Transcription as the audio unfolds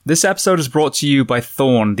This episode is brought to you by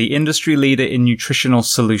Thorne, the industry leader in nutritional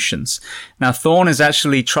solutions. Now, Thorne is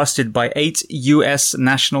actually trusted by 8 US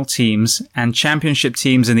national teams and championship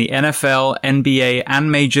teams in the NFL, NBA,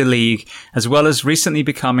 and Major League, as well as recently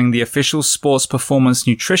becoming the official sports performance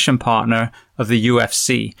nutrition partner of the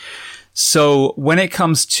UFC. So when it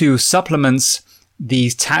comes to supplements, the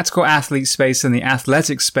tactical athlete space and the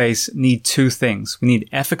athletic space need two things. We need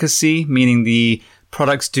efficacy, meaning the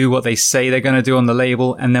products do what they say they're going to do on the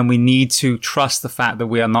label, and then we need to trust the fact that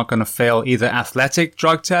we are not going to fail either athletic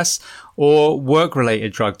drug tests or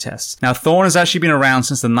work-related drug tests. Now, Thorne has actually been around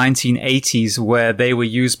since the 1980s, where they were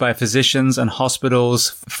used by physicians and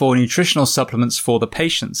hospitals for nutritional supplements for the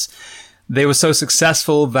patients. They were so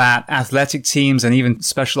successful that athletic teams and even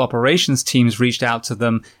special operations teams reached out to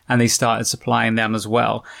them and they started supplying them as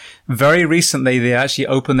well. Very recently, they actually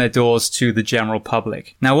opened their doors to the general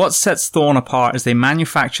public. Now, what sets Thorne apart is they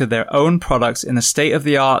manufacture their own products in a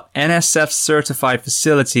state-of-the-art NSF-certified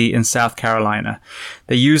facility in South Carolina.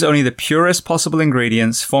 They use only the purest possible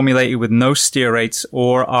ingredients formulated with no stearates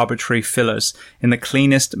or arbitrary fillers in the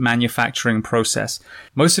cleanest manufacturing process.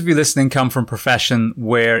 Most of you listening come from a profession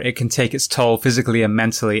where it can take its toll physically and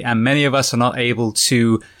mentally, and many of us are not able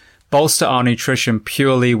to bolster our nutrition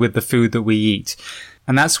purely with the food that we eat.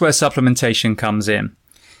 And that's where supplementation comes in.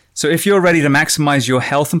 So if you're ready to maximize your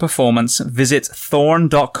health and performance, visit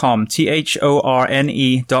thorne.com,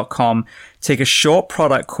 thorne.com. Take a short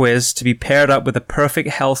product quiz to be paired up with the perfect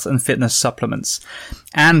health and fitness supplements.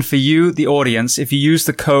 And for you, the audience, if you use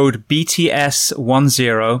the code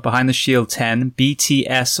BTS10, behind the shield 10,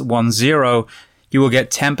 BTS10, you will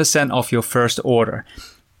get 10% off your first order.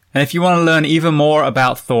 And if you want to learn even more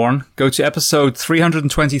about Thorne, go to episode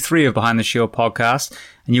 323 of Behind the Shield podcast,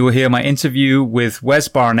 and you will hear my interview with Wes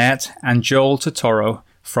Barnett and Joel Totoro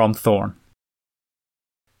from Thorne.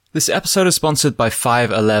 This episode is sponsored by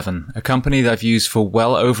 511, a company that I've used for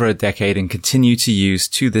well over a decade and continue to use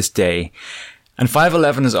to this day. And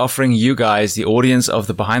 511 is offering you guys, the audience of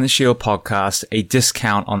the Behind the Shield podcast, a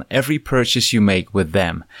discount on every purchase you make with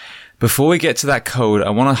them. Before we get to that code, I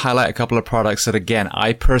want to highlight a couple of products that, again,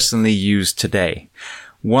 I personally use today.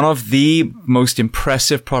 One of the most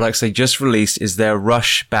impressive products they just released is their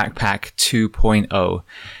Rush Backpack 2.0.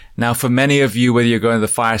 Now, for many of you, whether you're going to the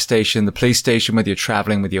fire station, the police station, whether you're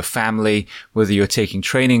traveling with your family, whether you're taking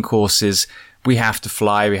training courses, we have to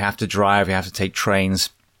fly, we have to drive, we have to take trains.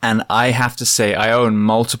 And I have to say, I own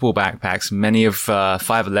multiple backpacks, many of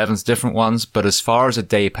 511's different ones, but as far as a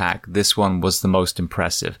day pack, this one was the most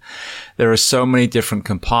impressive. There are so many different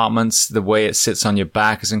compartments. The way it sits on your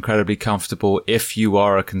back is incredibly comfortable. If you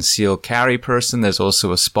are a concealed carry person, there's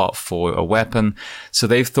also a spot for a weapon. So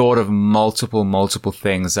they've thought of multiple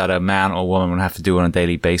things that a man or woman would have to do on a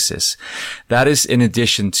daily basis. That is in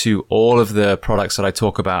addition to all of the products that I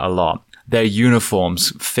talk about a lot. Their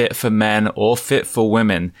uniforms, fit for men or fit for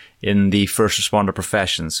women in the first responder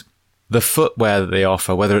professions. The footwear that they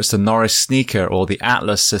offer, whether it's the Norris sneaker or the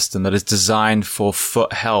Atlas system that is designed for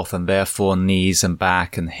foot health and therefore knees and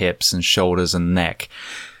back and hips and shoulders and neck.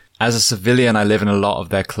 As a civilian, I live in a lot of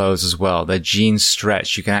their clothes as well. Their jeans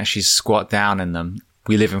stretch. You can actually squat down in them.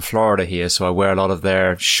 We live in Florida here, so I wear a lot of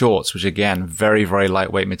their shorts, which again, very, very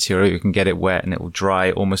lightweight material. You can get it wet and it will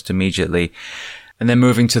dry almost immediately. And then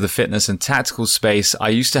moving to the fitness and tactical space, I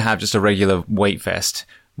used to have just a regular weight vest.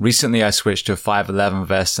 Recently, I switched to a 511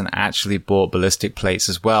 vest and actually bought ballistic plates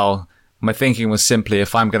as well. My thinking was simply,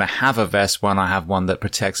 if I'm going to have a vest, why not have one that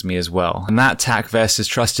protects me as well? And that TAC vest is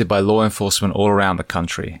trusted by law enforcement all around the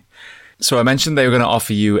country. So I mentioned they were going to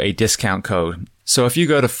offer you a discount code. So if you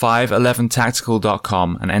go to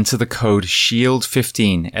 511tactical.com and enter the code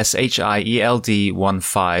SHIELD15,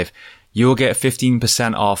 SHIELD15, you'll get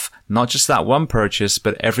 15% off, not just that one purchase,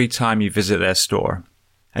 but every time you visit their store.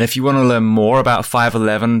 And if you want to learn more about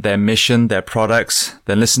 511, their mission, their products,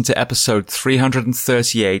 then listen to episode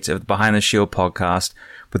 338 of the Behind the Shield podcast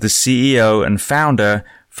with the CEO and founder,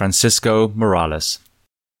 Francisco Morales.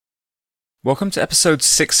 Welcome to episode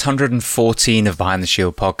 614 of Behind the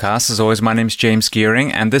Shield podcast. As always, my name is James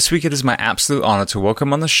Gearing, and this week it is my absolute honor to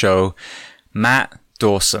welcome on the show, Matt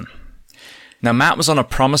Dawson. Now, Matt was on a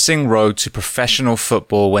promising road to professional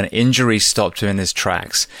football when injury stopped him in his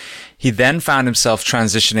tracks. He then found himself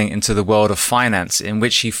transitioning into the world of finance, in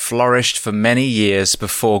which he flourished for many years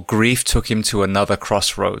before grief took him to another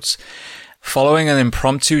crossroads. Following an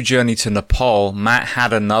impromptu journey to Nepal, Matt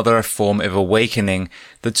had another form of awakening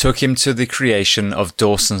that took him to the creation of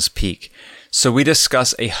Dawson's Peak. So we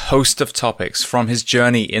discuss a host of topics, from his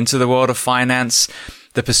journey into the world of finance,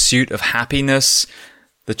 the pursuit of happiness,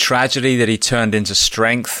 the tragedy that he turned into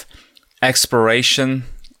strength, exploration,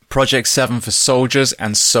 Project 7 for soldiers,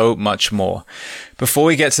 and so much more. Before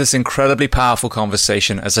we get to this incredibly powerful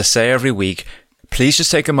conversation, as I say every week, please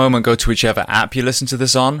just take a moment, go to whichever app you listen to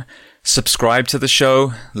this on, subscribe to the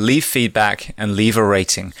show, leave feedback, and leave a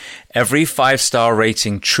rating. Every 5-star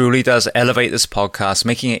rating truly does elevate this podcast,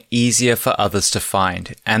 making it easier for others to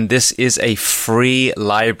find. And this is a free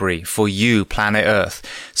library for you, Planet Earth.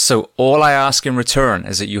 So all I ask in return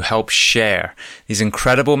is that you help share these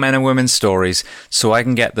incredible men and women's stories so I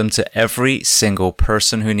can get them to every single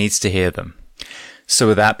person who needs to hear them. So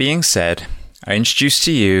with that being said, I introduce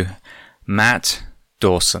to you Matt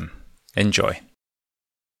Dawson. Enjoy.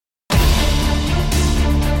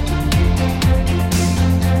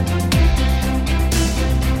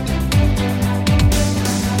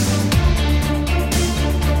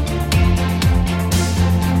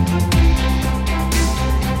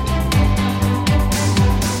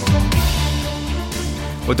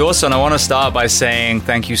 Well, Dawson, I want to start by saying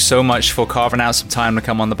thank you so much for carving out some time to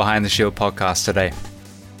come on the Behind the Shield podcast today.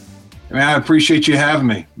 I appreciate you having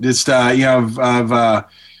me. Just, I've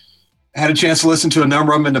had a chance to listen to a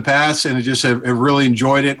number of them in the past, and I just have really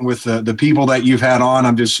enjoyed it. And with the people that you've had on,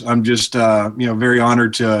 I'm just very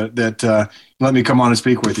honored that let me come on and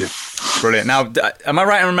speak with you. Brilliant. Now, am I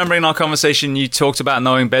right in remembering in our conversation you talked about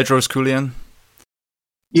knowing Bedros Keuilian?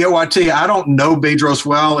 Yeah, well, I tell you, I don't know Bedros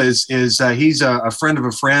well. He's a friend of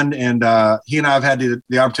a friend, and he and I have had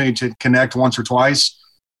the opportunity to connect once or twice.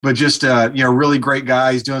 But just really great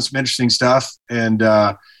guy. He's doing some interesting stuff, and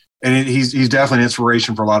he's definitely an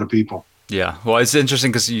inspiration for a lot of people. Yeah, well, it's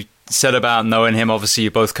interesting because you said about knowing him. Obviously,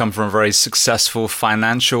 you both come from a very successful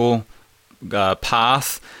financial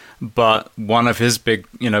path, but one of his big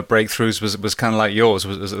breakthroughs was kind of like yours.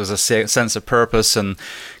 Was a sense of purpose and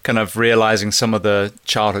kind of realizing some of the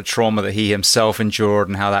childhood trauma that he himself endured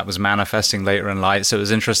and how that was manifesting later in life. So it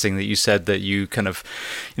was interesting that you said that you kind of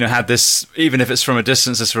had this, even if it's from a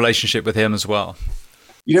distance, this relationship with him as well.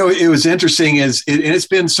 It was interesting it's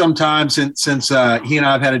been some time since he and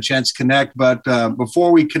I have had a chance to connect, but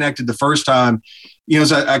before we connected the first time,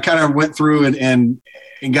 I kind of went through and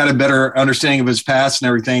got a better understanding of his past and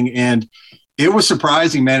everything. And it was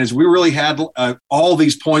surprising, man, as we really had all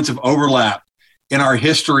these points of overlap in our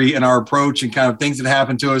history and our approach and kind of things that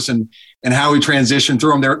happened to us and how we transitioned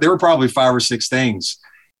through them. There were probably 5 or 6 things.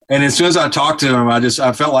 And as soon as I talked to him,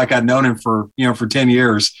 I felt like I'd known him for 10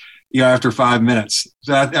 years, after 5 minutes.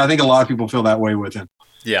 So I think a lot of people feel that way with him.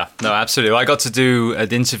 Yeah, no, absolutely. I got to do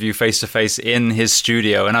an interview face-to-face in his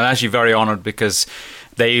studio, and I'm actually very honored because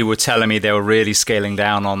they were telling me they were really scaling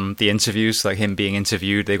down on the interviews, like him being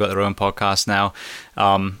interviewed. They've got their own podcast now.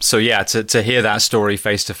 So yeah, to hear that story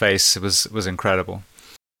face-to-face was incredible.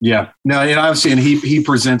 Yeah, no, and obviously, and he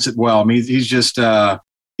presents it well. I mean, he's just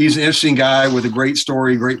he's an interesting guy with a great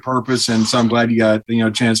story, great purpose, and so I'm glad you got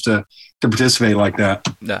a chance to participate like that.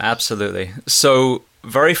 No, absolutely. So,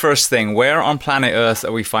 very first thing, where on planet Earth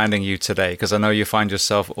are we finding you today? Because I know you find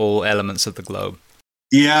yourself all elements of the globe.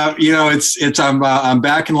 Yeah, I'm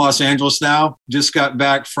back in Los Angeles now. Just got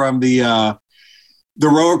back from the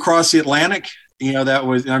row across the Atlantic. That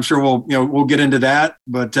was, and I'm sure we'll get into that.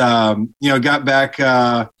 But got back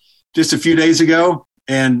just a few days ago,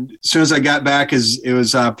 and as soon as I got back, it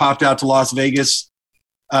was popped out to Las Vegas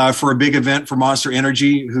for a big event for Monster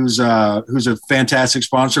Energy, who's a fantastic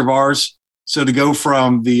sponsor of ours. So to go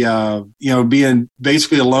from the being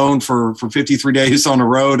basically alone for 53 days on the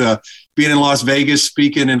road to being in Las Vegas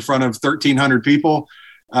speaking in front of 1,300 people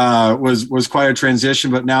was quite a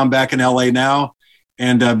transition. But now I'm back in LA now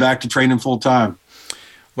and back to training full time.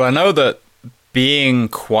 Well, I know that being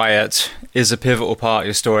quiet is a pivotal part of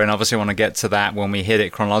your story, and obviously I want to get to that when we hit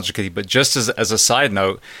it chronologically. But just as a side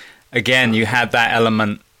note, again, you had that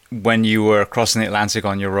element when you were crossing the Atlantic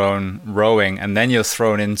on your own rowing, and then you're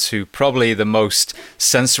thrown into probably the most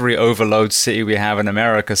sensory overload city we have in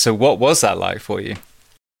America. So what was that like for you?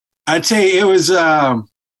 I'd say it was,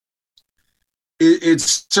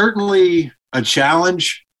 it's certainly a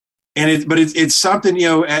challenge, but it's something,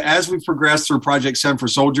 as we progress through Project 7 for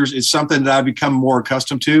Soldiers, it's something that I've become more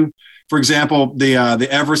accustomed to. For example, the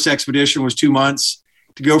Everest expedition was 2 months.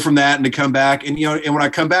 To go from that and to come back. And, and when I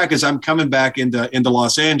come back, I'm coming back into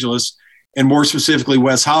Los Angeles and more specifically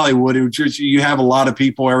West Hollywood, which you have a lot of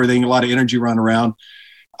people, everything, a lot of energy running around.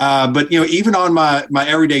 But, even on my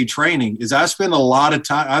everyday training is I spend a lot of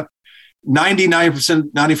time,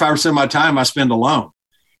 95% of my time I spend alone,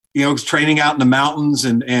 training out in the mountains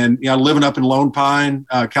and living up in Lone Pine,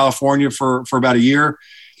 California for about a year.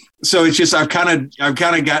 So it's just, I've kind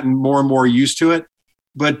of gotten more and more used to it.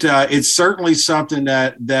 But it's certainly something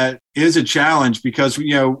that is a challenge because,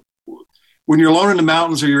 when when you're alone in the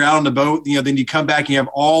mountains or you're out on the boat, then you come back and you have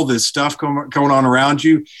all this stuff going on around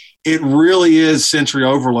you. It really is sensory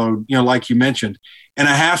overload, like you mentioned. And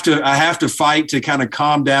I have to fight to kind of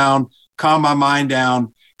calm my mind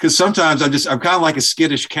down. Cause sometimes I'm kind of like a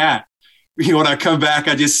skittish cat. When I come back,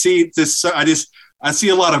 I just see this, I see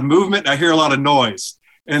a lot of movement. I hear a lot of noise.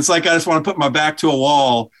 And it's like, I just want to put my back to a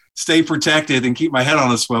wall, stay protected, and keep my head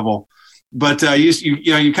on a swivel. But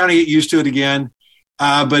you kind of get used to it again.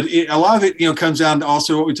 But a lot of it, comes down to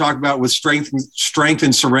also what we talk about with strength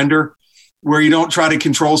and surrender, where you don't try to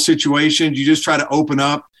control situations. You just try to open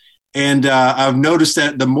up. And I've noticed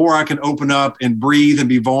that the more I can open up and breathe and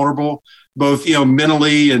be vulnerable, both,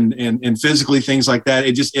 mentally and physically, things like that,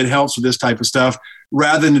 it helps with this type of stuff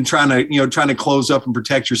rather than trying to close up and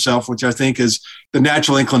protect yourself, which I think is the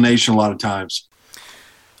natural inclination a lot of times.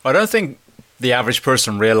 I don't think the average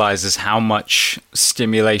person realizes how much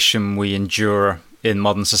stimulation we endure in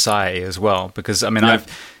modern society as well. Because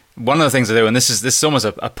one of the things I do, and this is almost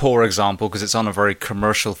a poor example because it's on a very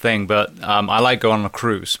commercial thing, but I like going on a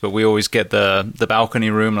cruise, but we always get the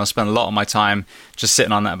balcony room, and I spend a lot of my time just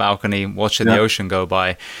sitting on that balcony watching the ocean go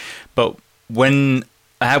by. But when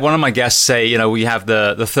I had one of my guests say, we have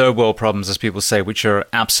the third world problems, as people say, which are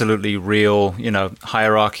absolutely real,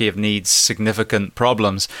 hierarchy of needs, significant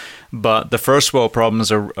problems, but the first world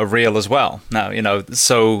problems are real as well. Now,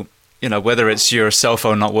 so whether it's your cell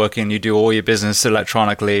phone not working, you do all your business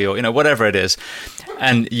electronically, or, whatever it is.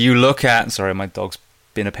 And you look at, sorry, my dog's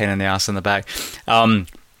being a pain in the ass in the back.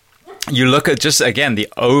 You look at just, again, the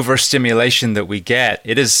overstimulation that we get.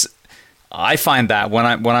 I find that when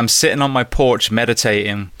I'm sitting on my porch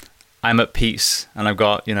meditating, I'm at peace, and I've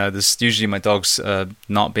got, this usually my dogs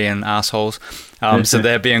not being assholes. So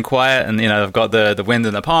they're being quiet, and, I've got the wind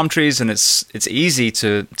in the palm trees, and it's easy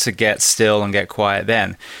to get still and get quiet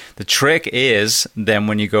then. The trick is then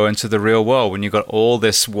when you go into the real world, when you've got all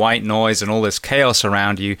this white noise and all this chaos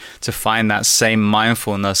around you, to find that same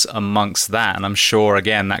mindfulness amongst that. And I'm sure,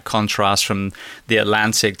 again, that contrast from the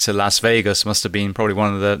Atlantic to Las Vegas must have been probably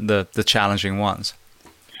one of the challenging ones.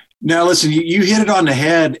 Now, listen, you hit it on the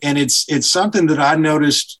head, and it's something that I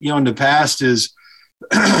noticed, in the past is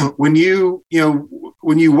when you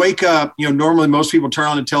wake up, normally most people turn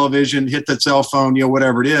on the television, hit the cell phone,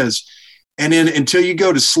 whatever it is. And then until you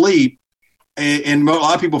go to sleep, and a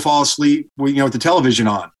lot of people fall asleep, with the television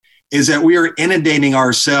on, is that we are inundating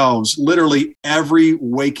ourselves literally every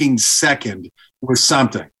waking second with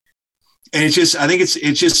something. And I think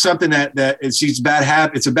it's just something that it's bad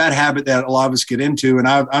habit. It's a bad habit that a lot of us get into. And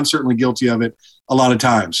I'm certainly guilty of it a lot of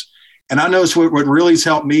times. And I noticed what really has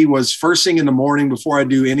helped me was first thing in the morning before I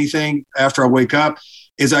do anything after I wake up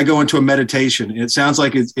is I go into a meditation. And it sounds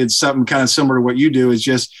like it's something kind of similar to what you do. Is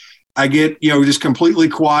just, I get, just completely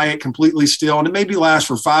quiet, completely still. And it maybe lasts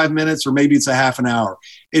for 5 minutes, or maybe it's a half an hour.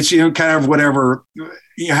 It's, kind of whatever,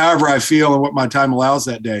 however I feel and what my time allows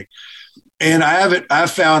that day. And I've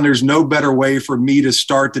found there's no better way for me to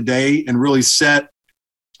start the day and really set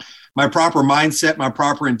my proper mindset, my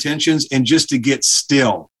proper intentions, and just to get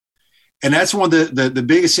still. And that's one of the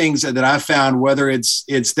biggest things that I've found, whether it's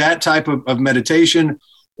that type of meditation,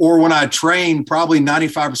 or when I train, probably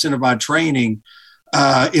 95% of my training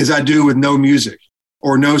is I do with no music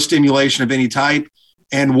or no stimulation of any type.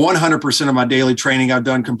 And 100% of my daily training I've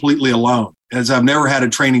done completely alone, as I've never had a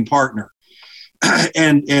training partner.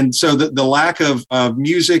 And so the lack of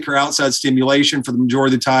music or outside stimulation for the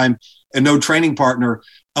majority of the time, and no training partner,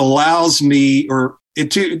 allows me, or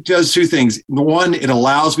it does two things. One, it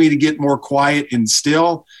allows me to get more quiet and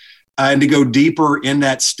still, and to go deeper in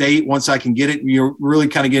that state. Once I can get it, you really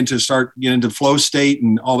kind of get into flow state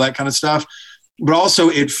and all that kind of stuff. But also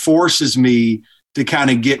it forces me to kind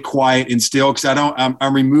of get quiet and still, because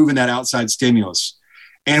I'm removing that outside stimulus.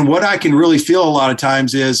 And what I can really feel a lot of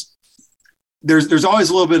times is, there's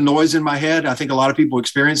always a little bit of noise in my head. I think a lot of people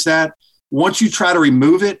experience that. Once you try to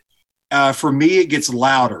remove it, for me, it gets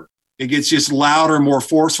louder. It gets just louder, more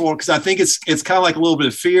forceful, because I think it's kind of like a little bit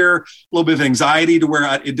of fear, a little bit of anxiety, to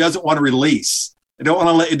where it doesn't want to release. It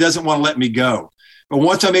doesn't want to let me go. But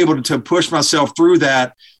once I'm able to push myself through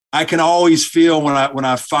that, I can always feel when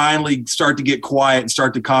I finally start to get quiet and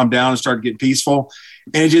start to calm down and start to get peaceful.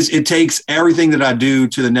 And it takes everything that I do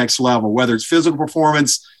to the next level, whether it's physical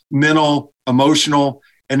performance, mental, emotional.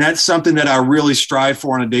 And that's something that I really strive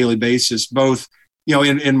for on a daily basis, both,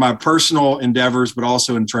 in my personal endeavors, but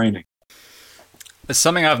also in training. It's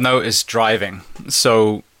something I've noticed driving.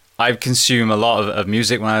 So I consume a lot of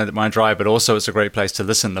music when I drive, but also it's a great place to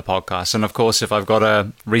listen to podcasts. And of course, if I've got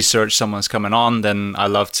to research someone's coming on, then I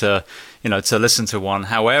love to listen to one.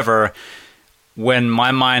 However, when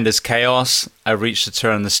my mind is chaos, I reach to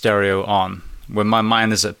turn the stereo on. When my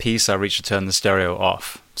mind is at peace, I reach to turn the stereo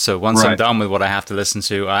off. So once I'm done with what I have to listen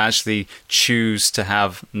to, I actually choose to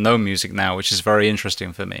have no music now, which is very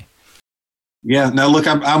interesting for me. Yeah, no, look,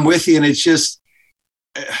 I'm with you. And it's just,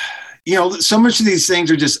 so much of these things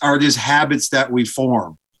are just habits that we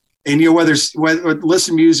form. And, whether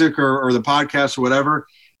listen to music or the podcast or whatever.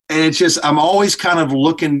 And it's just, I'm always kind of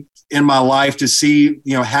looking in my life to see,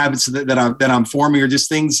 habits that I'm forming, or just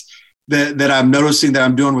things that I'm noticing that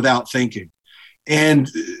I'm doing without thinking. And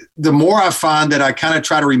the more I find that I kind of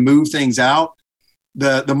try to remove things out,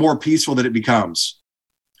 the more peaceful that it becomes.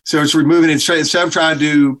 So it's removing it. Instead of trying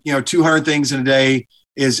to do, 200 things in a day,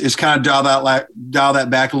 is kind of dial that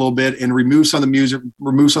back a little bit and remove some of the music,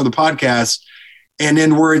 remove some of the podcasts. And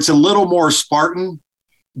then where it's a little more Spartan,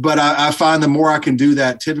 but I find the more I can do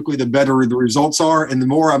that, typically the better the results are. And the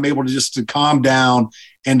more I'm able to calm down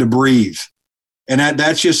and to breathe. And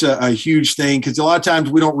that's just a huge thing, because a lot of times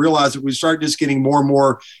we don't realize that we start just getting more and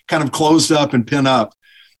more kind of closed up and pin up.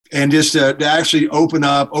 And just to actually open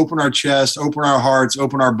our chest, open our hearts,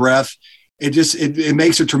 open our breath, it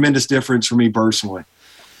makes a tremendous difference for me personally.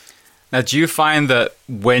 Now, do you find that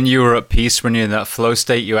when you're at peace, when you're in that flow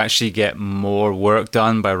state, you actually get more work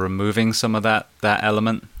done by removing some of that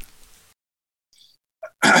element?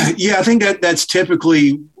 Yeah, I think that's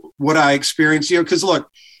typically what I experience, because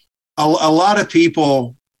look, a lot of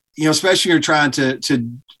people, especially when you're trying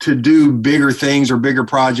to do bigger things or bigger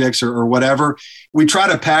projects or whatever, we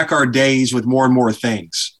try to pack our days with more and more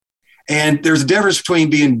things. And there's a difference between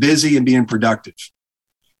being busy and being productive.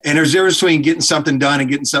 And there's a difference between getting something done and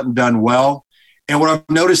getting something done well. And what I've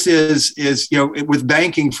noticed is with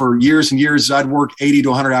banking for years and years, I'd work 80 to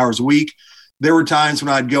 100 hours a week. There were times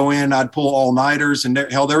when I'd go in, I'd pull all-nighters, and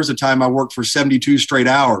there was a time I worked for 72 straight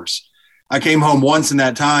hours. I came home once in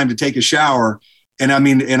that time to take a shower, and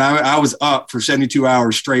I was up for 72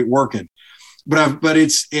 hours straight working. But I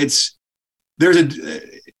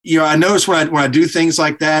notice when I do things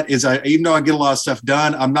like that, even though I get a lot of stuff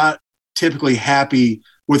done, I'm not typically happy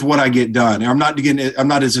with what I get done. I'm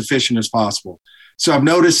not as efficient as possible. So I've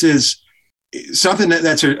noticed is something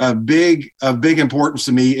that's a big importance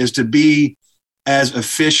to me is to be as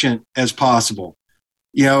efficient as possible.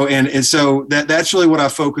 And so that's really what I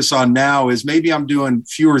focus on now. Is maybe I'm doing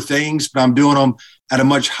fewer things, but I'm doing them at a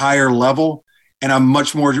much higher level, and I'm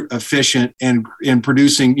much more efficient in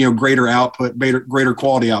producing greater output, greater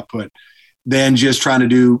quality output, than just trying to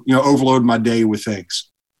do overload my day with things.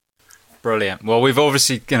 Brilliant. Well, we've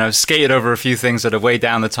obviously skated over a few things that are way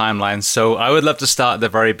down the timeline, so I would love to start at the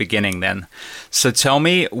very beginning then. So tell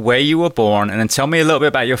me where you were born, and then tell me a little bit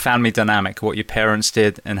about your family dynamic, what your parents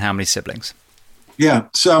did, and how many siblings. Yeah,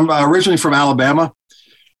 so I'm originally from Alabama,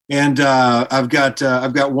 and I've got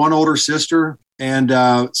one older sister, and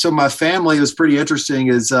so my family was pretty interesting.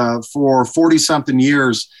 Is for 40-something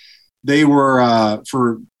years, they were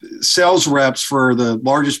for sales reps for the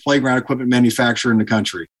largest playground equipment manufacturer in the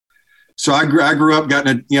country. So I grew up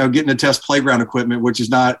getting to test playground equipment, which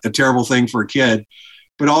is not a terrible thing for a kid.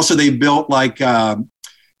 But also they built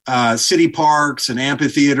city parks and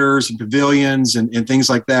amphitheaters and pavilions and things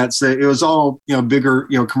like that. So it was all bigger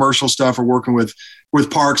commercial stuff or working with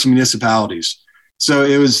parks and municipalities. So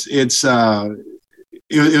it was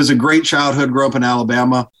a great childhood. Grew up in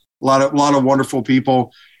Alabama, a lot of wonderful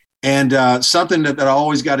people. And something that I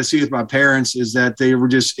always got to see with my parents is that they were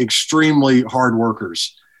just extremely hard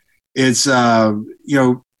workers. It's,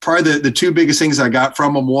 probably the two biggest things I got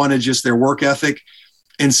from them. One is just their work ethic.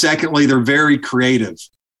 And secondly, they're very creative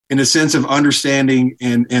in the sense of understanding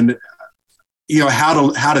and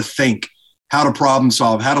how to think, how to problem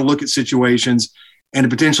solve, how to look at situations and to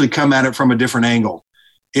potentially come at it from a different angle.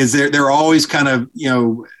 They're always kind of,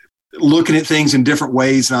 looking at things in different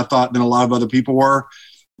ways than I thought than a lot of other people were.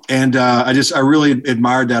 And I really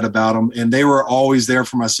admired that about them. And they were always there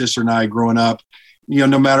for my sister and I growing up.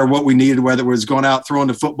 No matter what we needed, whether it was going out throwing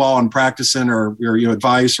the football and practicing or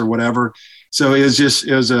advice or whatever. So it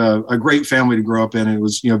was a great family to grow up in. And it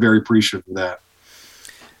was, very appreciative of that.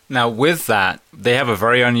 Now with that, they have a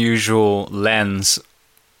very unusual lens.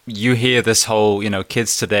 You hear this whole,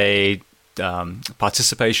 kids today,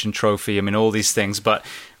 participation trophy. All these things, but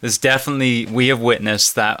there's definitely, we have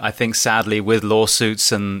witnessed that, I think sadly, with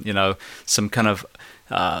lawsuits and, some kind of,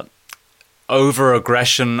 over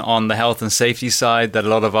aggression on the health and safety side, that a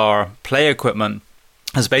lot of our play equipment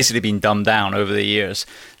has basically been dumbed down over the years.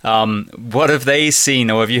 What have they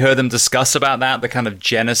seen, or have you heard them discuss about that, the kind of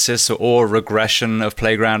genesis or regression of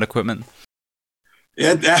playground equipment?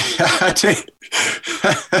 Yeah, I tell you,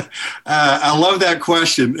 I love that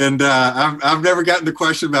question, and I've never gotten the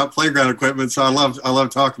question about playground equipment, so I love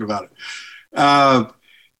talking about it.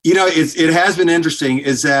 It has been interesting.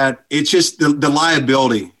 Is that it's just the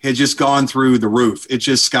liability had just gone through the roof. It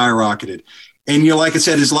just skyrocketed, and like I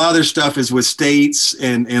said, a lot of their stuff is with states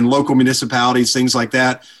and local municipalities, things like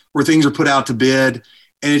that, where things are put out to bid,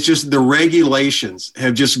 and it's just the regulations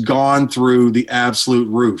have just gone through the absolute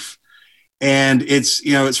roof. And it's,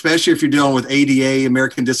 especially if you're dealing with ADA,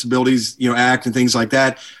 American Disabilities, Act and things like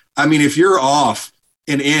that. I mean, if you're off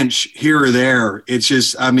an inch here or there, it's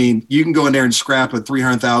just, you can go in there and scrap a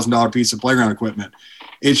 $300,000 piece of playground equipment.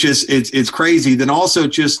 It's just, it's crazy. Then also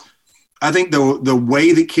just, I think the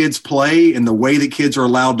way that kids play and the way that kids are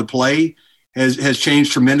allowed to play has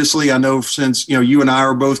changed tremendously. I know since, you and I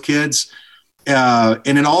are both kids. And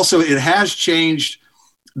then also it has changed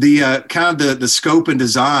the kind of the scope and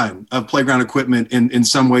design of playground equipment in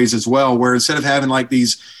some ways as well, where instead of having like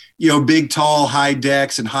these, big, tall, high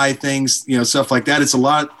decks and high things, stuff like that, it's a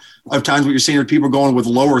lot of times what you're seeing are people going with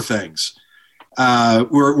lower things,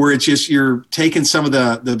 where it's just, you're taking some of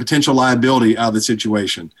the potential liability out of the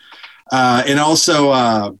situation. And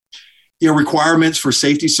also, requirements for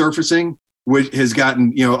safety surfacing, which has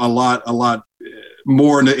gotten, a lot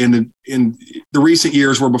more in the recent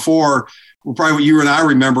years, where before, well, probably what you and I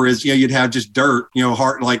remember is, you'd have just dirt,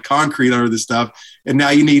 hard like concrete under this stuff. And now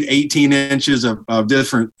you need 18 inches of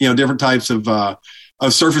different types of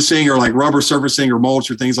surfacing, or like rubber surfacing or mulch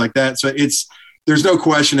or things like that. So there's no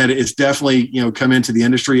question that it's definitely, come into the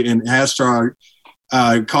industry and has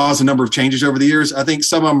caused a number of changes over the years. I think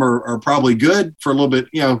some of them are probably good for a little bit,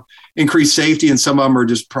 increased safety, and some of them are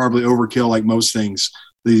just probably overkill, like most things,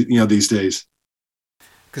 these days.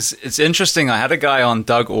 Because it's interesting, I had a guy on,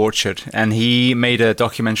 Doug Orchard, and he made a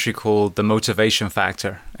documentary called The Motivation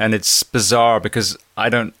Factor. And it's bizarre because I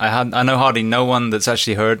know hardly no one that's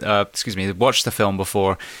actually watched the film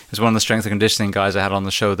before. It was one of the strength and conditioning guys I had on the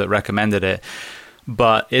show that recommended it.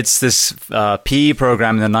 But it's this PE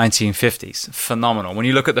program in the 1950s. Phenomenal. When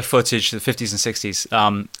you look at the footage, the 50s and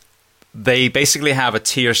 60s, they basically have a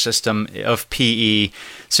tier system of PE.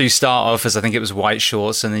 So you start off as, I think it was white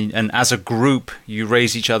shorts, and as a group, you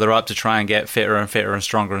raise each other up to try and get fitter and fitter and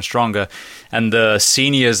stronger and stronger. And the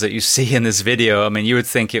seniors that you see in this video, you would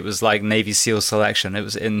think it was like Navy SEAL selection. It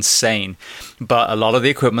was insane. But a lot of the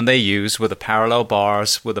equipment they use were the parallel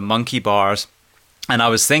bars, were the monkey bars. And I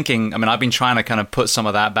was thinking, I've been trying to kind of put some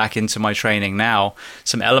of that back into my training now,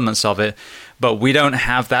 some elements of it, but we don't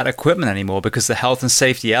have that equipment anymore because the health and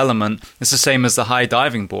safety element is the same as the high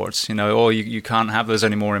diving boards, or you can't have those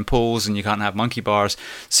anymore in pools, and you can't have monkey bars.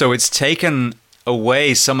 So it's taken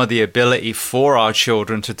away some of the ability for our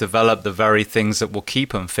children to develop the very things that will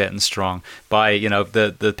keep them fit and strong by,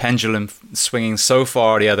 the pendulum swinging so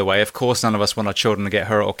far the other way. Of course, none of us want our children to get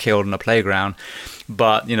hurt or killed in a playground.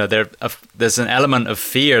 But, there's an element of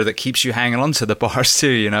fear that keeps you hanging on to the bars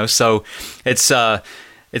too, So it's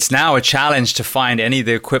now a challenge to find any of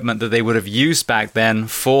the equipment that they would have used back then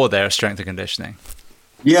for their strength and conditioning.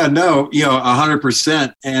 Yeah, no,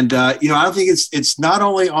 100%. And, I don't think it's not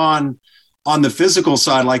only on the physical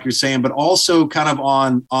side, like you're saying, but also kind of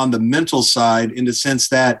on the mental side, in the sense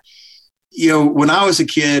that, when I was a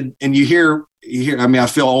kid, and you hear, I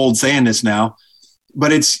feel old saying this now,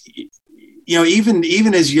 but it's,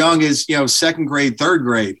 even as young as, second grade, third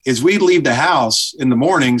grade, is we'd leave the house in the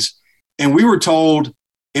mornings and we were told,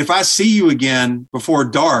 if I see you again before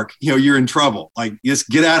dark, you're in trouble. Like, just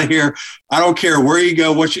get out of here. I don't care where you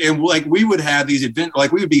go, and like, we would have these events,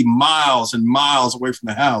 like we would be miles and miles away from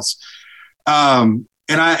the house. And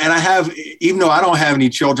I have, even though I don't have any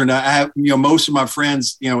children, I have, most of my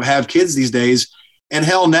friends, have kids these days, and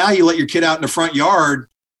hell, now you let your kid out in the front yard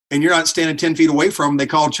and you're not standing 10 feet away from them. They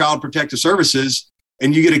call Child Protective Services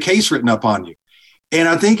and you get a case written up on you. And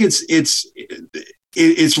I think it's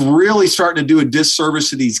really starting to do a disservice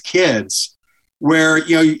to these kids, where,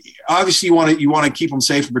 obviously you want to keep them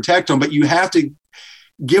safe and protect them, but you have to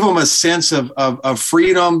give them a sense of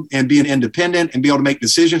freedom and being independent and be able to make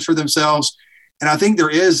decisions for themselves. And I think there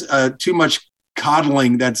is too much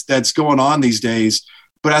coddling that's going on these days.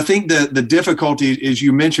 But I think the difficulty, as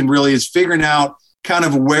you mentioned, really is figuring out kind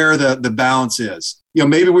of where the balance is.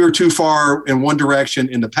 Maybe we were too far in one direction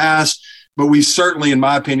in the past, but we certainly, in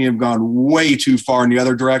my opinion, have gone way too far in the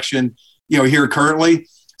other direction, here currently.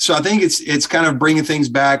 So I think it's kind of bringing things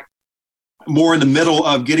back more in the middle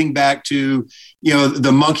of getting back to,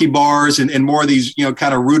 the monkey bars and more of these,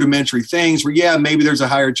 kind of rudimentary things where, yeah, maybe there's a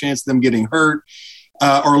higher chance of them getting hurt,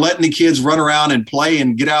 or letting the kids run around and play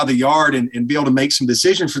and get out of the yard and be able to make some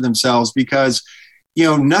decisions for themselves, because,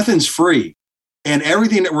 nothing's free. And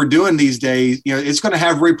everything that we're doing these days, it's going to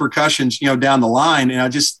have repercussions, down the line. And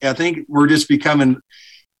I think we're just becoming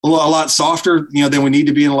a lot softer, than we need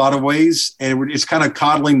to be in a lot of ways. And it's kind of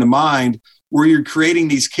coddling the mind, where you're creating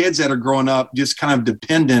these kids that are growing up just kind of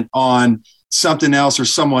dependent on something else or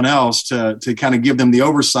someone else to kind of give them the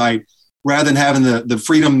oversight, rather than having the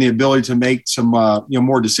freedom and the ability to make some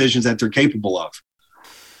more decisions that they're capable of.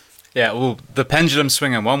 Yeah, well, the pendulum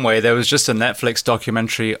swinging one way. There was just a Netflix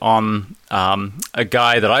documentary on a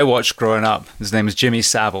guy that I watched growing up. His name is Jimmy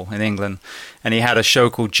Savile in England, and he had a show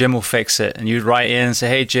called Jim Will Fix It. And you'd write in and say,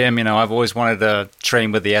 "Hey, Jim, I've always wanted to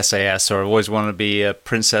train with the SAS, or I've always wanted to be a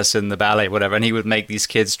princess in the ballet, whatever." And he would make these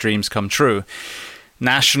kids' dreams come true.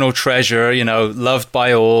 National treasure, loved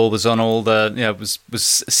by all, was on all the,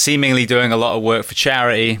 was seemingly doing a lot of work for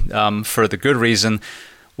charity, for the good reason.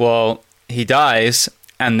 Well, he dies.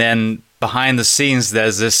 And then behind the scenes,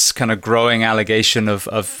 there's this kind of growing allegation of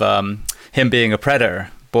him being a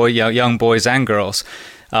predator, young boys and girls.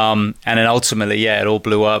 And then ultimately, it all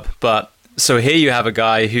blew up. But so here you have a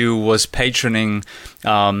guy who was patroning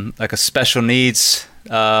like a special needs,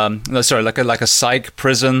 like a psych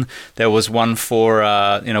prison. There was one for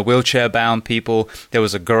wheelchair bound people. There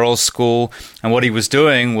was a girls' school, and what he was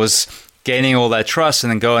doing was gaining all their trust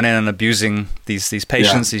and then going in and abusing these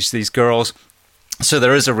patients, these girls. So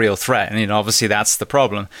there is a real threat, and obviously that's the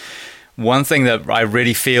problem. One thing that I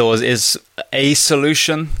really feel is a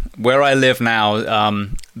solution. Where I live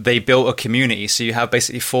now, they built a community. So you have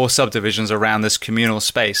basically 4 subdivisions around this communal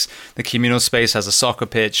space. The communal space has a soccer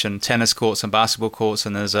pitch and tennis courts and basketball courts,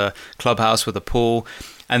 and there's a clubhouse with a pool.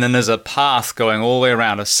 And then there's a path going all the way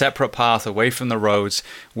around, a separate path away from the roads,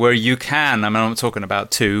 where you can, I'm not talking about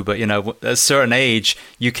 2, but, at a certain age,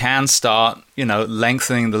 you can start,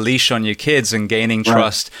 lengthening the leash on your kids and gaining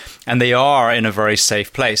trust. And they are in a very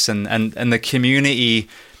safe place. And the community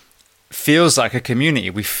feels like a community.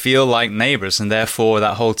 We feel like neighbors. And therefore,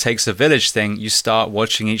 that whole takes a village thing, you start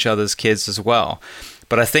watching each other's kids as well.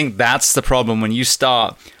 But I think that's the problem when you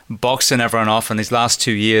start boxing everyone off. And these last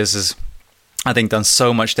 2 years is, I think, done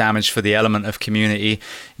so much damage for the element of community.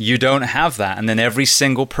 You don't have that. And then every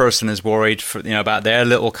single person is worried about their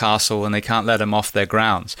little castle, and they can't let them off their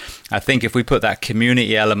grounds. I think if we put that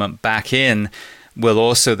community element back in, we'll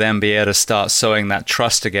also then be able to start sowing that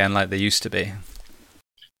trust again like they used to be.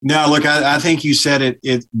 No, look, I think you said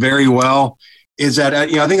it very well. Is that,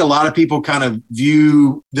 I think a lot of people kind of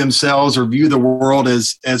view themselves or view the world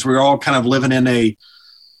as we're all kind of living in a,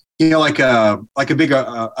 like a big,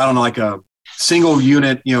 I don't know, like a single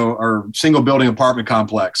unit, or single building apartment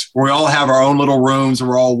complex, where we all have our own little rooms and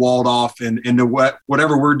we're all walled off, and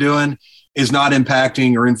whatever we're doing is not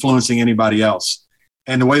impacting or influencing anybody else.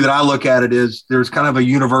 And the way that I look at it is there's kind of a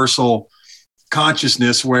universal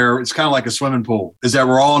consciousness where it's kind of like a swimming pool, is that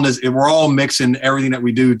we're all mixing everything that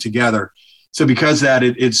we do together. So because of that,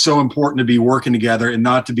 it's so important to be working together and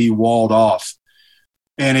not to be walled off.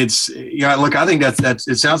 And it's, look, I think that's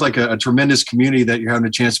it sounds like a tremendous community that you're having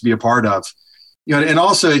a chance to be a part of. And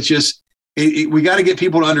also it's just, we got to get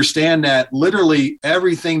people to understand that literally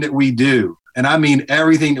everything that we do, and I mean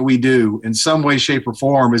everything that we do in some way, shape, or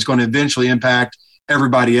form, is going to eventually impact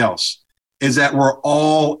everybody else. Is that we're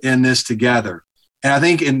all in this together. And I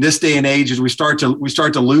think in this day and age, as we start to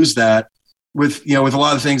lose that with a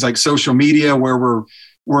lot of things like social media, where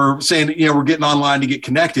we're saying, we're getting online to get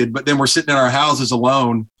connected, but then we're sitting in our houses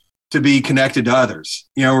alone to be connected to others.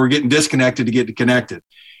 We're getting disconnected to get connected.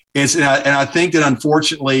 And I think that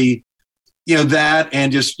unfortunately, that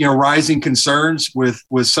and just, rising concerns with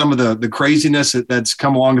some of the craziness that's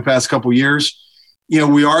come along the past couple of years,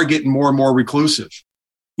 we are getting more and more reclusive,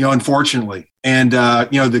 unfortunately. And,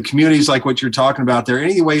 the communities like what you're talking about there,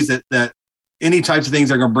 any ways that any types of things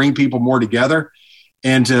that are going to bring people more together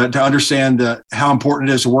and to understand how important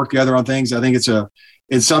it is to work together on things. I think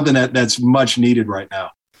it's something that's much needed right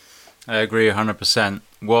now. I agree 100%.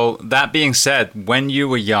 Well, that being said, when you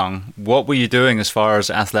were young, what were you doing as far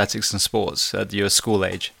as athletics and sports at your school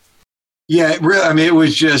age? Yeah, really. I mean,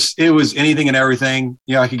 it was anything and everything,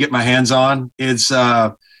 I could get my hands on. It's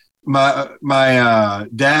my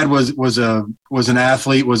dad was an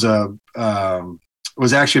athlete, was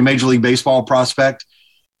actually a Major League Baseball prospect.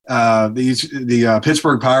 The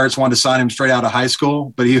Pittsburgh Pirates wanted to sign him straight out of high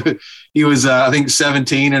school, but he was I think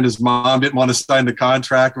 17, and his mom didn't want to sign the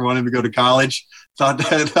contract and wanted him to go to college. Thought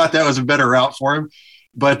that was a better route for him.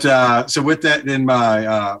 But so with that, then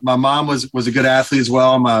my mom was a good athlete as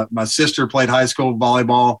well. My sister played high school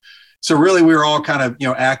volleyball. So really, we were all kind of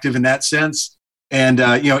active in that sense. And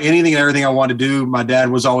anything and everything I wanted to do, my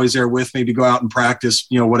dad was always there with me to go out and practice.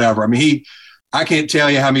 Whatever. I mean, I can't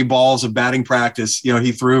tell you how many balls of batting practice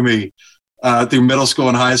he threw me through middle school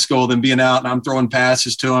and high school, then being out and I'm throwing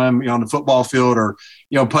passes to him, on the football field or,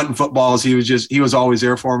 punting footballs. He was always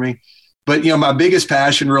there for me. But, my biggest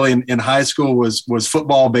passion really in high school was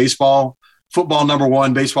football, baseball. Football number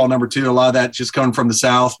one, baseball number two. A lot of that just coming from the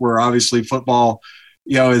South, where obviously football,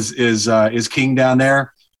 is king down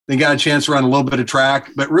there. Then got a chance to run a little bit of track,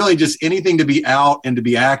 but really just anything to be out and to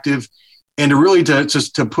be active and to really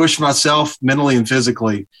to push myself mentally and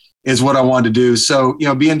physically is what I wanted to do. So,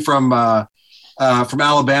 being from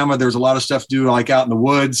Alabama, there's a lot of stuff to do like out in the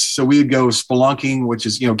woods. So we would go spelunking, which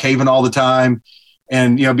is, caving all the time,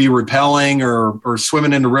 and, be rappelling or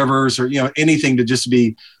swimming in the rivers or, anything to just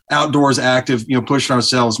be outdoors active, pushing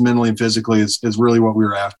ourselves mentally and physically is really what we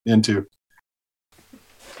were into.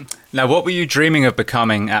 Now, what were you dreaming of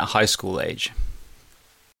becoming at high school age?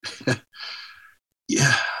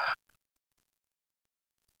 Yeah.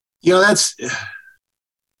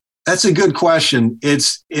 That's a good question.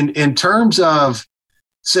 It's in terms of,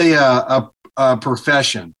 say, a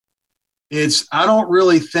profession. I don't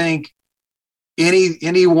really think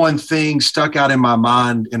any one thing stuck out in my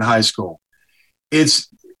mind in high school. It's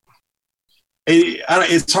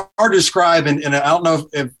hard to describe, and I don't know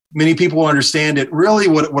if many people will understand it. Really,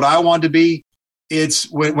 what I wanted to be, it's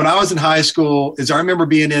when I was in high school, is I remember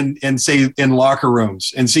being in locker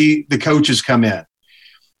rooms and see the coaches come in.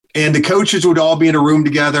 And the coaches would all be in a room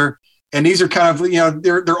together. And these are kind of,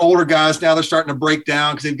 they're older guys now. They're starting to break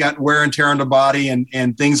down because they've got wear and tear on the body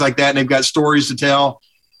and things like that. And they've got stories to tell.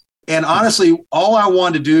 And honestly, all I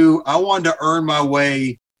wanted to do, I wanted to earn my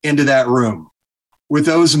way into that room with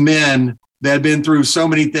those men that had been through so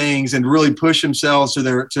many things and really push themselves to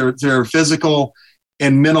their physical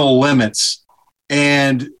and mental limits.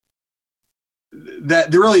 And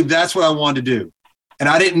that's what I wanted to do. And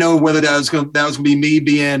I didn't know whether that was going to be me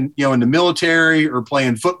being, in the military or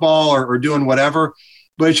playing football or doing whatever.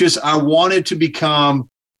 But it's just, I wanted to become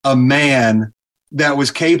a man that was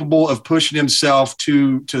capable of pushing himself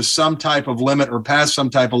to some type of limit or past some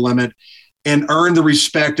type of limit and earn the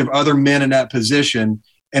respect of other men in that position,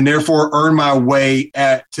 and therefore earn my way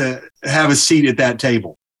to have a seat at that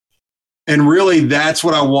table. And really, that's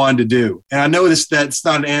what I wanted to do. And I know that's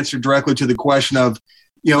not an answer directly to the question of,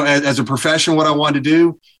 as a profession, what I wanted to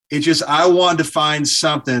do. It's just, I wanted to find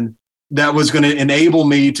something that was going to enable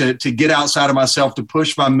me to get outside of myself, to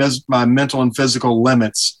push my mental and physical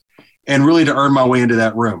limits, and really to earn my way into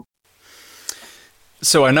that room.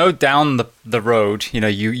 So I know down the road,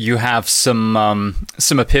 you have some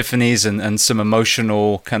epiphanies and some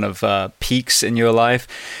emotional kind of peaks in your life.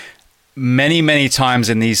 Many, many times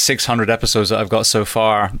in these 600 episodes that I've got so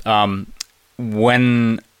far,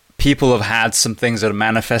 when people have had some things that are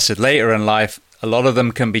manifested later in life, a lot of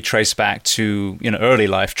them can be traced back to early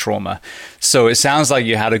life trauma. So it sounds like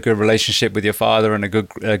you had a good relationship with your father and a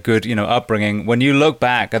good upbringing. When you look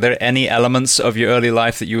back, are there any elements of your early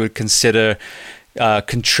life that you would consider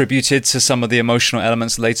contributed to some of the emotional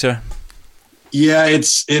elements later? Yeah,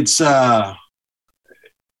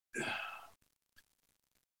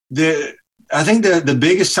 I think the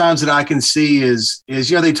biggest times that I can see is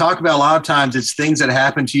they talk about a lot of times it's things that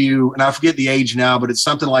happen to you, and I forget the age now, but it's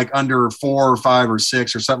something like under 4 or 5 or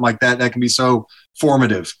 6 or something like that can be so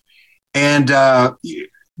formative. And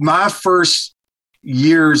my first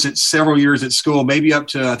several years at school, maybe up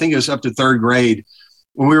to, I think it was up to 3rd grade,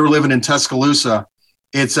 when we were living in Tuscaloosa,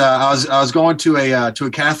 I was going to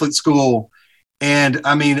a Catholic school, and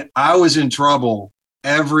I mean, I was in trouble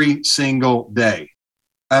every single day.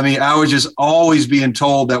 I mean, I was just always being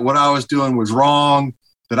told that what I was doing was wrong,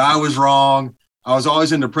 that I was wrong. I was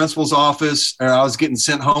always in the principal's office, or I was getting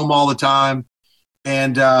sent home all the time.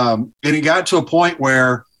 And it got to a point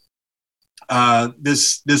where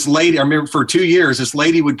this lady, I remember for 2 years, this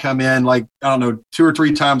lady would come in 2 or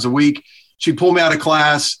 3 times a week. She'd pull me out of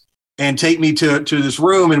class and take me to this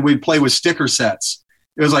room, and we'd play with sticker sets.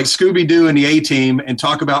 It was like Scooby-Doo and the A-Team, and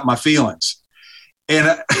talk about my feelings.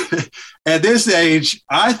 And at this age,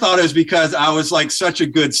 I thought it was because I was like such a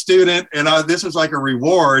good student, and this was like a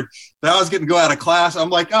reward that I was getting to go out of class. I'm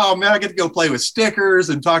like, oh man, I get to go play with stickers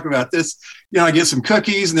and talk about this. I get some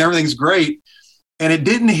cookies and everything's great. And it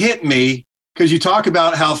didn't hit me, because you talk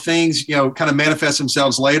about how things, kind of manifest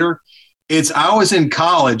themselves later. I was in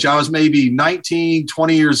college. I was maybe 19,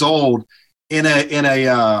 20 years old in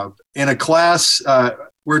a class.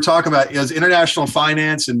 We're talking about, it was international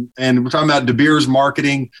finance, and we're talking about De Beers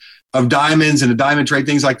marketing of diamonds and the diamond trade,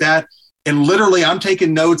 things like that. And literally, I'm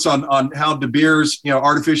taking notes on how De Beers,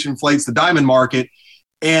 artificially inflates the diamond market.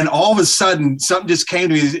 And all of a sudden, something just came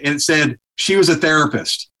to me, and it said she was a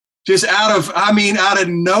therapist, just out of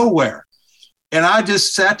nowhere. And I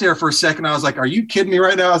just sat there for a second. I was like, "Are you kidding me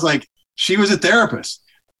right now?" I was like, she was a therapist.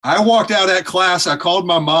 I walked out of that class. I called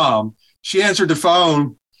my mom. She answered the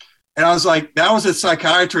phone. And I was like, that was a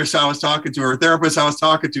psychiatrist I was talking to, or a therapist I was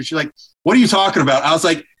talking to. She's like, what are you talking about? I was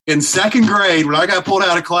like, in second grade, when I got pulled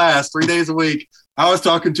out of class 3 days a week, I was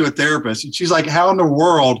talking to a therapist. And she's like, how in the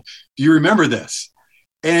world do you remember this?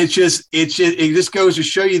 And it just goes to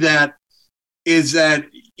show you that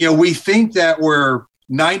we think that we're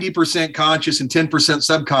 90% conscious and 10%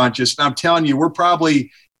 subconscious. And I'm telling you, we're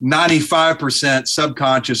probably 95%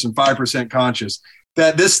 subconscious and 5% conscious.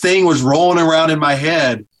 That this thing was rolling around in my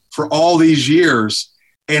head for all these years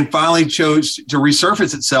and finally chose to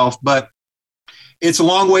resurface itself. But it's a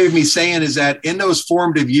long way of me saying is that in those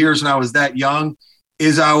formative years when I was that young,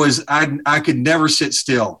 I could never sit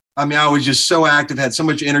still. I mean, I was just so active, had so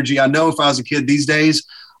much energy. I know if I was a kid these days,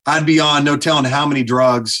 I'd be on no telling how many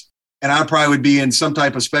drugs, and I probably would be in some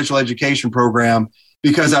type of special education program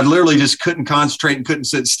because I literally just couldn't concentrate and couldn't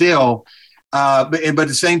sit still. But at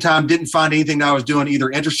the same time, didn't find anything that I was doing either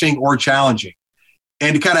interesting or challenging.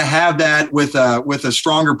 And to kind of have that with a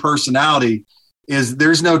stronger personality is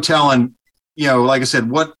there's no telling, like I said,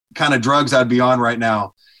 what kind of drugs I'd be on right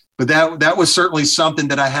now. But that was certainly something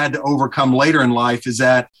that I had to overcome later in life is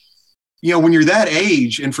that, when you're that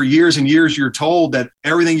age and for years and years, you're told that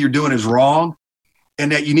everything you're doing is wrong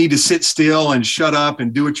and that you need to sit still and shut up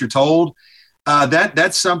and do what you're told.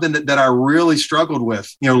 That's something that I really struggled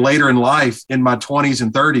with, later in life in my 20s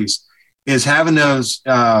and 30s is having those,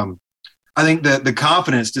 I think the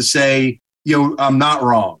confidence to say, I'm not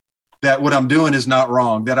wrong, that what I'm doing is not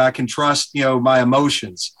wrong, that I can trust, my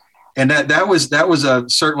emotions. And that was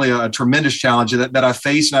certainly a tremendous challenge that I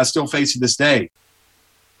faced and I still face to this day.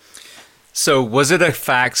 So was it a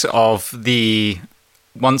fact of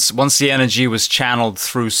once the energy was channeled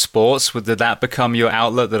through sports, did that become your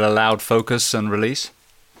outlet that allowed focus and release?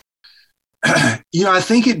 I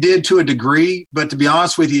think it did to a degree, but to be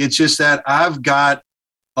honest with you, it's just that I've got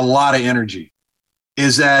a lot of energy.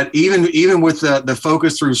 Is that even with the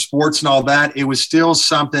focus through sports and all that, it was still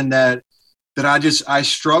something that I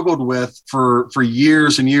struggled with for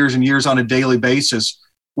years and years and years on a daily basis,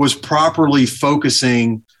 was properly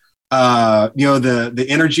focusing the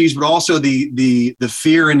energies, but also the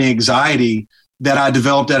fear and the anxiety that I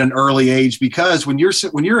developed at an early age. Because when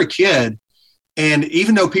you're a kid, and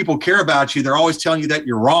even though people care about you, they're always telling you that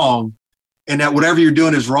you're wrong and that whatever you're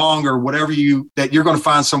doing is wrong, or that you're going to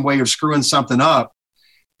find some way of screwing something up.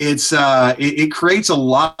 It creates a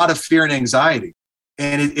lot of fear and anxiety,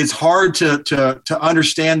 and it's hard to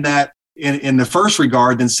understand that in the first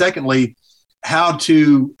regard. Then secondly, how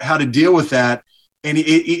to deal with that. And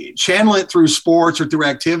channel it through sports or through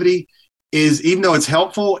activity is, even though it's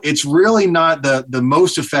helpful, it's really not the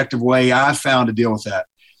most effective way I've found to deal with that.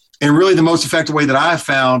 And really the most effective way that I've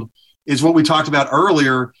found is what we talked about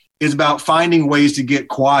earlier, is about finding ways to get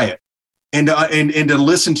quiet and to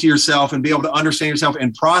listen to yourself and be able to understand yourself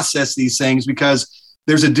and process these things, because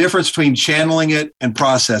there's a difference between channeling it and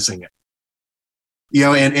processing it.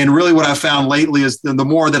 And really what I found lately is the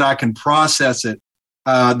more that I can process it,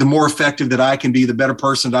 the more effective that I can be, the better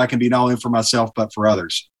person that I can be, not only for myself, but for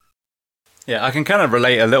others. Yeah, I can kind of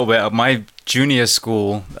relate a little bit of my junior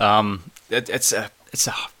school. It's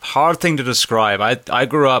a hard thing to describe. I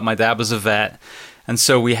grew up, my dad was a vet. And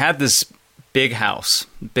so we had this big house,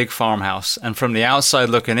 big farmhouse. And from the outside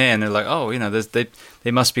looking in, they're like, oh,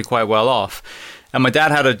 they must be quite well off. And my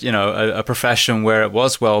dad had a profession where it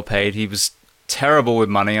was well paid. He was terrible with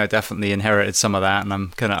money. I definitely inherited some of that, and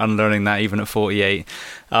I'm kind of unlearning that even at 48.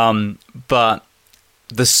 But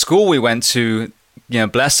the school we went to,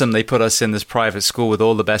 bless them, they put us in this private school with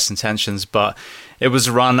all the best intentions, but it was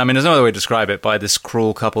run, there's no other way to describe it, by this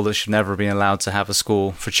cruel couple that should never have been allowed to have a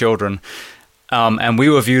school for children. And we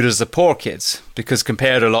were viewed as the poor kids, because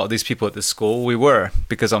compared to a lot of these people at this school, we were,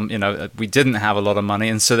 because we didn't have a lot of money.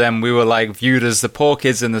 And so then we were viewed as the poor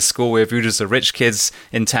kids in the school. We were viewed as the rich kids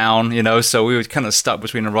in town, so we were kind of stuck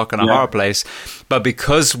between a rock and a hard place. But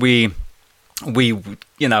because we were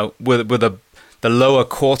the lower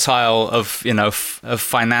quartile of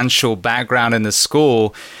financial background in the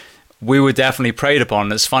school, we were definitely preyed upon.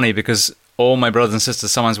 And it's funny because all my brothers and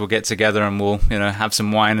sisters sometimes will get together and we'll have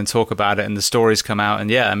some wine and talk about it, and the stories come out, and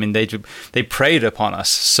they preyed upon us.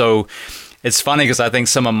 So it's funny because I think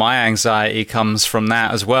some of my anxiety comes from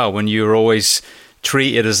that as well, when you're always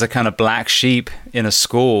treated as the kind of black sheep in a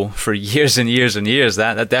school for years and years and years.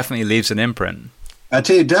 That definitely leaves an imprint. I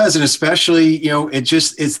tell you, it does. And especially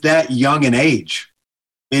it's that young an age.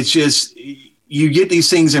 It's just, you get these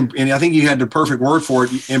things, and I think you had the perfect word for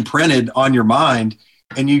it, imprinted on your mind.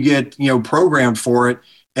 And you get, programmed for it.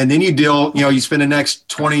 And then you spend the next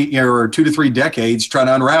 20 or 2 to 3 decades trying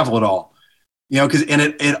to unravel it all. because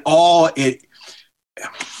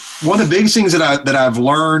one of the biggest things that I've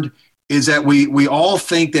learned is that we all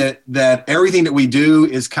think that everything that we do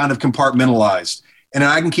is kind of compartmentalized, and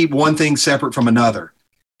I can keep one thing separate from another.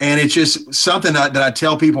 And it's just something that I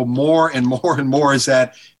tell people more and more and more is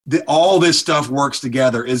that all this stuff works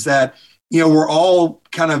together. Is that, we're all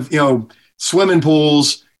kind of, swimming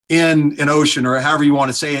pools in an ocean, or however you want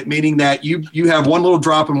to say it, meaning that you have one little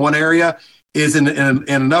drop in one area is in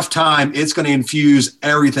enough time, it's going to infuse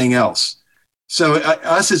everything else. So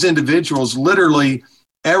us as individuals, literally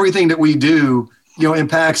everything that we do,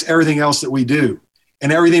 impacts everything else that we do,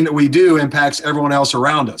 and everything that we do impacts everyone else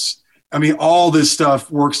around us. I mean, all this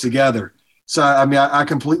stuff works together. So, I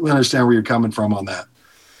completely understand where you're coming from on that.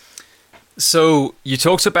 So you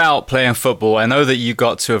talked about playing football. I know that you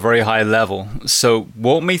got to a very high level. So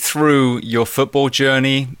walk me through your football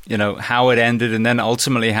journey, how it ended, and then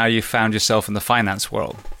ultimately how you found yourself in the finance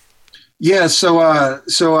world. Yeah. So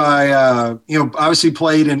I obviously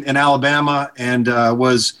played in Alabama and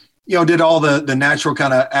was, did all the natural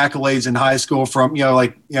kind of accolades in high school from,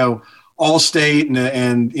 All-State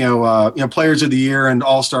and Players of the Year and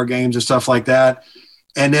All-Star games and stuff like that.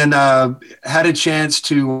 And then had a chance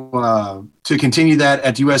to continue that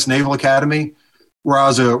at the U.S. Naval Academy, where I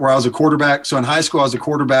was a quarterback. So in high school, I was a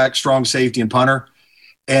quarterback, strong safety, and punter.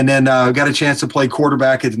 And then got a chance to play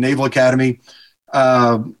quarterback at the Naval Academy.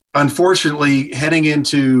 Unfortunately, heading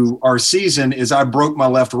into our season, I broke my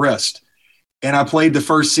left wrist, and I played the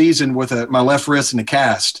first season with my left wrist in a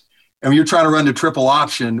cast. And when you're trying to run the triple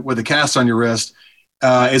option with a cast on your wrist,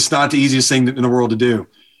 it's not the easiest thing in the world to do.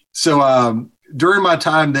 So during my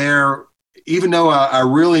time there, even though I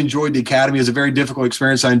really enjoyed the academy, it was a very difficult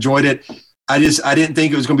experience. I enjoyed it. I didn't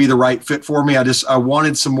think it was going to be the right fit for me. I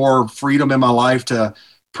wanted some more freedom in my life to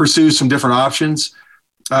pursue some different options.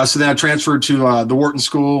 So then I transferred to the Wharton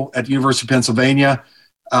School at the University of Pennsylvania,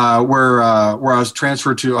 where I was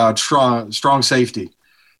transferred to strong safety.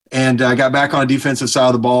 And I got back on the defensive side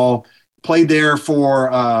of the ball, played there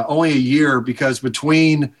for only a year because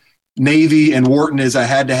between Navy and Wharton I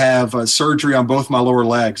had to have surgery on both my lower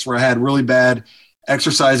legs, where I had really bad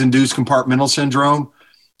exercise-induced compartmental syndrome,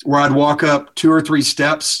 where I'd walk up 2 or 3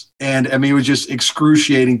 steps, and it was just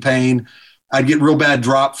excruciating pain. I'd get real bad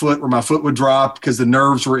drop foot, where my foot would drop because the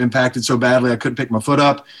nerves were impacted so badly I couldn't pick my foot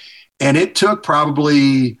up. And it took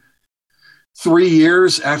probably 3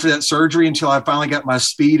 years after that surgery until I finally got my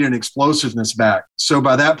speed and explosiveness back. So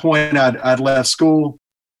by that point, I'd left school.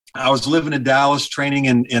 I was living in Dallas, training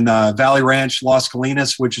in Valley Ranch, Las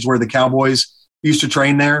Colinas, which is where the Cowboys used to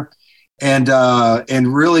train there, and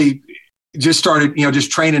really just started,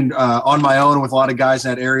 just training on my own with a lot of guys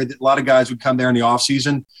in that area. A lot of guys would come there in the off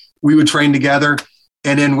season. We would train together,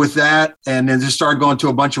 and then with that, and then just started going to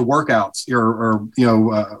a bunch of workouts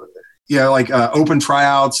like open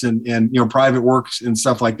tryouts and private works and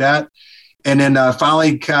stuff like that. And then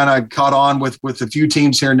finally kind of caught on with a few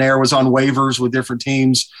teams here and there, was on waivers with different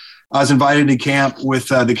teams. I was invited to camp with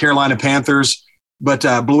the Carolina Panthers, but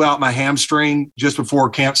blew out my hamstring just before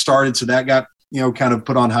camp started. So that got, kind of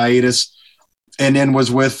put on hiatus. And then was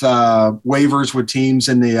with waivers with teams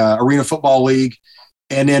in the Arena Football League.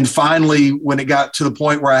 And then finally, when it got to the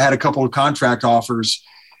point where I had a couple of contract offers,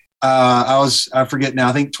 I forget now,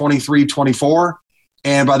 I think 23, 24.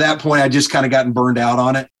 And by that point, I just kind of gotten burned out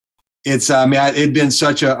on it. It'd been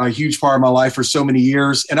such a huge part of my life for so many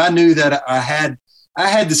years. And I knew that I had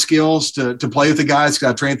the skills to play with the guys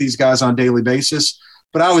because I trained these guys on a daily basis,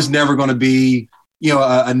 but I was never going to be,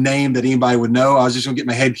 a name that anybody would know. I was just going to get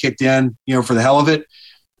my head kicked in, for the hell of it.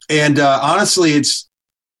 And honestly, it's,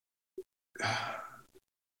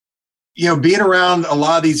 being around a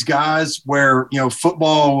lot of these guys where,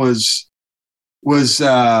 football was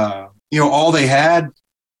all they had.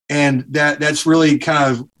 And that's really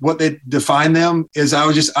kind of what they defined them is I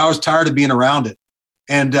was tired of being around it.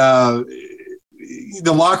 And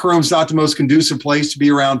the locker room's not the most conducive place to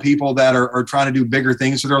be around people that are trying to do bigger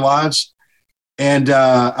things with their lives. And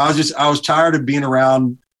I was tired of being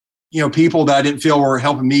around, people that I didn't feel were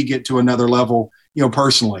helping me get to another level,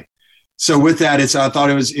 personally. So with that, I thought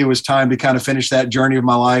it was time to kind of finish that journey of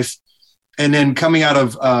my life. And then coming out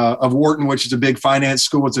of Wharton, which is a big finance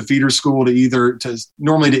school, it's a feeder school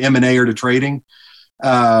normally to M&A or to trading.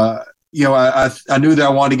 I knew that I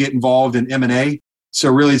wanted to get involved in M&A. So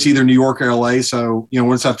really it's either New York or LA. So,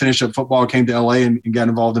 once I finished up football, I came to LA and got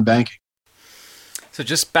involved in banking. So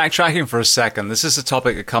just backtracking for a second, this is a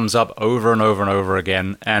topic that comes up over and over and over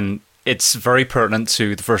again. And it's very pertinent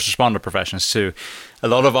to the first responder professions too. A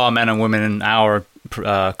lot of our men and women in our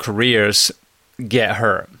careers get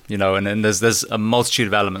hurt, and there's a multitude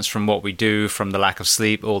of elements from what we do, from the lack of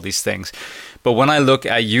sleep, all these things. But when I look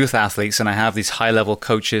at youth athletes, and I have these high level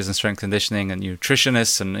coaches and strength conditioning and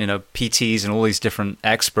nutritionists and PTs and all these different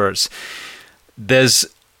experts,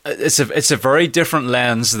 it's a very different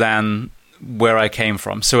lens than where I came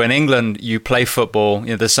from. So in England, you play football.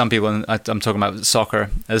 There's some people, and I'm talking about soccer.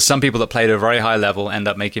 There's some people that play at a very high level, end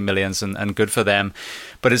up making millions, and good for them.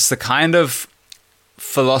 But it's the kind of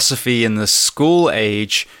philosophy in the school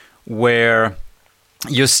age where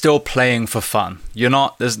you're still playing for fun. You're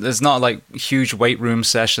not, there's not like huge weight room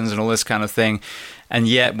sessions and all this kind of thing. And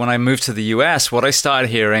yet when I moved to the US, what I started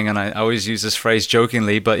hearing, and I always use this phrase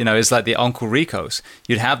jokingly, but is like the Uncle Ricos.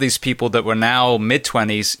 You'd have these people that were now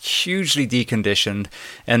mid-20s, hugely deconditioned,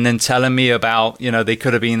 and then telling me about, they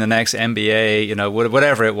could have been the next NBA,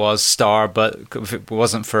 whatever it was, star, but if it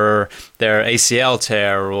wasn't for their ACL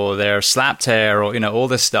tear or their slap tear or, all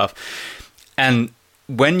this stuff. And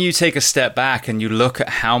when you take a step back and you look at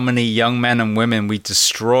how many young men and women we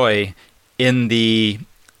destroy in the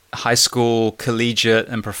high school, collegiate,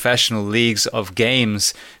 and professional leagues of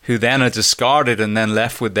games, who then are discarded and then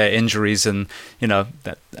left with their injuries, and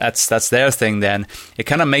that's their thing, then it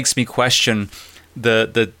kind of makes me question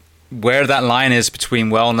the where that line is between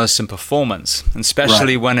wellness and performance, and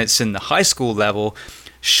especially when it's in the high school level.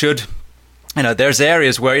 There's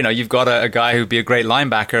areas where you've got a guy who'd be a great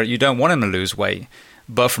linebacker, you don't want him to lose weight.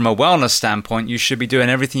 But from a wellness standpoint, you should be doing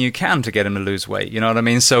everything you can to get him to lose weight. You know what I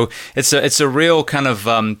mean? So it's a real kind of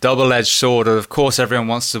double-edged sword. Of course, everyone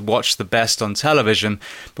wants to watch the best on television,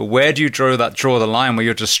 but where do you draw the line where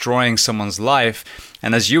you're destroying someone's life?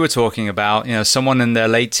 And as you were talking about, someone in their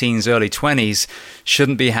late teens, early 20s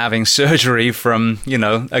shouldn't be having surgery from,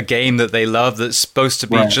 a game that they love that's supposed to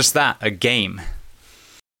be just that, a game.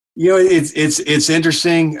 It's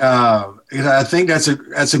interesting. I think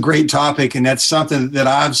that's a great topic, and that's something that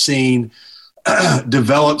I've seen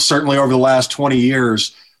develop certainly over the last 20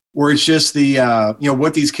 years, where it's just the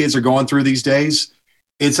what these kids are going through these days.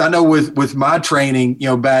 I know with my training,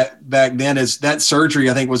 back then, is that surgery,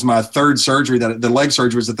 I think, was my third surgery. That the leg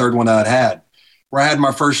surgery was the third one that I'd had. Where I had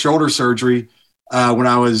my first shoulder surgery when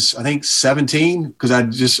I was, I think, 17, because I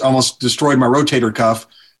just almost destroyed my rotator cuff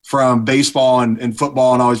from baseball and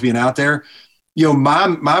football and always being out there.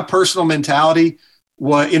 My personal mentality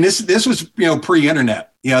was, and this was,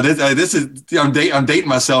 pre-internet, this is, I'm dating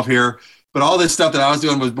myself here, but all this stuff that I was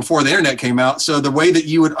doing was before the internet came out. So the way that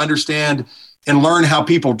you would understand and learn how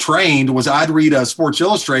people trained was I'd read Sports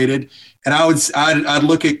Illustrated, and I'd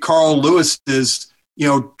look at Carl Lewis's,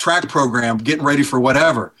 track program, getting ready for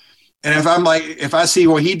whatever. And if I see,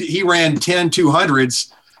 he ran 10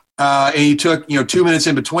 200s, and he took, 2 minutes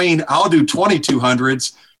in between, I'll do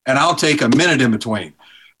 2200s and I'll take a minute in between.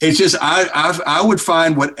 It's just, I would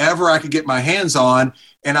find whatever I could get my hands on,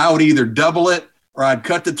 and I would either double it or I'd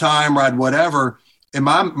cut the time or I'd whatever. And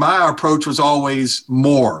my approach was always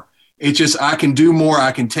more. It's just, I can do more.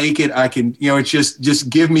 I can take it. I can, it's just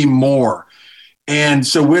give me more. And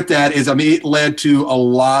so with that it led to a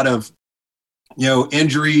lot of,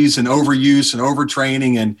 injuries and overuse and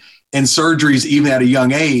overtraining and surgeries even at a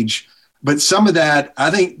young age. But some of that, I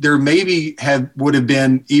think there maybe would have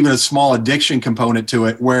been even a small addiction component to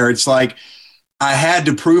it, where it's like I had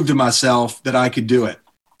to prove to myself that I could do it,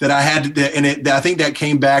 that I had to, and I think that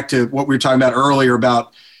came back to what we were talking about earlier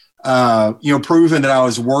about, proving that I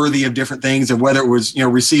was worthy of different things, and whether it was,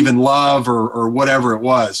 receiving love or whatever it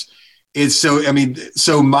was.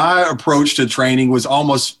 So my approach to training was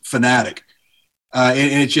almost fanatic.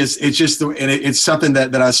 And it's something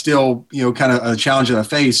that I still, kind of a challenge that I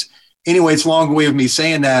face. Anyway, it's a long way of me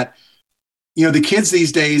saying that, the kids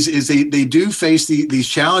these days is they do face these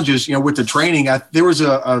challenges, with the training. There was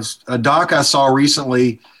a doc I saw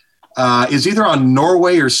recently, is either on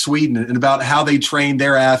Norway or Sweden, and about how they train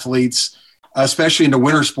their athletes, especially in the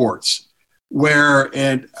winter sports,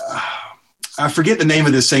 I forget the name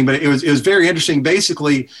of this thing, but it was very interesting.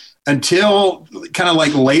 Basically, until kind of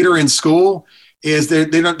like later in school, is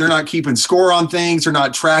they're not keeping score on things, they're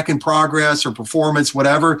not tracking progress or performance,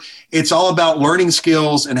 whatever. It's all about learning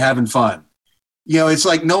skills and having fun. It's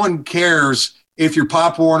like no one cares if your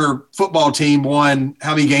Pop Warner football team won,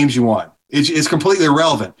 how many games you won. It's completely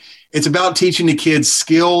irrelevant. It's about teaching the kids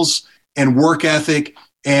skills and work ethic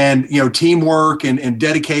and, teamwork and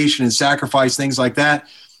dedication and sacrifice, things like that.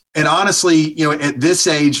 And honestly, at this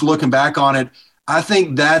age, looking back on it, I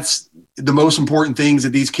think that's the most important things that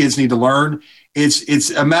these kids need to learn.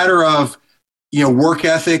 It's a matter of, work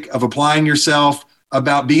ethic, of applying yourself,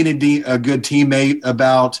 about being a good teammate,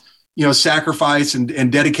 about, sacrifice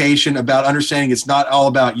and dedication, about understanding it's not all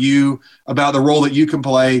about you, about the role that you can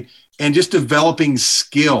play, and just developing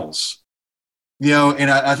skills. And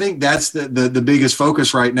I think that's the biggest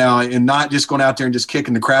focus right now, and not just going out there and just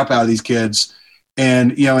kicking the crap out of these kids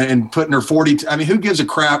and, and putting their 40. I mean, who gives a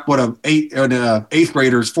crap what an eighth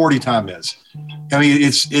grader's 40 time is? I mean,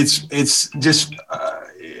 it's just,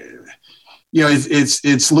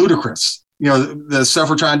 it's ludicrous, the stuff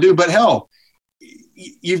we're trying to do. But hell,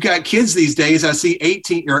 you've got kids these days. I see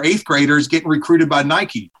 18 or eighth graders getting recruited by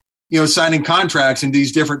Nike, signing contracts and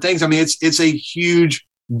these different things. I mean, it's a huge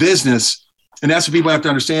business. And that's what people have to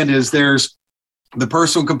understand is there's the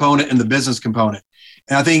personal component and the business component.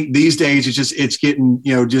 And I think these days it's getting,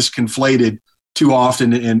 just conflated too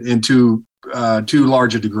often and too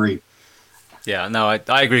large a degree. Yeah, no,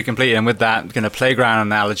 I agree completely. And with that kind of playground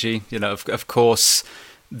analogy, of course,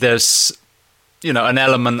 there's, an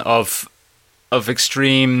element of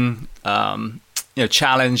extreme,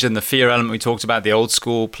 challenge and the fear element we talked about, the old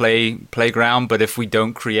school playground. But if we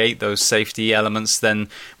don't create those safety elements, then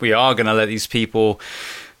we are going to let these people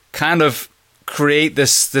kind of create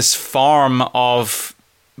this farm of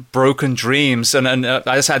broken dreams. And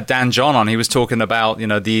I just had Dan John on. He was talking about,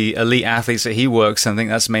 the elite athletes that he works, and I think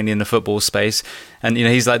that's mainly in the football space. And,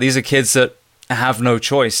 he's like, these are kids that have no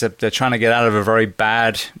choice. They're trying to get out of a very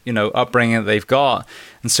bad, upbringing that they've got.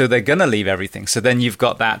 And so they're going to leave everything. So then you've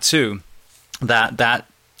got that too. That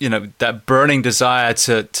burning desire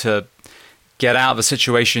to get out of the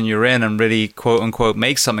situation you're in and really, quote unquote,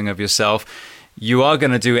 make something of yourself, you are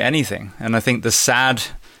going to do anything. And I think the sad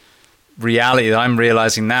reality that I'm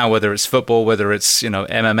realizing now, whether it's football, whether it's,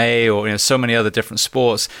 MMA or, so many other different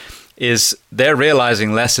sports, is they're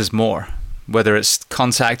realizing less is more, whether it's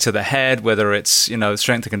contact to the head, whether it's,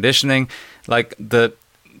 strength and conditioning,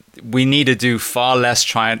 we need to do far less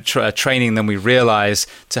training than we realize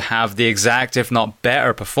to have the exact, if not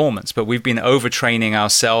better, performance. But we've been overtraining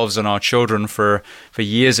ourselves and our children for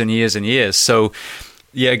years and years and years. So,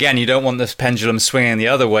 yeah, again, you don't want this pendulum swinging the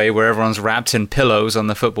other way where everyone's wrapped in pillows on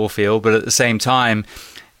the football field. But at the same time,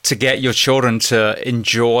 to get your children to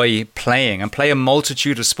enjoy playing and play a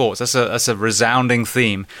multitude of sports. That's a resounding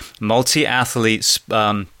theme.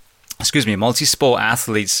 Multi-sport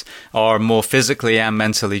athletes are more physically and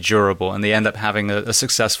mentally durable, and they end up having a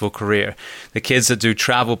successful career. The kids that do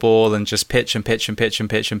travel ball and just pitch and pitch and pitch and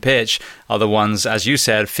pitch and pitch are the ones, as you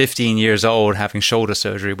said, 15 years old having shoulder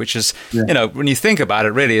surgery, which is, when you think about it,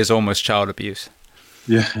 really is almost child abuse.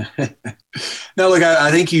 Yeah. No, look, I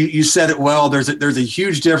think you said it well. There's a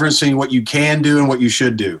huge difference between what you can do and what you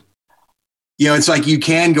should do. It's like you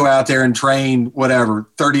can go out there and train,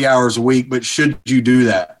 30 hours a week, but should you do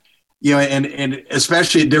that? And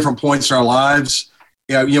especially at different points in our lives,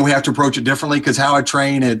 we have to approach it differently, because how I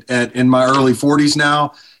train in my early 40s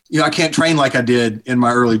now, I can't train like I did in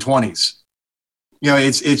my early 20s.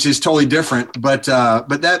 It's just totally different. But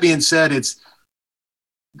that being said, it's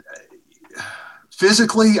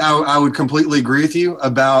physically, I would completely agree with you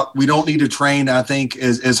about we don't need to train, I think,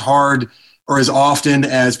 as hard or as often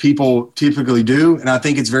as people typically do. And I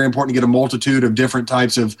think it's very important to get a multitude of different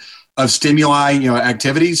types of stimuli,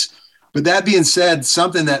 activities. But that being said,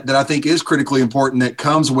 something that I think is critically important that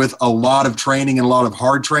comes with a lot of training and a lot of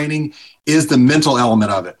hard training is the mental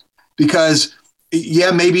element of it. Because,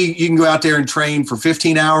 maybe you can go out there and train for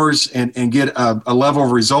 15 hours and get a level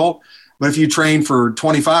of result. But if you train for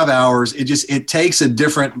 25 hours, it takes a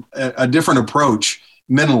different approach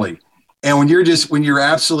mentally. And when you're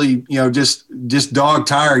absolutely, just dog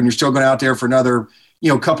tired and you're still going out there for another,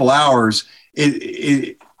 couple hours,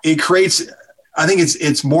 it creates, I think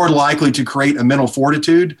it's more likely to create a mental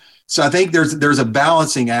fortitude. So I think there's a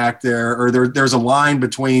balancing act there, or there's a line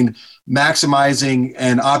between maximizing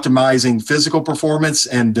and optimizing physical performance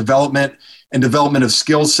and development of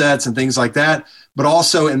skill sets and things like that. But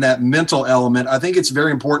also in that mental element, I think it's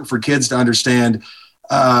very important for kids to understand,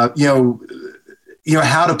 how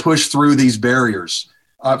to push through these barriers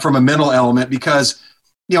from a mental element, because,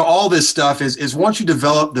 all this stuff is once you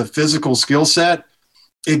develop the physical skill set,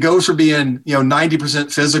 it goes from being,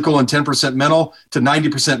 90% physical and 10% mental to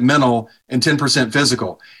 90% mental and 10%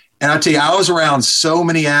 physical. And I tell you, I was around so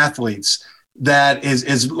many athletes that is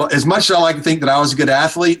as much as I like to think that I was a good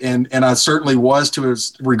athlete, and I certainly was to a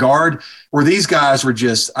regard, where these guys were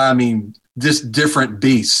just different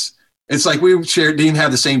beasts. It's like we didn't even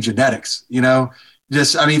have the same genetics,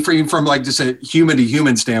 from like just a human to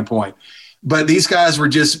human standpoint. But these guys were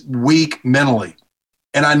just weak mentally.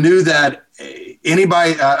 And I knew that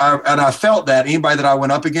I felt that anybody that I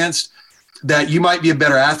went up against, that you might be a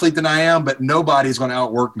better athlete than I am, but nobody's going to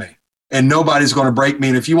outwork me and nobody's going to break me.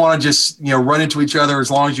 And if you want to just, run into each other as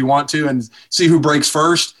long as you want to and see who breaks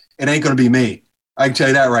first, it ain't going to be me. I can tell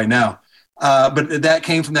you that right now. But that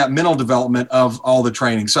came from that mental development of all the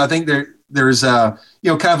training. So I think there's kind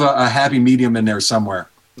of a happy medium in there somewhere.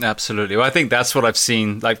 Absolutely. Well, I think that's what I've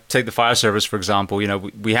seen. Like, take the fire service, for example.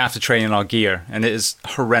 We have to train in our gear, and it is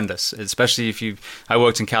horrendous, especially I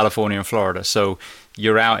worked in California and Florida. So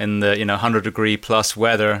you're out in the, 100-degree plus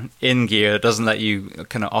weather in gear. It doesn't let you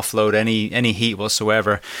kind of offload any heat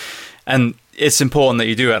whatsoever. And it's important that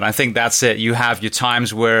you do it. And I think that's it. You have your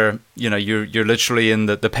times where, you're literally in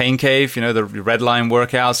the pain cave, the red line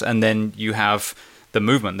workouts, and then you have the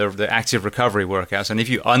movement, the active recovery workouts. And if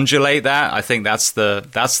you undulate that, I think that's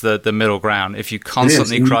the middle ground. If you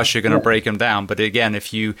constantly crush, you're going to break them down. But again,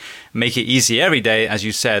 if you make it easy every day, as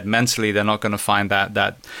you said, mentally, they're not going to find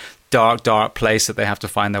that dark place that they have to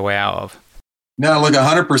find their way out of. No, look,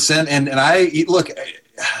 100%. And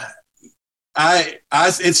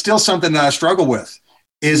it's still something that I struggle with,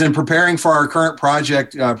 is in preparing for our current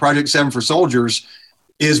project, Project 7 for Soldiers,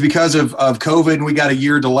 is because of COVID, and we got a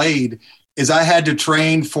year delayed, is I had to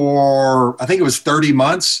train for, I think it was 30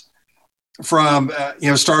 months from,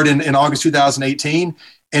 start in August 2018.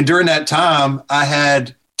 And during that time, I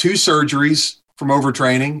had 2 surgeries from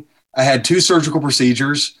overtraining. I had 2 surgical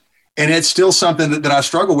procedures. And it's still something that I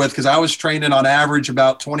struggle with, because I was training on average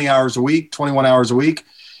about 20 hours a week, 21 hours a week,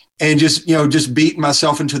 and just beating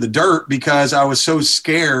myself into the dirt because I was so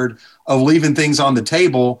scared of leaving things on the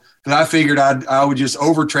table that I figured I would just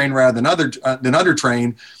overtrain rather than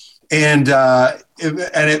undertrain. And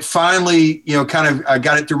it finally, I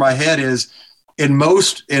got it through my head, is in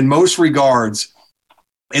most regards,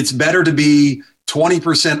 it's better to be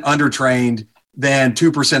 20% undertrained than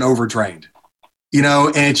 2% overtrained.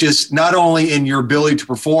 And it's just not only in your ability to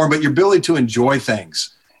perform, but your ability to enjoy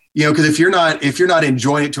things. Because if you're not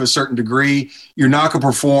enjoying it to a certain degree, you're not going to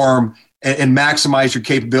perform and maximize your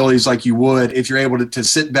capabilities like you would if you're able to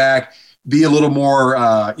sit back, be a little more,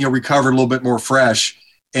 recovered, a little bit more fresh.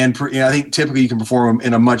 And I think typically you can perform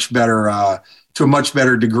in a much better, to a much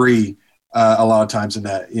better degree, a lot of times in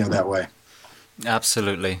that, that way.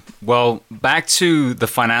 Absolutely. Well, back to the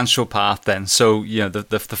financial path then. So,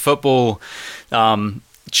 the football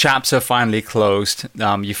chapter finally closed.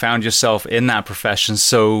 You found yourself in that profession.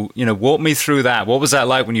 So, walk me through that. What was that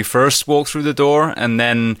like when you first walked through the door? And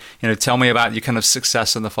then, tell me about your kind of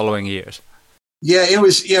success in the following years. Yeah, it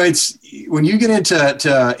was, it's when you get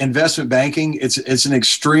into investment banking, it's an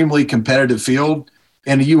extremely competitive field.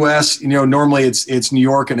 In the US, normally it's New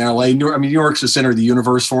York and LA. New York's the center of the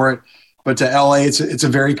universe for it, but to LA, it's a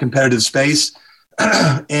very competitive space.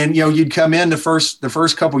 And, you'd come in the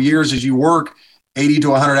first couple of years as you work 80 to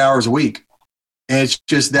 100 hours a week. And it's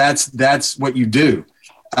just, that's what you do.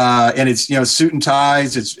 And it's, suit and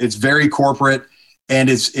ties, it's very corporate. And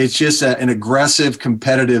it's just an aggressive,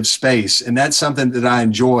 competitive space. And that's something that I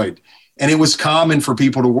enjoyed. And it was common for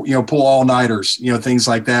people to, pull all-nighters, things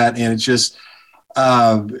like that. And it's just,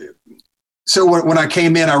 so when I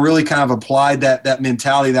came in, I really kind of applied that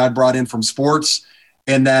mentality that I brought in from sports,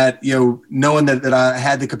 and that, knowing that I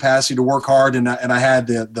had the capacity to work hard and I had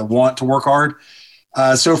the want to work hard.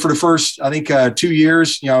 So for the first, I think 2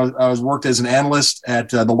 years, I was worked as an analyst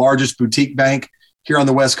at the largest boutique bank here on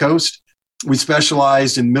the West Coast. We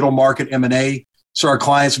specialized in middle market M&A. So our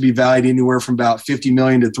clients would be valued anywhere from about $50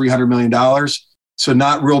 million to $300 million. So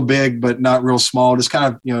not real big, but not real small, just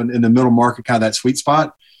kind of, in the middle market, kind of that sweet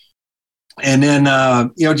spot. And then,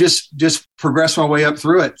 just progress my way up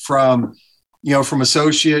through it from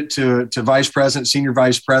associate to vice president, senior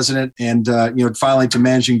vice president, and, finally to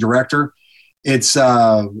managing director. It's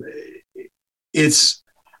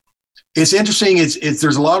interesting.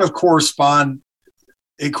 There's a lot of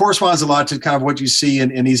it corresponds a lot to kind of what you see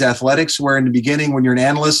in these athletics, where in the beginning, when you're an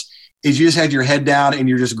analyst, is you just had your head down and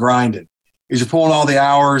you're just grinding. You're pulling all the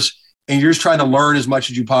hours and you're just trying to learn as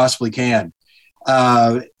much as you possibly can.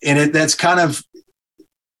 And that's kind of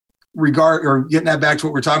getting that back to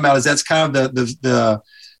what we're talking about, is that's kind of the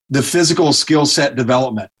physical skill set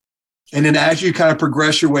development. And then as you kind of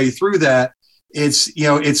progress your way through that,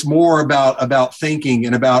 it's more about thinking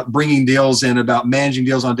and about bringing deals in, about managing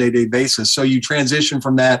deals on a day-to-day basis. So you transition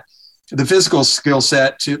from that, the physical skill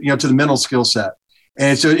set to the mental skill set.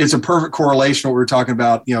 And it's a perfect correlation to what we were talking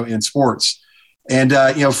about, in sports. And,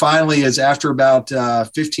 finally, is after about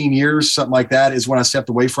 15 years, something like that, is when I stepped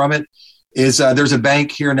away from it. There's a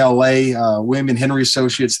bank here in LA, William & Henry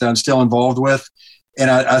Associates, that I'm still involved with. And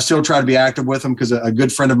I still try to be active with them because a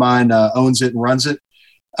good friend of mine owns it and runs it.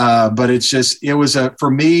 But for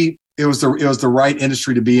me, it was the right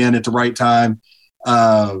industry to be in at the right time.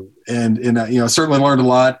 And certainly learned a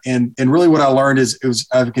lot. And really what I learned is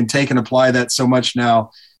I can take and apply that so much now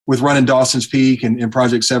with running Dawson's Peak and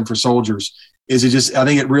Project 7 for Soldiers. I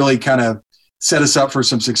think it really kind of set us up for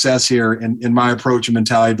some success here in my approach and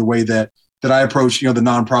mentality, the way that I approach, the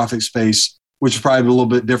nonprofit space, which is probably a little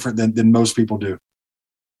bit different than most people do.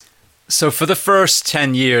 So for the first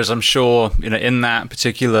 10 years, I'm sure, in that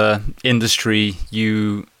particular industry,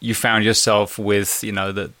 you found yourself with,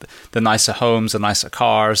 the nicer homes, the nicer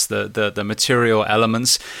cars, the material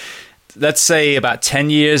elements. Let's say about 10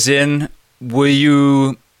 years in, were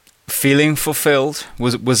you feeling fulfilled?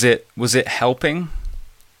 Was it helping?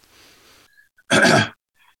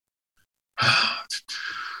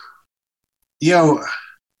 No,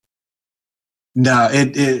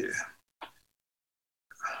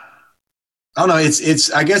 I don't know.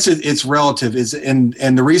 I guess it's relative.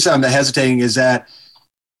 And the reason I'm hesitating is that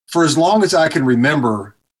for as long as I can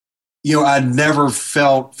remember, I never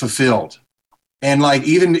felt fulfilled. And like,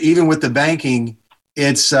 even with the banking,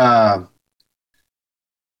 it's,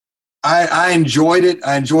 I enjoyed it.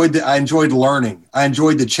 I enjoyed learning. I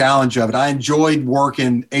enjoyed the challenge of it. I enjoyed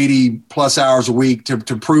working 80 plus hours a week to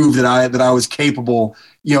prove that I was capable,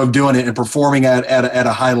 of doing it and performing at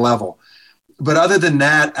a high level. But other than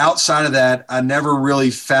that, outside of that, I never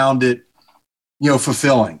really found it,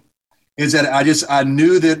 fulfilling. Is that I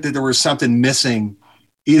knew that there was something missing,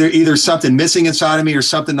 either something missing inside of me or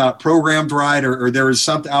something not programmed right, or there was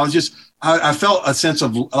something. I felt a sense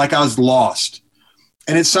of like I was lost.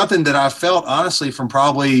 And it's something that I felt honestly from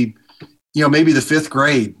probably, maybe the 5th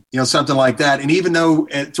grade, something like that. And even though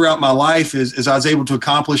throughout my life, as I was able to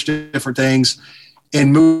accomplish different things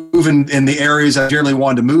and move in the areas I generally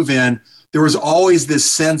wanted to move in, there was always this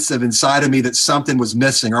sense of inside of me that something was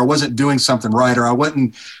missing, or I wasn't doing something right, or I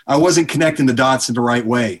wasn't connecting the dots in the right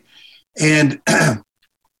way. And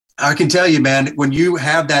I can tell you, man, when you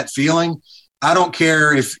have that feeling, I don't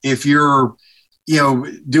care if you're,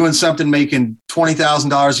 doing something making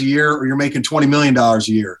 $20,000 a year or you're making $20 million a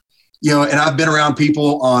year, and I've been around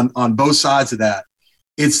people on both sides of that.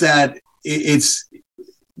 It's that it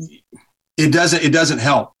doesn't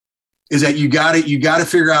help. Is that you got to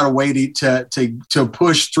figure out a way to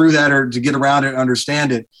push through that, or to get around it and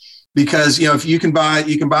understand it. Because, if you can buy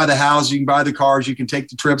the house, you can buy the cars, you can take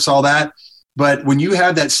the trips, all that. But when you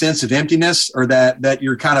have that sense of emptiness, or that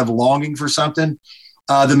you're kind of longing for something,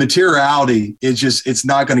 the materiality it's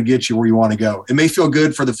not going to get you where you want to go. It may feel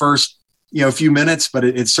good for the first, few minutes, but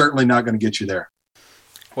it's certainly not going to get you there.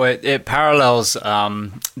 Well, it parallels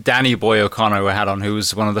Danny Boy O'Connor, who I had on, who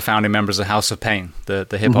was one of the founding members of House of Pain, the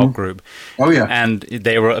hip hop group. Oh yeah, and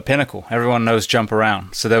they were at a pinnacle. Everyone knows Jump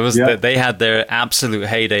Around. So there was they had their absolute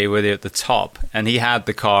heyday with it at the top, and he had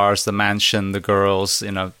the cars, the mansion, the girls,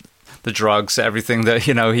 the drugs, everything that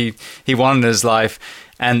he wanted in his life.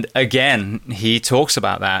 And again, he talks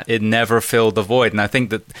about that. It never filled the void. And I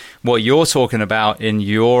think that what you're talking about in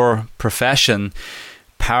your profession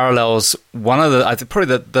parallels one of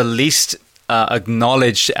probably the least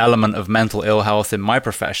acknowledged element of mental ill health in my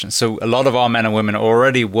profession. So a lot of our men and women are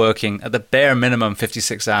already working at the bare minimum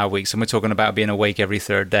 56-hour weeks, and we're talking about being awake every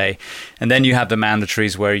 3rd day. And then you have the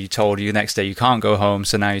mandatories where you told you next day you can't go home,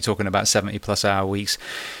 so now you're talking about 70+ hour weeks.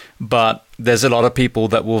 But there's a lot of people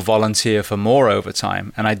that will volunteer for more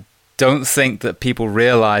overtime, and I don't think that people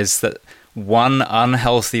realize that one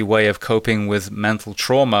unhealthy way of coping with mental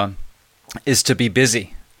trauma is to be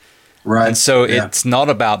busy. Right. And so it's not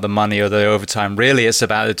about the money or the overtime. Really, it's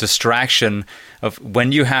about the distraction of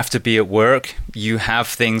when you have to be at work, you have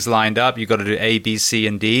things lined up. You've got to do A, B, C,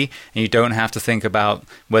 and D, and you don't have to think about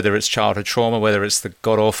whether it's childhood trauma, whether it's the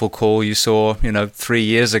god-awful call you saw, 3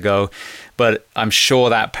 years ago. But I'm sure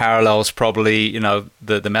that parallels probably,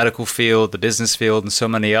 the medical field, the business field, and so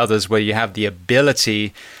many others where you have the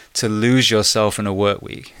ability to lose yourself in a work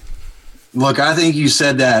week. Look, I think you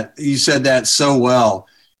said that so well.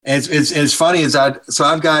 It's funny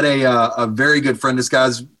I've got a very good friend. This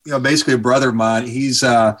guy's basically a brother of mine. He's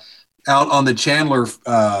out on the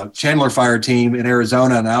Chandler Fire team in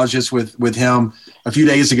Arizona, and I was just with him a few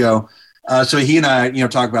days ago. So he and I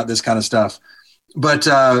talk about this kind of stuff. But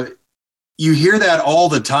you hear that all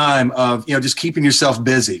the time of just keeping yourself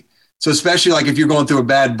busy. So especially like if you're going through a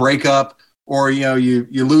bad breakup, or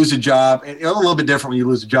you lose a job. A little bit different when you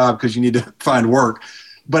lose a job because you need to find work.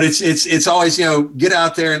 But it's always, get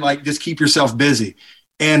out there and like just keep yourself busy.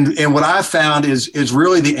 And what I found is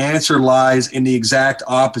really the answer lies in the exact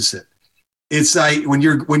opposite. It's like when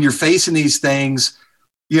you're facing these things,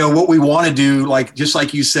 what we want to do, like just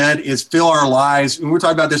like you said, is fill our lives. And we were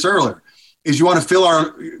talking about this earlier. Is we want to fill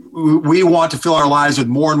our lives with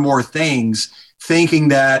more and more things, thinking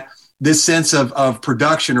that this sense of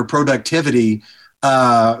production or productivity,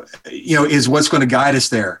 is what's going to guide us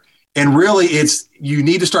there. And really, you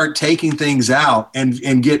need to start taking things out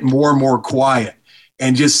and get more and more quiet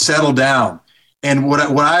and just settle down And what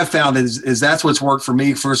I've found is that's what's worked for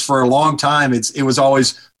me for a long time. It was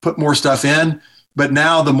always put more stuff in, but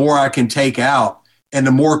now the more I can take out and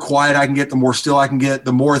the more quiet I can get, the more still I can get,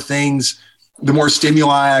 the more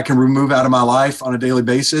stimuli I can remove out of my life on a daily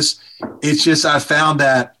basis. It's just, I found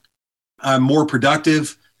that I'm more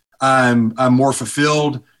productive. I'm more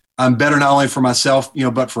fulfilled. I'm better not only for myself,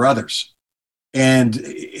 but for others. And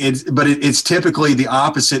it's typically the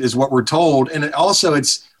opposite is what we're told. And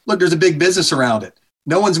look, there's a big business around it.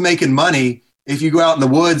 No one's making money if you go out in the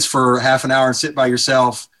woods for half an hour and sit by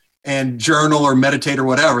yourself and journal or meditate or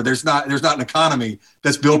whatever. There's not an economy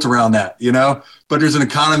that's built around that, but there's an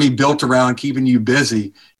economy built around keeping you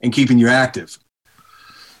busy and keeping you active.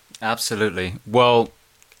 Absolutely. Well,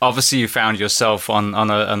 obviously you found yourself on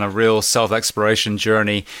a real self-exploration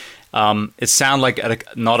journey. It sounded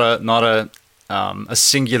like not a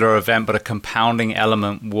singular event, but a compounding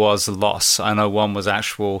element was loss. I know one was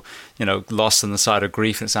actual, loss on the side of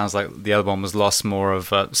grief. And it sounds like the other one was loss more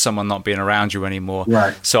of someone not being around you anymore.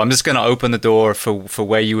 Right. So I'm just going to open the door for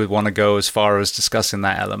where you would want to go as far as discussing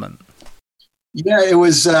that element. Yeah, it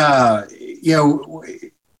was, the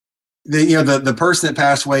person that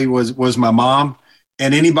passed away was my mom.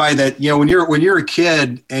 And anybody that, when you're a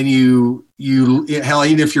kid and you hell,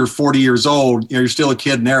 even if you're 40 years old, you're still a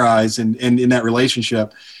kid in their eyes and in that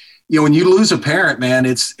relationship. When you lose a parent, man,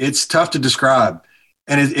 it's tough to describe.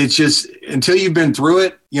 And it's just, until you've been through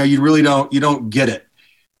it, you really don't get it.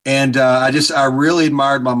 And I really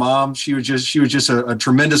admired my mom. She was just a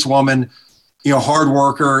tremendous woman, hard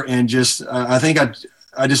worker. And just, I think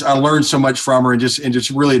I learned so much from her and just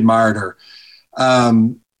really admired her.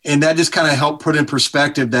 And that just kind of helped put in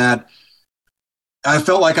perspective that I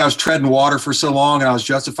felt like I was treading water for so long and I was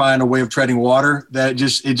justifying a way of treading water that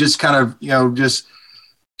it just kind of, just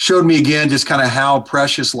showed me again, just kind of how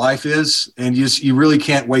precious life is. And you really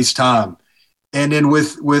can't waste time. And then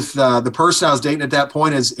with the person I was dating at that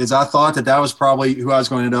point is I thought that was probably who I was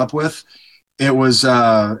going to end up with. It was,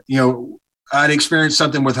 I'd experienced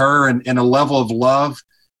something with her and a level of love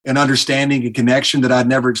and understanding and connection that I'd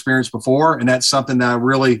never experienced before. And that's something that I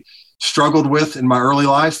really struggled with in my early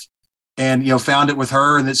life and, found it with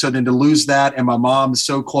her. And so then to lose that and my mom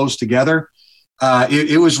so close together,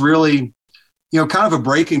 it was really, kind of a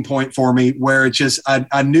breaking point for me where it just,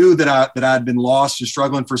 I knew that I'd been lost and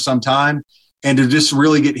struggling for some time. And to just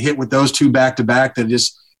really get hit with those two back to back, it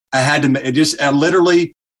was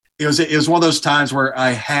one of those times where I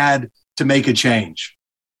had to make a change.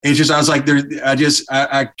 It's just, I was like,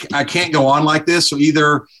 I can't go on like this. So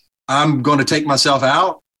either I'm going to take myself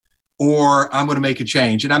out or I'm going to make a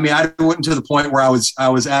change. And I mean, I went to the point where I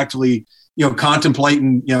was actually,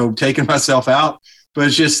 contemplating, taking myself out, but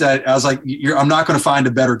it's just that I was like, I'm not going to find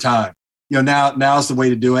a better time. Now's the way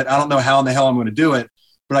to do it. I don't know how in the hell I'm going to do it,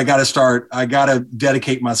 but I got to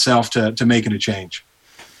dedicate myself to making a change.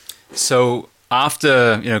 So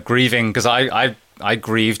after, grieving, because I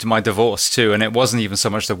grieved my divorce too, and it wasn't even so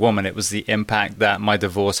much the woman, it was the impact that my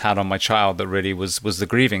divorce had on my child that really was the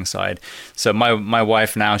grieving side. So my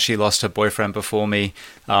wife now, she lost her boyfriend before me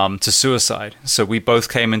to suicide. So we both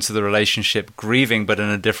came into the relationship grieving, but in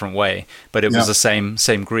a different way, but it was the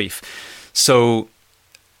same grief. So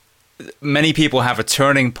many people have a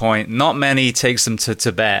turning point. Not many takes them to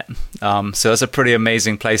Tibet. So that's a pretty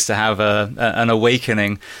amazing place to have an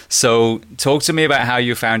awakening. So talk to me about how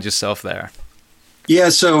you found yourself there. Yeah,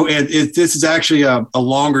 so this is actually a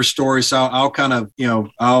longer story, so I'll kind of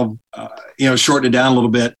shorten it down a little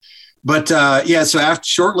bit. But so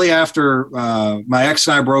shortly after my ex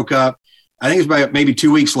and I broke up, I think it was about maybe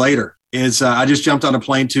 2 weeks later. I just jumped on a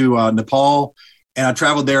plane to Nepal, and I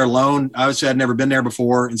traveled there alone. Obviously, I'd never been there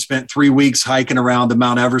before, and spent 3 weeks hiking around the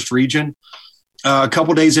Mount Everest region. A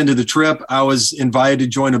couple days into the trip, I was invited to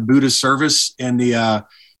join a Buddhist service in the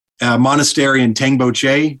monastery in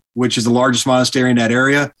Tengboche, which is the largest monastery in that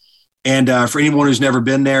area. And for anyone who's never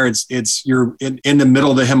been there, you're in the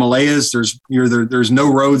middle of the Himalayas. There's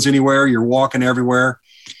no roads anywhere. You're walking everywhere.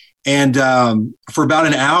 And for about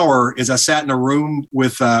an hour, as I sat in a room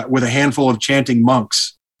with a handful of chanting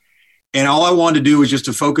monks, and all I wanted to do was just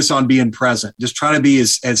to focus on being present. Just try to be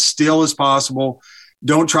as still as possible.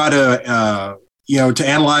 Don't try to to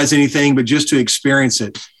analyze anything, but just to experience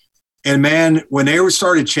it. And man, when they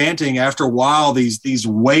started chanting, after a while, these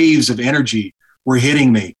waves of energy were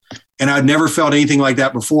hitting me. And I'd never felt anything like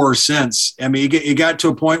that before or since. I mean, it got to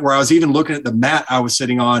a point where I was even looking at the mat I was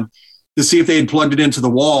sitting on to see if they had plugged it into the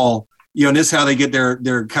wall. And this is how they get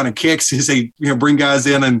their kind of kicks, is they bring guys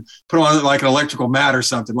in and put on like an electrical mat or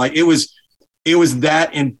something. Like it was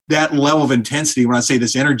that in that level of intensity when I say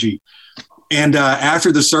this energy. And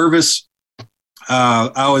after the service,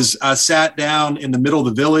 I sat down in the middle of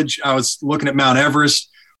the village. I was looking at Mount Everest,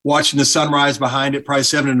 watching the sunrise behind it, probably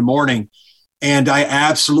 7 a.m. And I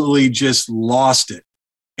absolutely just lost it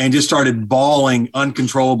and just started bawling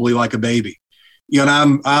uncontrollably like a baby.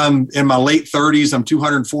 And I'm in my late 30s. I'm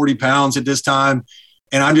 240 pounds at this time.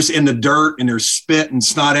 And I'm just in the dirt and there's spit and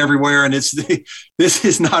snot everywhere. And this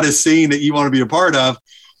is not a scene that you want to be a part of.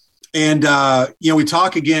 And, we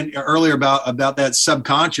talk again earlier about that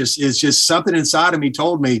subconscious. Is just something inside of me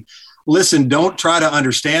told me, listen, don't try to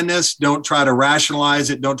understand this. Don't try to rationalize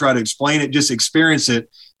it. Don't try to explain it. Just experience it,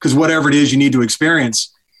 because whatever it is you need to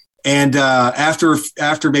experience. And after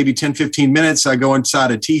maybe 10, 15 minutes, I go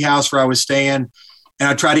inside a tea house where I was staying and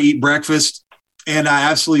I try to eat breakfast and I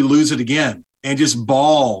absolutely lose it again and just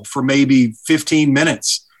bawl for maybe 15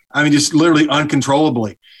 minutes. I mean, just literally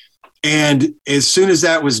uncontrollably. And as soon as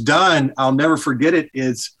that was done, I'll never forget it.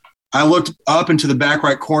 I looked up into the back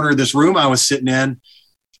right corner of this room I was sitting in,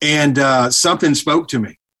 and something spoke to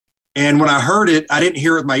me. And when I heard it, I didn't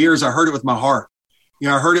hear it with my ears. I heard it with my heart.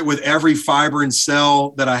 I heard it with every fiber and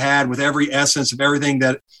cell that I had, with every essence of everything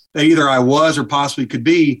that either I was or possibly could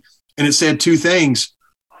be. And it said two things.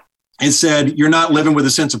 It said, you're not living with a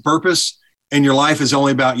sense of purpose, and your life is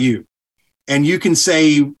only about you. And you can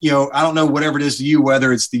say, I don't know, whatever it is to you,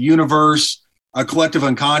 whether it's the universe, a collective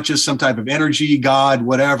unconscious, some type of energy, God,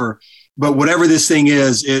 whatever. But whatever this thing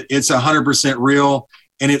is, it's 100% real.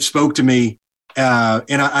 And it spoke to me.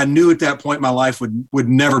 And I knew at that point my life would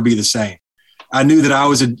never be the same. I knew that I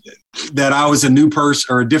was a new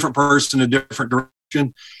person, or a different person, a different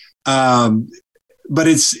direction. But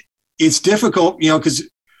it's difficult, because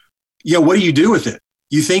what do you do with it?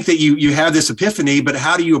 You think that you have this epiphany, but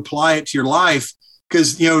how do you apply it to your life?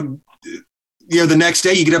 Because, the next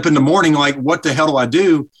day you get up in the morning, like, what the hell do I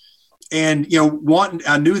do? And,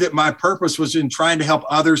 I knew that my purpose was in trying to help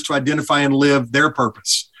others to identify and live their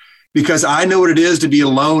purpose, because I know what it is to be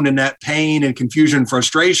alone in that pain and confusion and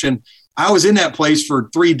frustration. I was in that place for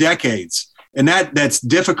 3 decades, and that's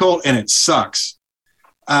difficult and it sucks.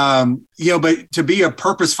 But to be a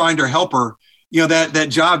purpose finder helper, that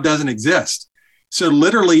job doesn't exist. So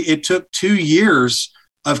literally it took 2 years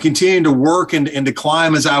of continuing to work and to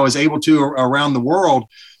climb as I was able to around the world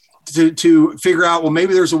to figure out, well,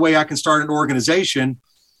 maybe there's a way I can start an organization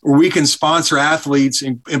where we can sponsor athletes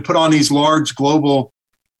and put on these large global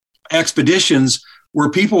expeditions where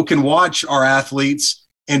people can watch our athletes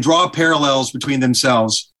and draw parallels between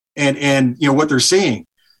themselves and what they're seeing.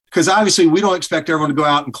 Because obviously we don't expect everyone to go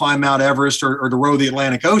out and climb Mount Everest or to row the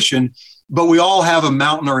Atlantic Ocean, but we all have a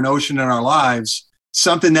mountain or an ocean in our lives,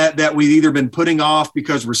 something that we've either been putting off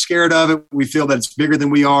because we're scared of it. We feel that it's bigger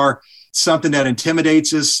than we are, something that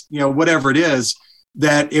intimidates us, whatever it is,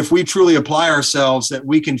 that if we truly apply ourselves, that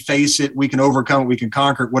we can face it, we can overcome it, we can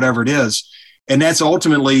conquer it, whatever it is. And that's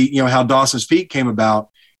ultimately, how Dawson's Peak came about,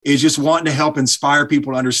 is just wanting to help inspire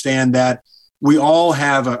people to understand that we all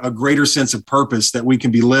have a greater sense of purpose that we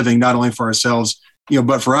can be living, not only for ourselves,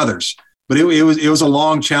 but for others. But it was a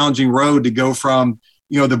long, challenging road to go from,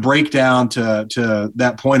 the breakdown to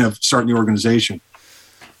that point of starting the organization.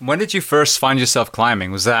 When did you first find yourself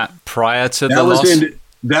climbing? Was that prior to the loss?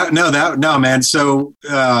 No, man. So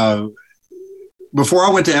before I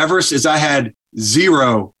went to Everest, I had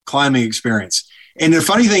 0 climbing experience. And the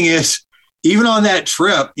funny thing is, even on that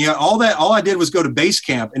trip, all I did was go to base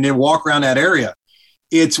camp and then walk around that area.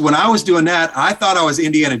 It's when I was doing that, I thought I was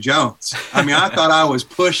Indiana Jones. I mean, I thought I was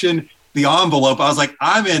pushing the envelope. I was like,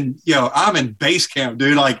 I'm in base camp,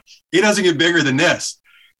 dude. Like, it doesn't get bigger than this.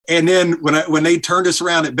 And then when they turned us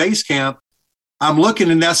around at base camp, I'm looking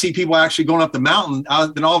and I see people actually going up the mountain.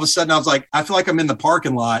 Then all of a sudden I was like, I feel like I'm in the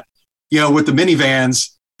parking lot, with the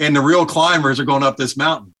minivans, and the real climbers are going up this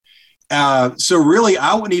mountain. So really,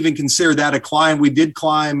 I wouldn't even consider that a climb. We did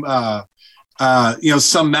climb,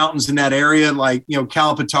 some mountains in that area, like,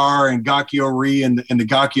 Kalapatar and Gakyo-ri and the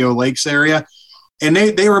Gakyo Lakes area. And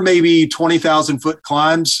they were maybe 20,000 foot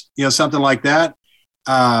climbs, something like that.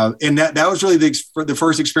 And that was really the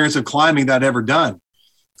first experience of climbing that I'd ever done.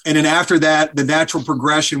 And then after that, the natural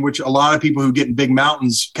progression, which a lot of people who get in big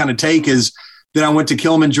mountains kind of take, is then I went to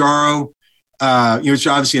Kilimanjaro, which is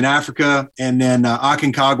obviously in Africa, and then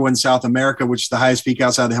Aconcagua in South America, which is the highest peak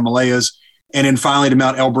outside the Himalayas, and then finally to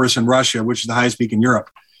Mount Elbrus in Russia, which is the highest peak in Europe.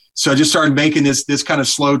 So I just started making this kind of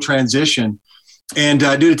slow transition. And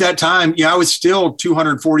dude, at that time, I was still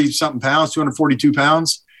 240-something pounds, 242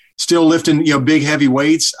 pounds, still lifting, big, heavy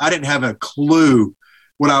weights. I didn't have a clue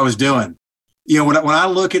what I was doing. When I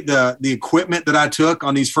look at the equipment that I took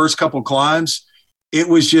on these first couple climbs, it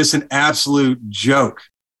was just an absolute joke.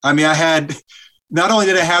 I mean, not only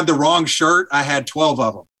did I have the wrong shirt, I had 12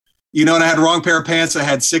 of them. and I had the wrong pair of pants. I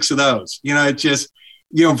had 6 of those, it just,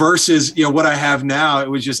 versus, what I have now. It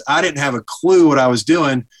was just, I didn't have a clue what I was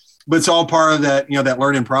doing, but it's all part of that, that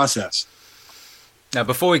learning process. Now,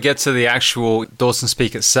 before we get to the actual Dawson's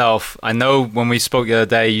Peak itself, I know when we spoke the other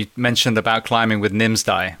day, you mentioned about climbing with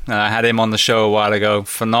Nimsdai. I had him on the show a while ago.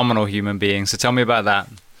 Phenomenal human being. So tell me about that.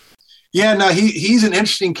 Yeah, no, he's an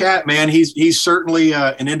interesting cat, man. He's certainly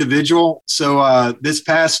an individual. So this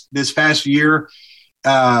past year,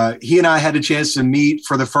 he and I had a chance to meet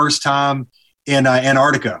for the first time in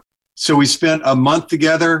Antarctica. So we spent a month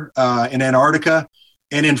together in Antarctica.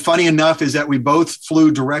 And then funny enough is that we both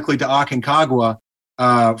flew directly to Aconcagua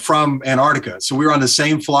from Antarctica. So we were on the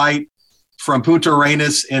same flight from Punta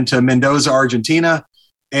Arenas into Mendoza, Argentina.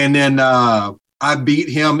 And then I beat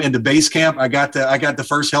him into base camp. I got the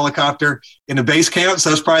first helicopter in the base camp. So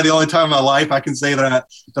that's probably the only time in my life I can say that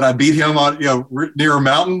I beat him on, near a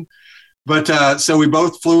mountain. But so we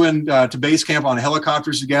both flew in to base camp on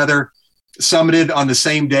helicopters together, summited on the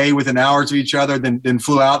same day within hours of each other, then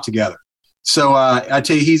flew out together. So I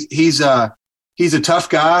tell you, he's a tough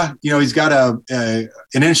guy. He's got an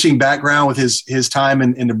interesting background with his time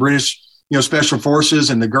in the British, Special Forces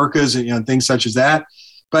and the Gurkhas and things such as that.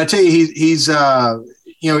 But I tell you,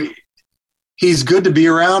 he's good to be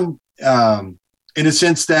around in a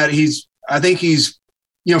sense that I think he's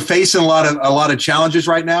facing a lot of challenges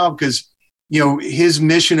right now because his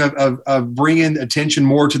mission of bringing attention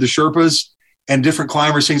more to the Sherpas and different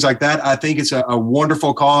climbers, things like that. I think it's a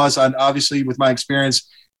wonderful cause. Obviously, with my experience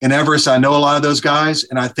in Everest, I know a lot of those guys,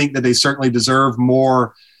 and I think that they certainly deserve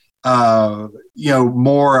more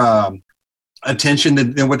attention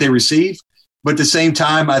than what they receive. But at the same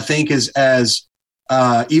time, I think as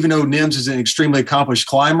even though Nims is an extremely accomplished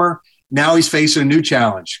climber, now he's facing a new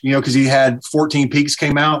challenge, because he had 14 Peaks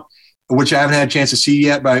came out, which I haven't had a chance to see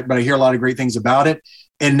yet, but I hear a lot of great things about it.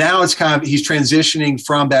 And now it's he's transitioning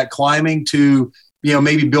from that climbing to,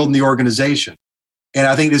 maybe building the organization. And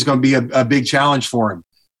I think there's going to be a big challenge for him.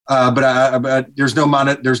 But there's no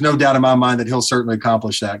doubt in my mind that he'll certainly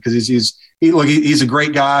accomplish that because he's a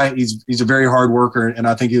great guy. He's a very hard worker, and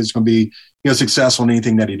I think he's going to be successful in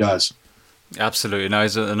anything that he does. Absolutely. No,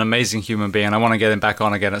 he's an amazing human being. I want to get him back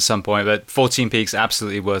on again at some point, but 14 Peaks,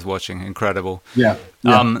 absolutely worth watching. Incredible. Yeah.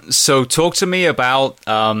 So talk to me about,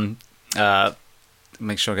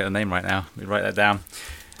 make sure I get the name right now. Let me write that down.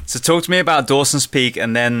 So talk to me about Dawson's Peak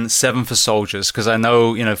and then 7 for Soldiers, because I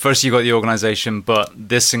know, first you got the organization, but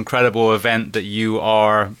this incredible event that you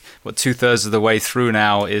are, 2/3 of the way through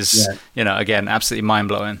now is, again, absolutely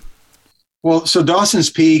mind-blowing. Well, so Dawson's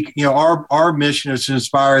Peak, our mission is to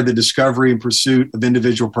inspire the discovery and pursuit of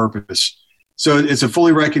individual purpose. So it's a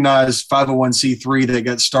fully recognized 501c3 that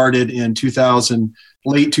got started in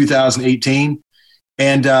late 2018.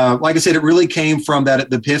 And like I said, it really came from the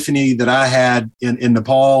epiphany that I had in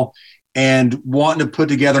Nepal and wanting to put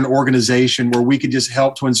together an organization where we could just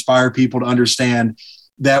help to inspire people to understand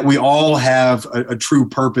that we all have a true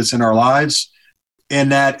purpose in our lives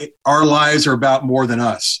and that our lives are about more than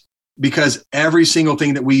us. Because every single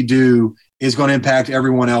thing that we do is going to impact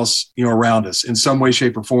everyone else, around us in some way,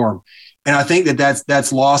 shape, or form. And I think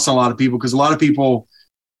that's lost on a lot of people because a lot of people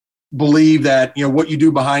believe that, what you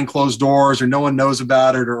do behind closed doors or no one knows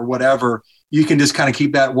about it or whatever, you can just kind of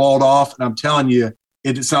keep that walled off. And I'm telling you,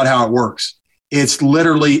 it's not how it works. It's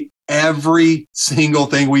literally every single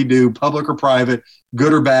thing we do, public or private,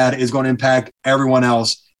 good or bad, is going to impact everyone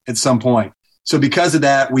else at some point. So because of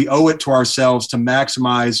that, we owe it to ourselves to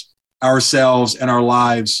maximize ourselves and our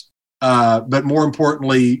lives, but more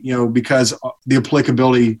importantly, because the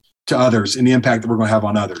applicability to others and the impact that we're going to have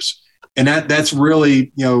on others. And that's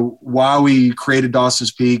really, why we created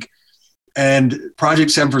Dawson's Peak. And Project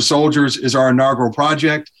 7 for Soldiers is our inaugural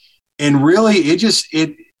project. And really,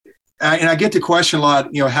 and I get the question a lot,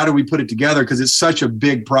 how do we put it together? Because it's such a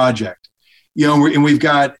big project, and we've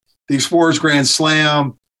got the Explorers Grand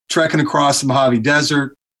Slam, trekking across the Mojave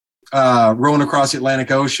Desert, rowing across the Atlantic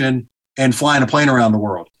Ocean, and flying a plane around the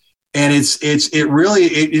world. And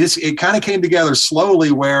it kind of came together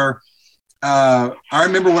slowly where I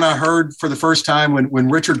remember when I heard for the first time when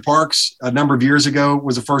Richard Parks a number of years ago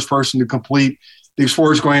was the first person to complete the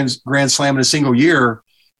Explorers Grand Slam in a single year.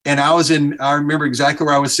 And I remember exactly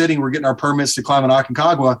where I was sitting. We're getting our permits to climb in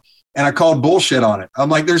Aconcagua, and I called bullshit on it. I'm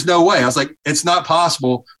like, there's no way. I was like, it's not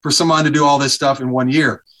possible for someone to do all this stuff in 1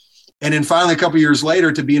 year. And then finally, a couple of years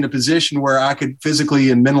later, to be in a position where I could physically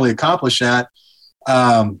and mentally accomplish that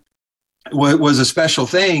was a special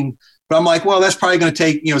thing. But I'm like, well, that's probably going to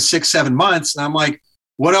take 6-7 months. And I'm like,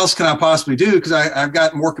 what else can I possibly do? Because I've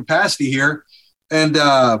got more capacity here. And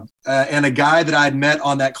a guy that I'd met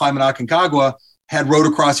on that climb in Aconcagua had rowed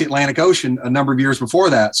across the Atlantic Ocean a number of years before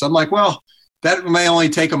that. So I'm like, well, that may only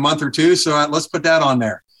take a month or two. So let's put that on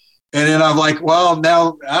there. And then I'm like, well,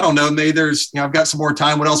 now I don't know. Maybe I've got some more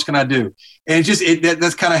time. What else can I do? And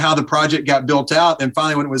that's kind of how the project got built out. And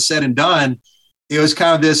finally, when it was said and done, it was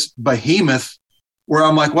kind of this behemoth where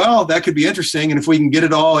I'm like, well, that could be interesting. And if we can get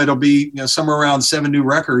it all, it'll be somewhere around 7 new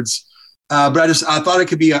records. But I thought it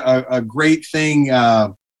could be a great thing.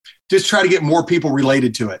 Just try to get more people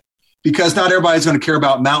related to it, because not everybody's going to care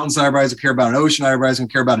about mountains. Not everybody's going to care about an ocean. Not everybody's going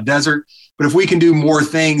to care about a desert. But if we can do more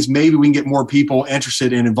things, maybe we can get more people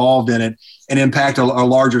interested and involved in it and impact a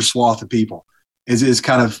larger swath of people is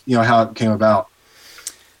kind of, how it came about.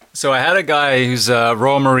 So I had a guy who's a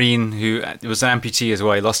Royal Marine who was an amputee as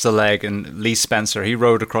well. He lost a leg, and Lee Spencer, he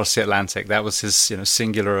rowed across the Atlantic. That was his,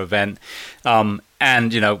 singular event. And,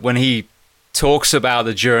 when he talks about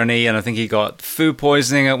the journey, and I think he got food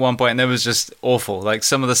poisoning at one point, and it was just awful. Like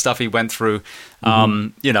some of the stuff he went through,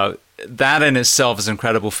 that in itself is an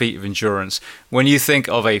incredible feat of endurance. When you think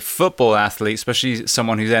of a football athlete, especially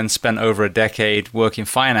someone who then spent over a decade working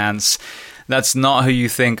finance, that's not who you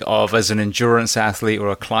think of as an endurance athlete or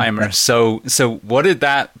a climber. So what did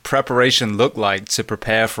that preparation look like to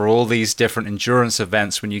prepare for all these different endurance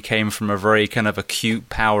events when you came from a very kind of acute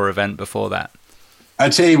power event before that? I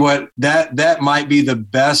tell you what, that might be the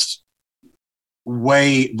best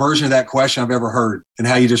version of that question I've ever heard, and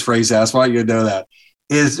how you just phrased that. That's why you know that.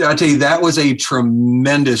 I tell you, that was a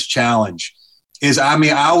tremendous challenge.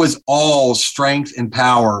 I was all strength and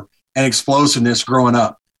power and explosiveness growing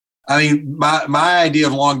up. I mean, my idea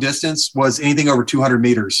of long distance was anything over 200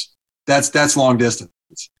 meters. That's long distance.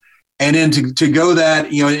 And then to go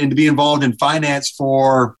that, and to be involved in finance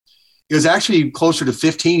it was actually closer to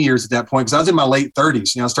 15 years at that point, because I was in my late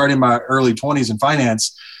 30s. I started in my early 20s in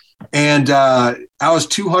finance, and I was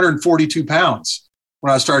 242 pounds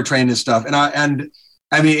when I started training this stuff. I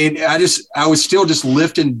was still just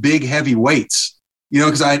lifting big, heavy weights,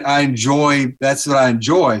 because that's what I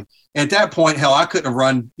enjoy. And at that point, hell, I couldn't have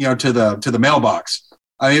run, to the mailbox.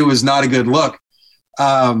 It was not a good look.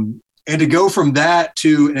 And to go from that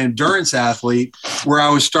to an endurance athlete where I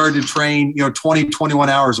was starting to train, 20, 21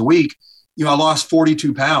 hours a week, I lost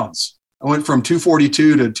 42 pounds. I went from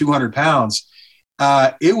 242 to 200 pounds.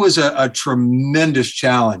 It was a tremendous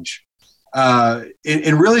challenge.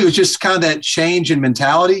 And really, it was just kind of that change in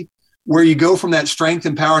mentality where you go from that strength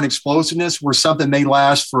and power and explosiveness where something may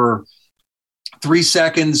last for 3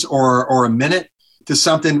 seconds or a minute to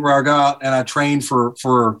something where I go out and I train for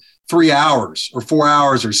 3 hours or 4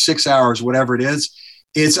 hours or 6 hours, whatever it is.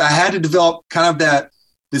 I had to develop kind of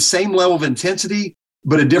the same level of intensity,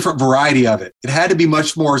 but a different variety of it. It had to be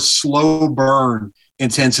much more slow burn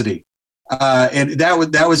intensity. And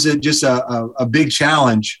that was just a big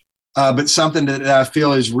challenge. But something that I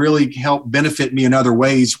feel has really helped benefit me in other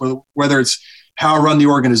ways, whether it's how I run the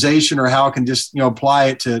organization or how I can just apply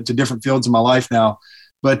it to different fields in my life now.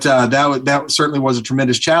 But that certainly was a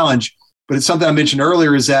tremendous challenge. But it's something I mentioned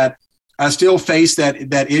earlier, is that I still face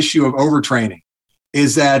that issue of overtraining.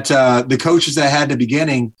 Is that the coaches that I had at the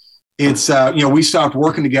beginning, it's we stopped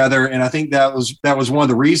working together, and I think that was one of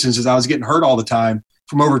the reasons is I was getting hurt all the time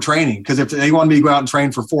from overtraining. Because if they wanted me to go out and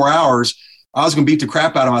train for 4 hours, I was going to beat the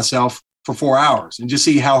crap out of myself for 4 hours and just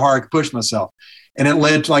see how hard I could push myself. And it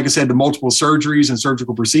led to, like I said, to multiple surgeries and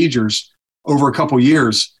surgical procedures over a couple of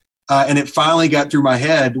years. And it finally got through my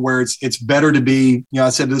head where it's better to be, I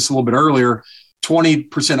said this a little bit earlier, 20%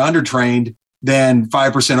 undertrained than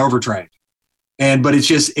 5% overtrained. But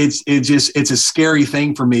it's a scary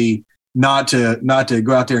thing for me not to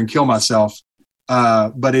go out there and kill myself.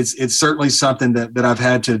 But it's certainly something that I've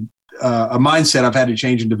had to, a mindset I've had to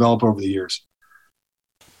change and develop over the years.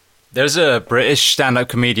 There's a British stand-up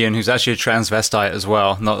comedian who's actually a transvestite as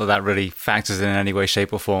well. Not that really factors in any way,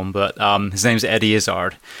 shape, or form, but his name's Eddie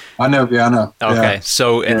Izzard. I know. Okay, yeah.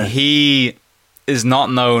 So and he is not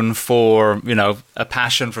known for a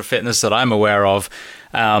passion for fitness that I'm aware of,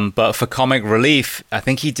 but for comic relief, I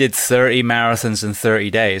think he did 30 marathons in 30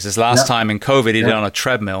 days. His last time in COVID, he did it on a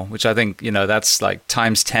treadmill, which I think that's like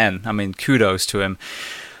times 10. I mean, kudos to him.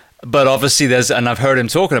 But obviously and I've heard him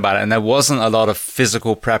talking about it, and there wasn't a lot of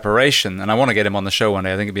physical preparation. And I want to get him on the show one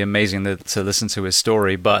day. I think it'd be amazing to listen to his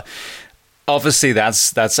story. But obviously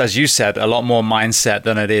that's, as you said, a lot more mindset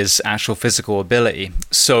than it is actual physical ability.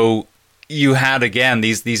 So you had, again,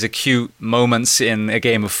 these acute moments in a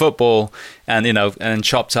game of football and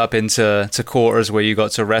chopped up into quarters where you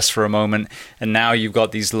got to rest for a moment. And now you've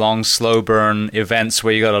got these long, slow burn events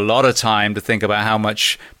where you got a lot of time to think about how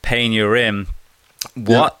much pain you're in.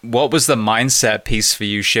 What was the mindset piece for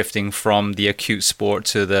you shifting from the acute sport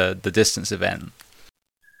to the distance event?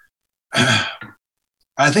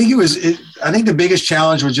 I think I think the biggest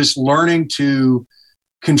challenge was just learning to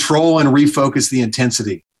control and refocus the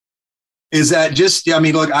intensity. Is that just, I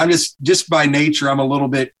mean, look, I'm just by nature, I'm a little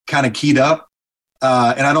bit kind of keyed up.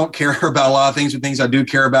 And I don't care about a lot of things, but things I do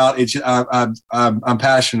care about, I'm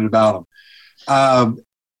passionate about them.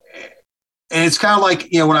 And it's kind of like,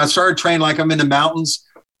 when I started training, like I'm in the mountains,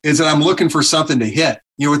 is that I'm looking for something to hit,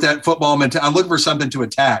 with that football mentality. I'm looking for something to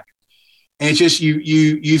attack. And it's just,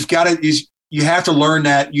 you've got to, you have to learn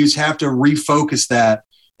that. You just have to refocus that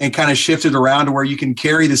and kind of shift it around to where you can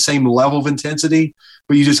carry the same level of intensity,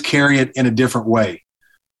 but you just carry it in a different way.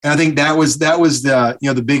 And I think that was the,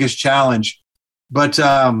 the biggest challenge. But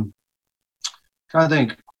trying to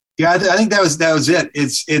think. Yeah, I think that was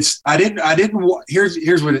it. I didn't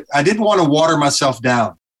want to water myself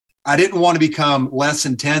down. I didn't want to become less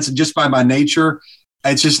intense, and just by my nature,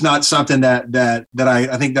 it's just not something that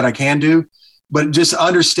I think that I can do. But just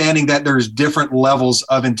understanding that there's different levels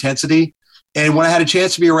of intensity. And when I had a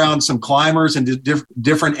chance to be around some climbers and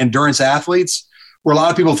different endurance athletes, where a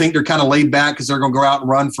lot of people think they're kind of laid back because they're going to go out and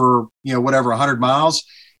run for 100 miles,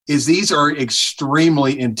 is these are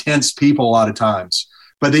extremely intense people a lot of times.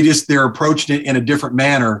 But they're approaching it in a different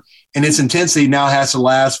manner. And its intensity now has to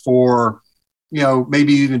last for,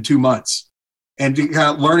 maybe even 2 months. And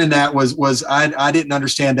kind of learning that was I didn't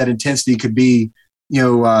understand that intensity could be,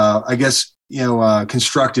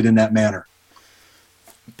 constructed in that manner.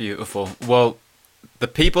 Beautiful. Well, the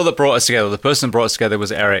people that brought us together, the person that brought us together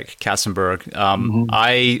was Eric Katzenberg.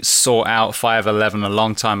 I sought out 511 a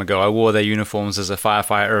long time ago. I wore their uniforms as a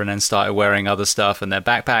firefighter and then started wearing other stuff and their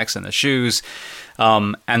backpacks and their shoes.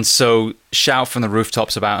 And so shout from the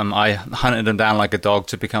rooftops about them. I hunted them down like a dog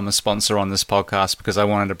to become a sponsor on this podcast because I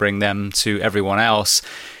wanted to bring them to everyone else.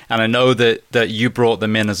 And I know that you brought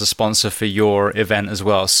them in as a sponsor for your event as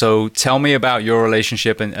well. So tell me about your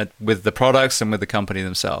relationship with the products and with the company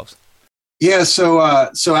themselves. Yeah, so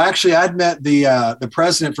actually, I'd met the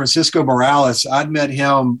president, Francisco Morales. I'd met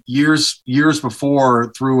him years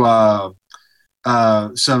before through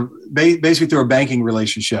basically through a banking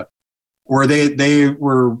relationship, where they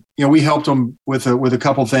were, we helped them with a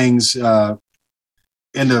couple things in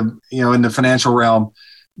the financial realm.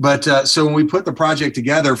 But so when we put the project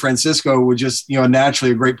together, Francisco was just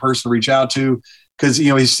naturally a great person to reach out to, because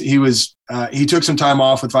he took some time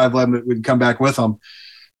off with 511, but we'd come back with him.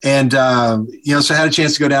 And, so I had a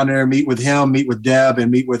chance to go down there and meet with him, meet with Deb, and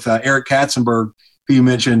meet with Eric Katzenberg, who you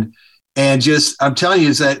mentioned. And just, I'm telling you,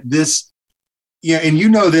 is that this, and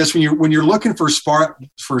this, when you're looking for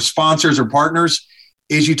sponsors or partners,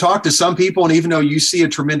 is you talk to some people, and even though you see a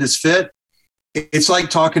tremendous fit, it's like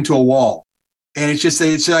talking to a wall. And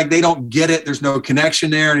it's like they don't get it. There's no connection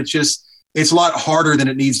there. And it's a lot harder than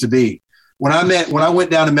it needs to be. When I went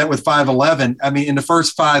down and met with 511, I mean, in the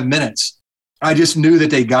first 5 minutes, I just knew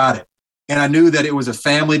that they got it. And I knew that it was a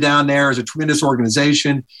family down there. It was a tremendous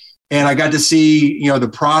organization. And I got to see, the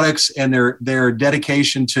products and their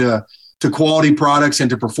dedication to quality products and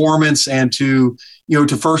to performance and to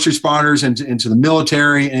first responders and to the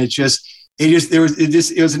military. And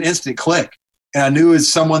it was an instant click. And I knew it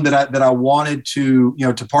was someone that I wanted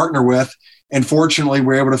to partner with. And fortunately,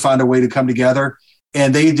 we're able to find a way to come together.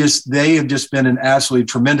 And they have just been an absolutely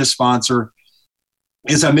tremendous sponsor.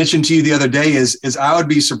 As I mentioned to you the other day, is I would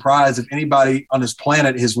be surprised if anybody on this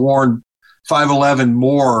planet has worn 511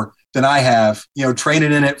 more than I have,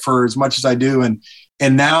 training in it for as much as I do. And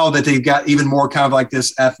now that they've got even more kind of like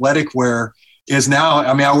this athletic wear is now,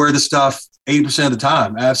 I mean, I wear the stuff 80% of the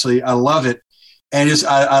time. Absolutely. I love it. And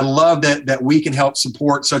I love that we can help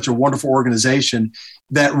support such a wonderful organization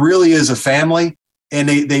that really is a family. And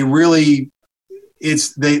they really,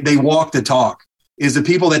 they walk the talk. Is the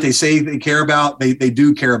people that they say they care about, they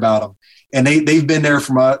do care about them. And they've been there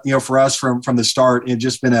for us from the start, and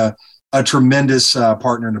just been a tremendous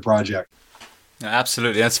partner in the project.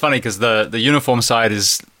 Absolutely. That's funny because the uniform side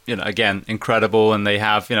is, again, incredible. And they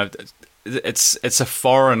have, it's a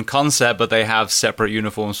foreign concept, but they have separate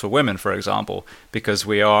uniforms for women, for example, because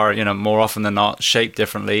we are, more often than not shaped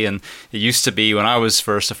differently. And it used to be when I was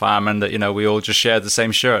first a fireman that, we all just shared the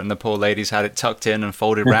same shirt, and the poor ladies had it tucked in and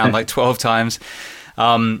folded around like 12 times.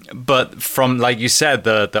 But from, like you said,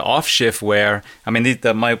 the off shift wear, I mean,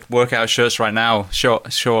 my workout shirts right now,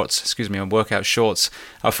 workout shorts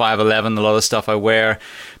are 511, a lot of stuff I wear.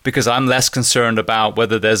 because I'm less concerned about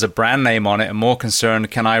whether there's a brand name on it and more concerned,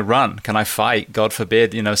 can I run? Can I fight? God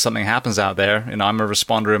forbid, something happens out there. I'm a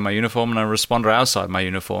responder in my uniform and a responder outside my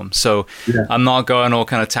uniform. So I'm not going all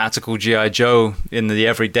kind of tactical G.I. Joe in the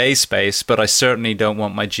everyday space, but I certainly don't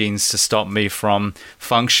want my genes to stop me from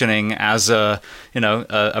functioning as a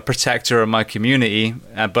protector of my community.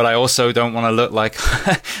 But I also don't want to look like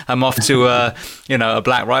I'm off to a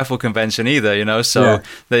black rifle convention either, So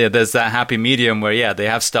there's that happy medium where, they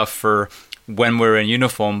have stuff for when we're in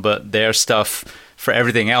uniform, but their stuff for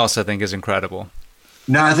everything else, I think, is incredible.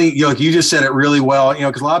 No, I think you just said it really well,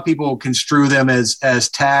 because a lot of people construe them as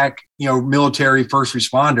TAC, military first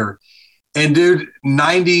responder. And dude,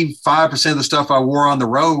 95% of the stuff I wore on the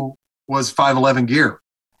road was 511 gear.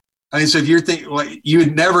 I mean, so if you're thinking, you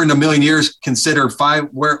would never in a million years consider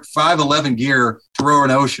 511 gear to row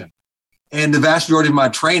an ocean. And the vast majority of my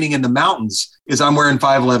training in the mountains is I'm wearing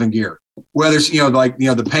 511 gear. Whether it's,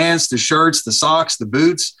 the pants, the shirts, the socks, the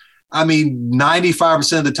boots. I mean,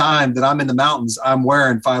 95% of the time that I'm in the mountains, I'm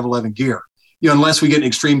wearing 511 gear, unless we get in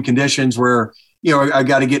extreme conditions where, I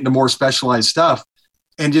got to get into more specialized stuff.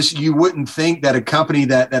 And just, you wouldn't think that a company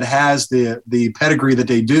that has the pedigree that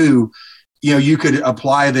they do, you could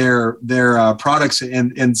apply their products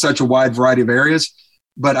in such a wide variety of areas.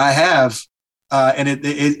 But I have, and it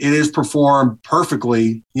is performed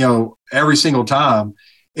perfectly, every single time.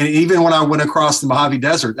 And even when I went across the Mojave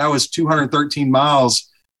Desert, that was 213 miles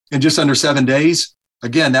in just under 7 days.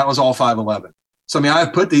 Again, that was all 511. So, I mean,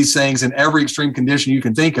 I've put these things in every extreme condition you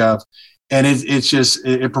can think of, and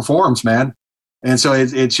it performs, man. And so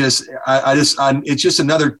it's just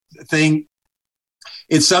another thing.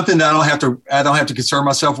 It's something that I don't have to concern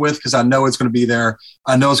myself with, because I know it's going to be there.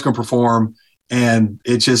 I know it's going to perform, and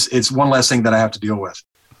it's one less thing that I have to deal with.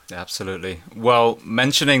 Absolutely. Well,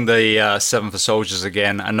 mentioning the 7 for Soldiers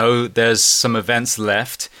again, I know there's some events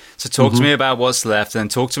left. So talk to me about what's left,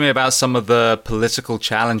 and talk to me about some of the political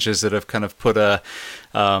challenges that have kind of put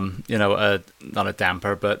not a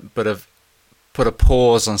damper, but have put a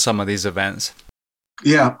pause on some of these events.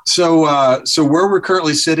 Yeah. So where we're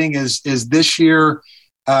currently sitting is this year.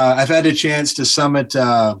 I've had a chance to summit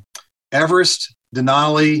Everest,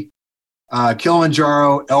 Denali,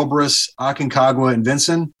 Kilimanjaro, Elbrus, Aconcagua, and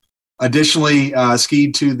Vinson. Additionally,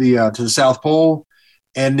 skied to the South Pole,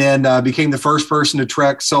 and then became the first person to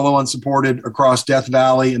trek solo unsupported across Death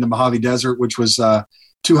Valley in the Mojave Desert, which was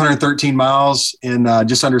 213 miles in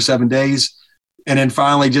just under 7 days. And then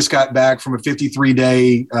finally just got back from a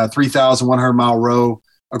 53-day, 3,100 mile row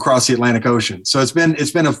across the Atlantic Ocean. So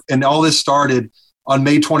and all this started on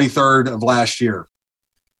May 23rd of last year.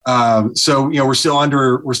 So we're still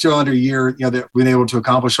under a year, that we've been able to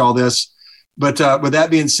accomplish all this. But with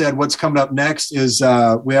that being said, what's coming up next is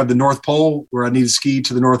we have the North Pole, where I need to ski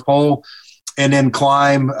to the North Pole and then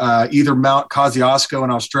climb either Mount Kosciuszko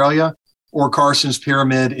in Australia or Carson's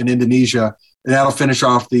Pyramid in Indonesia. And that'll finish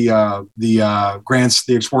off the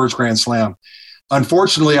Explorers Grand Slam.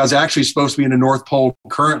 Unfortunately, I was actually supposed to be in the North Pole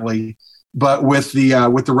currently, but with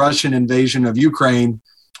the Russian invasion of Ukraine,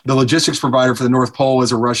 the logistics provider for the North Pole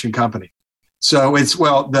is a Russian company. So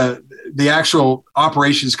the actual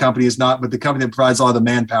operations company is not, but the company that provides a lot of the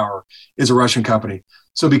manpower is a Russian company.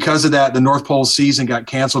 So because of that, the North Pole season got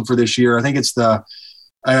canceled for this year. I think it's either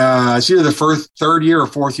the third year or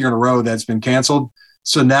fourth year in a row that's been canceled.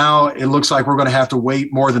 So now it looks like we're going to have to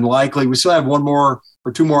wait more than likely. We still have one more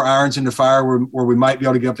or two more irons in the fire where we might be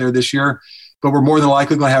able to get up there this year, but we're more than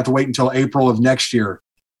likely going to have to wait until April of next year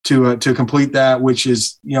to complete that, which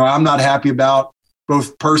is, I'm not happy about,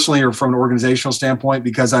 both personally or from an organizational standpoint,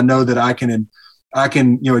 because I know that I can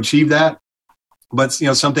achieve that. But,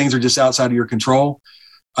 some things are just outside of your control.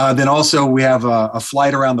 Then also we have a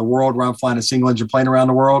flight around the world where I'm flying a single engine plane around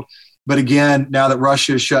the world. But again, now that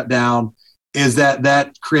Russia is shut down, is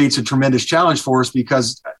that creates a tremendous challenge for us,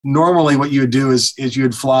 because normally what you would do is you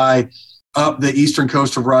would fly up the eastern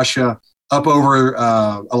coast of Russia, up over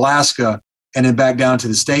Alaska, and then back down to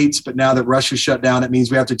the States. But now that Russia's shut down, it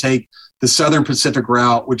means we have to take the Southern Pacific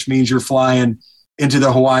route, which means you're flying into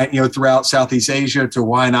the Hawaii, throughout Southeast Asia to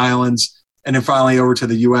Hawaiian Islands, and then finally over to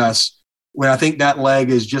the U.S., when I think that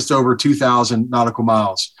leg is just over 2,000 nautical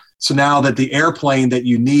miles. So now that the airplane that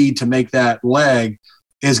you need to make that leg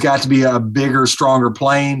has got to be a bigger, stronger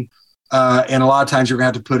plane, and a lot of times you're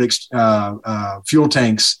going to have to put extra fuel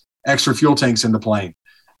tanks in the plane.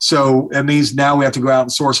 So it means now we have to go out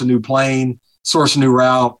and source a new plane, source a new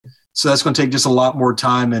route. So that's going to take just a lot more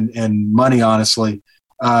time and money, honestly,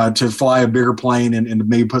 to fly a bigger plane and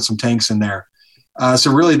maybe put some tanks in there.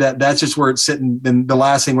 So really that's just where it's sitting. And the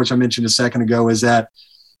last thing, which I mentioned a second ago, is that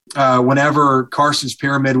whenever Carson's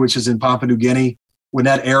Pyramid, which is in Papua New Guinea, when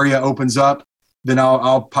that area opens up, then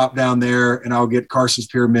I'll pop down there and I'll get Carson's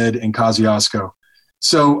Pyramid and Kosciuszko.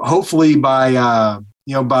 So hopefully by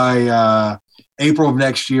April of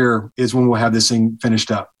next year is when we'll have this thing finished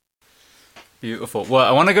up. Beautiful. Well,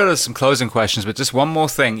 I want to go to some closing questions, but just one more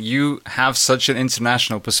thing. You have such an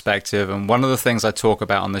international perspective, and one of the things I talk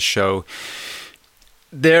about on the show,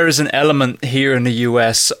 there is an element here in the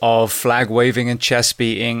US of flag waving and chest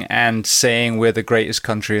beating and saying we're the greatest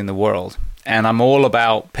country in the world. And I'm all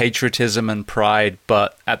about patriotism and pride,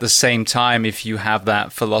 but at the same time, if you have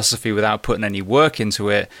that philosophy without putting any work into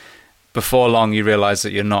it, before long you realize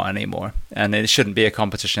that you're not anymore. And it shouldn't be a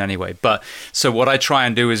competition anyway. But so what I try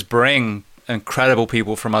and do is bring incredible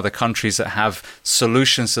people from other countries that have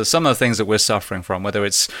solutions to some of the things that we're suffering from, whether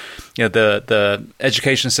it's the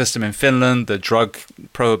education system in Finland, the drug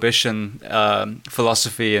prohibition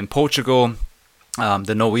philosophy in Portugal,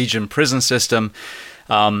 the Norwegian prison system.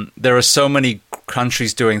 There are so many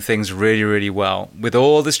countries doing things really, really well. With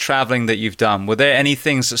all this traveling that you've done, were there any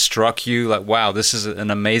things that struck you like, wow, this is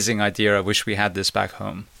an amazing idea, I wish we had this back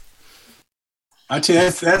home? I tell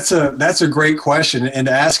you, that's a great question, and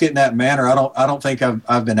to ask it in that manner, I don't think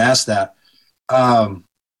I've been asked that. I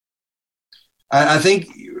think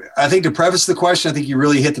to preface the question, I think you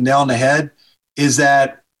really hit the nail on the head. Is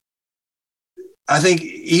that I think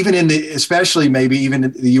especially maybe even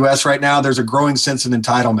in the U.S. right now, there's a growing sense of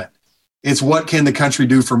entitlement. It's what can the country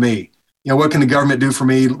do for me? What can the government do for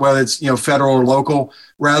me, whether it's federal or local,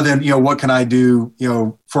 rather than what can I do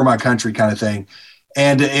for my country kind of thing.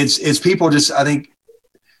 And it's people just, I think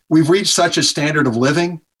we've reached such a standard of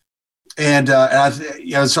living. And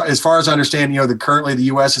as far as I understand, currently the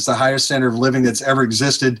U.S. is the highest standard of living that's ever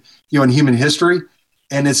existed, in human history.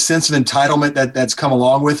 And this sense of entitlement that's come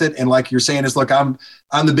along with it. And like you're saying is, look, I'm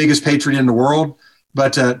the biggest patriot in the world,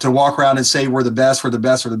 but to walk around and say we're the best,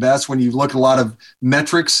 when you look at a lot of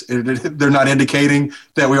metrics, they're not indicating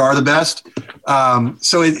that we are the best.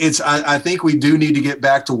 So I think we do need to get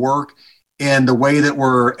back to work in the way that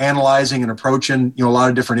we're analyzing and approaching, a lot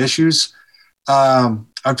of different issues. I'm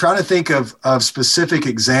trying to think of specific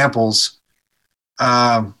examples.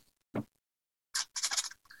 I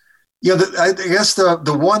guess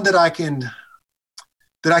the one that I can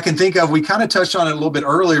think of, we kind of touched on it a little bit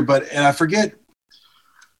earlier, and I forget,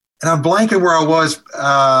 and I'm blanking where I was.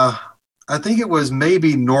 I think it was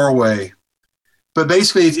maybe Norway, but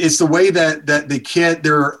basically it's the way that the kid,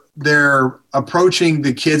 they're approaching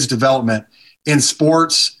the kids' development in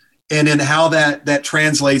sports and in how that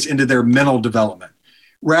translates into their mental development,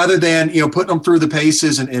 rather than putting them through the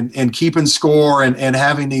paces and keeping score and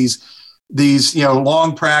having these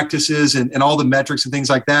long practices and all the metrics and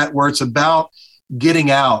things like that, where it's about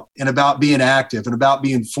getting out and about being active and about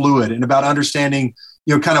being fluid and about understanding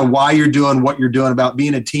kind of why you're doing what you're doing, about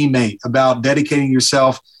being a teammate, about dedicating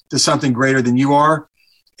yourself to something greater than you are.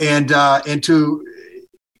 And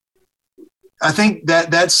I think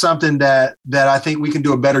that's something that I think we can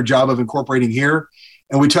do a better job of incorporating here.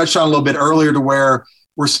 And we touched on a little bit earlier to where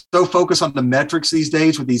we're so focused on the metrics these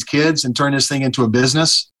days with these kids and turn this thing into a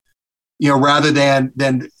business, rather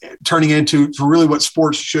than turning into really what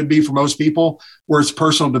sports should be for most people, where it's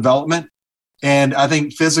personal development. And I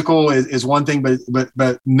think physical is one thing,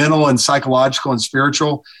 but mental and psychological and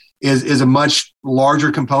spiritual is a much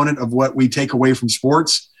larger component of what we take away from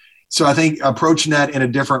sports. So I think approaching that in a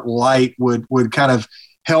different light would kind of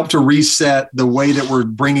help to reset the way that we're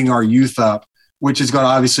bringing our youth up, which is going to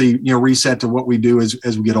obviously, reset to what we do as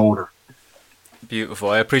we get older.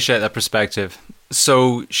 Beautiful. I appreciate that perspective.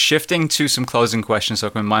 So shifting to some closing questions,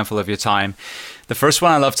 so I'm mindful of your time. The first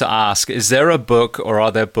one I love to ask, is there a book or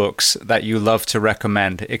are there books that you love to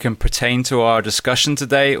recommend? It can pertain to our discussion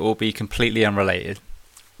today or be completely unrelated.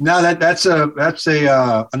 No, that's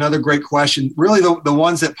another great question. Really, the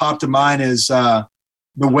ones that pop to mind is The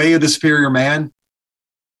Way of the Superior Man,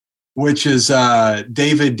 which is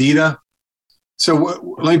David Deida. So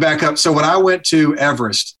let me back up. So when I went to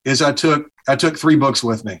Everest, I took 3 books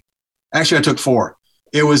with me. Actually, I took 4.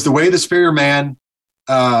 It was The Way of the Superior Man,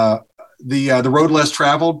 the Road Less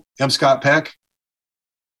Traveled, M. Scott Peck,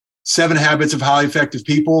 7 Habits of Highly Effective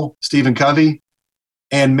People, Stephen Covey,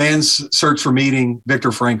 and Man's Search for Meaning, Viktor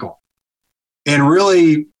Frankl. And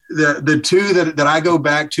really, the 2 that I go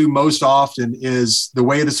back to most often is The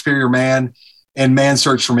Way of the Superior Man and Man's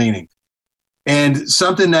Search for Meaning. And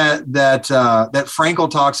something that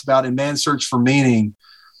Frankl talks about in Man's Search for Meaning,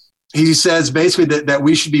 he says basically that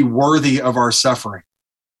we should be worthy of our suffering.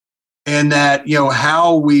 And that,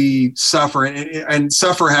 how we suffer, and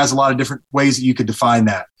suffer has a lot of different ways that you could define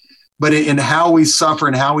that. But in how we suffer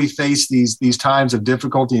and how we face these times of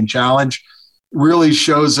difficulty and challenge, really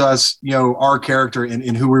shows us, our character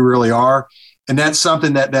and who we really are. And that's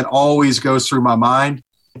something that always goes through my mind.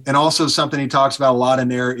 And also something he talks about a lot in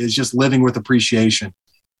there is just living with appreciation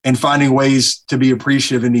and finding ways to be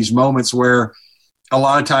appreciative in these moments where a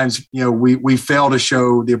lot of times, we fail to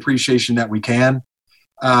show the appreciation that we can.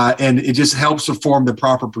 And it just helps to form the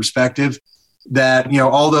proper perspective that,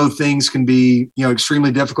 although things can be,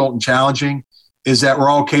 extremely difficult and challenging, is that we're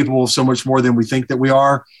all capable of so much more than we think that we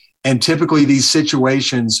are. And typically these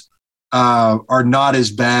situations are not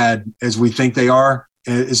as bad as we think they are,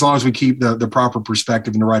 as long as we keep the proper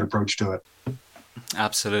perspective and the right approach to it.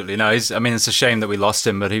 Absolutely. No, it's a shame that we lost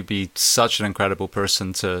him, but he'd be such an incredible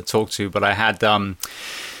person to talk to. But I had,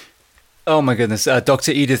 oh my goodness,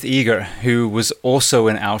 Dr. Edith Eger, who was also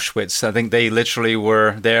in Auschwitz. I think they literally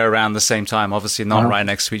were there around the same time, obviously not right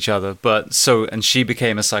next to each other. And she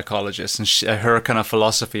became a psychologist, and her kind of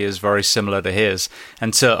philosophy is very similar to his.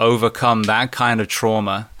 And to overcome that kind of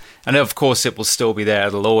trauma, and of course it will still be there,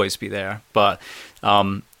 it'll always be there, but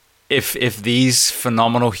if these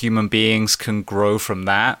phenomenal human beings can grow from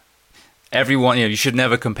that, everyone, you should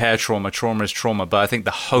never compare trauma. Trauma is trauma, but I think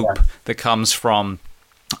the hope that comes from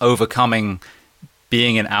overcoming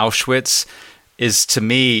being in Auschwitz is, to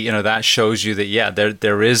me, that shows you that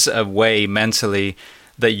there is a way mentally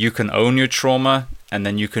that you can own your trauma and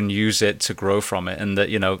then you can use it to grow from it. And that,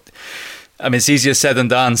 it's easier said than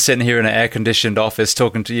done sitting here in an air-conditioned office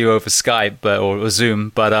talking to you over Skype or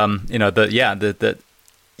Zoom, but that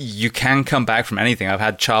you can come back from anything. I've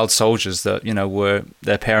had child soldiers that,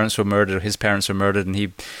 their parents were murdered, or his parents were murdered, and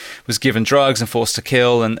he was given drugs and forced to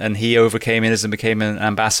kill, and he overcame it and became an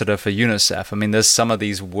ambassador for UNICEF. There's some of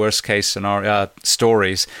these worst case scenario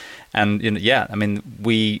stories, and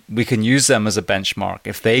we can use them as a benchmark.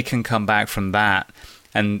 If they can come back from that,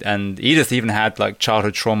 and Edith even had like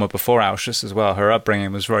childhood trauma before Auschwitz as well. Her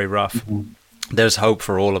upbringing was very rough. Mm-hmm. There's hope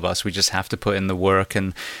for all of us. We just have to put in the work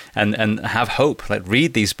and have hope. Like,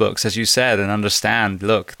 read these books, as you said, and understand,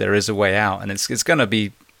 look, there is a way out. And it's going to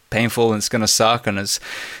be painful, and it's going to suck, and it's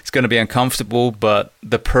going to be uncomfortable, but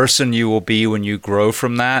the person you will be when you grow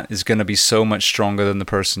from that is going to be so much stronger than the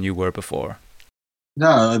person you were before.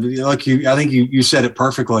 No, like I think you said it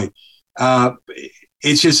perfectly.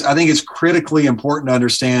 It's just, I think it's critically important to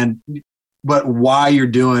understand, but why you're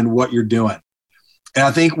doing what you're doing. And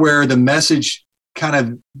I think where the message kind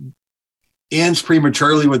of ends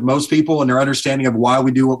prematurely with most people and their understanding of why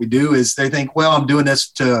we do what we do is they think, well, I'm doing this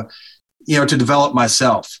to develop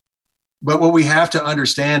myself. But what we have to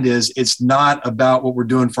understand is it's not about what we're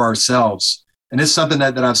doing for ourselves. And it's something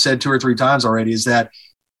that I've said 2 or 3 times already, is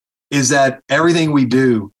that everything we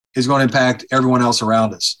do is going to impact everyone else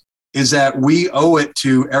around us, is that we owe it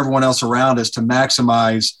to everyone else around us to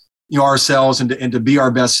maximize ourselves and to be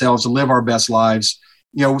our best selves, to live our best lives.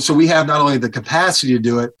 So we have not only the capacity to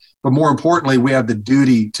do it, but more importantly, we have the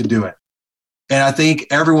duty to do it. And I think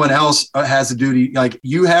everyone else has the duty, like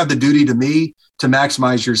you have the duty to me to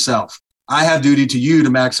maximize yourself. I have duty to you to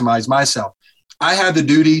maximize myself. I have the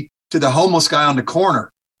duty to the homeless guy on the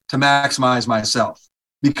corner to maximize myself,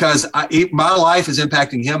 because my life is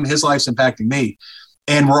impacting him, his life's impacting me.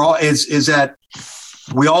 And we're all, is that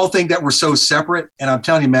we all think that we're so separate, and I'm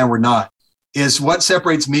telling you, man, we're not. Is what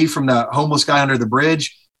separates me from the homeless guy under the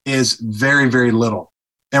bridge is very, very little.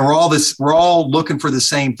 And we're all looking for the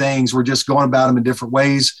same things. We're just going about them in different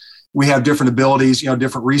ways. We have different abilities,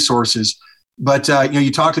 different resources. But,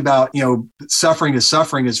 you talked about, suffering is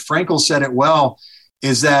suffering, as Frankl said it well,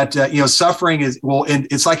 is that, suffering is, and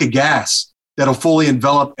it's like a gas that'll fully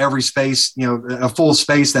envelop every space, a full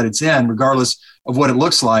space that it's in, regardless of what it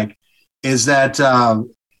looks like. Is that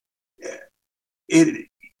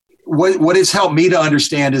what has helped me to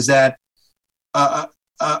understand is that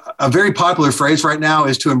a very popular phrase right now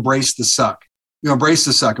is to embrace the suck. Embrace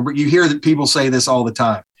the suck. You hear that people say this all the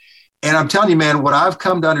time. And I'm telling you, man, what I've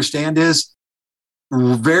come to understand is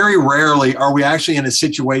very rarely are we actually in a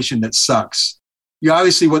situation that sucks.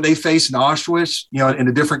 Obviously what they face in Auschwitz, in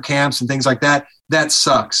the different camps and things like that, that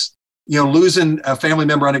sucks. Losing a family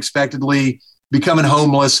member unexpectedly, becoming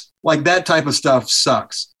homeless, like that type of stuff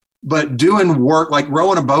sucks. But doing work like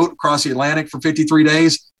rowing a boat across the Atlantic for 53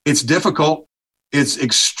 days, it's difficult. It's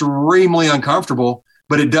extremely uncomfortable,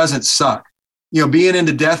 but it doesn't suck. Being in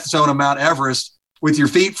the death zone of Mount Everest with your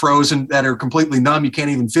feet frozen that are completely numb, you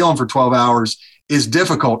can't even feel them for 12 hours, is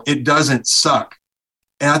difficult. It doesn't suck.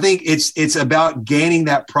 And I think it's about gaining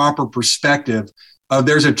that proper perspective of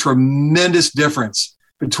there's a tremendous difference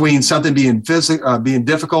between something being being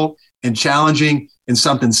difficult and challenging and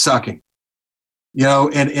something sucking,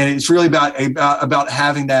 and it's really about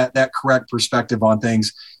having that correct perspective on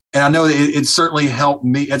things. And I know it certainly helped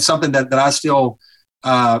me. It's something that I still,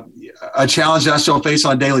 a challenge that I still face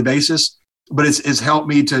on a daily basis, but it's helped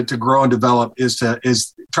me to grow and develop is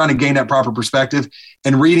trying to gain that proper perspective,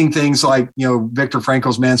 and reading things like, Viktor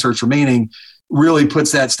Frankl's Man's Search for Meaning really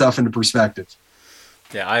puts that stuff into perspective.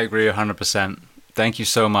 Yeah, I agree 100%. Thank you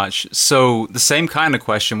so much. So the same kind of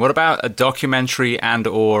question, what about a documentary and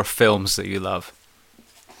or films that you love?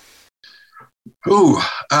 Ooh,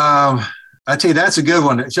 I tell you, that's a good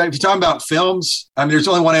one. If you're talking about films, I mean, there's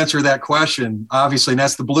only one answer to that question, obviously, and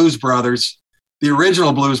that's the Blues Brothers, the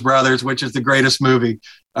original Blues Brothers, which is the greatest movie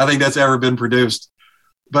I think that's ever been produced.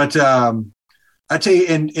 But I tell you,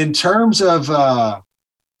 in terms of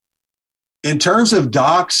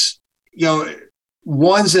docs,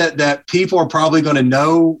 ones that people are probably going to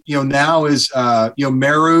know, now is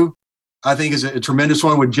Meru, I think is a tremendous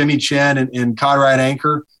one with Jimmy Chin and Conrad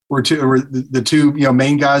Anker were the two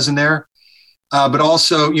main guys in there. But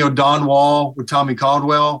also, Don Wall with Tommy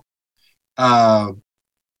Caldwell.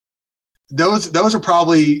 Those are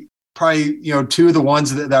probably two of the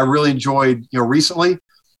ones that I really enjoyed recently.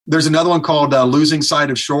 There's another one called Losing Sight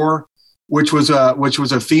of Shore, which was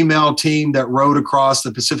a female team that rowed across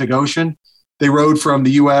the Pacific Ocean. They rowed from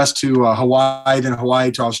the U.S. to Hawaii, then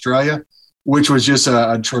Hawaii to Australia, which was just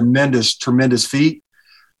a tremendous feat.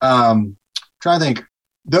 Trying to think,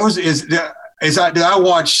 I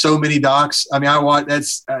watch so many docs. I mean,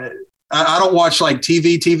 I don't watch like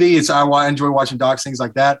TV. I enjoy watching docs, things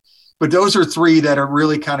like that. But those are three that are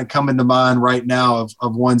really kind of coming to mind right now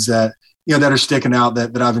of ones that that are sticking out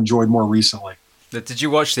that I've enjoyed more recently. Did you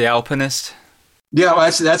watch The Alpinist? Yeah,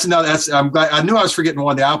 that's another. I'm glad. I knew I was forgetting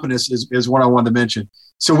one. The Alpinist is one I wanted to mention.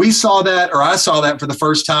 So I saw that for the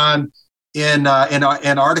first time in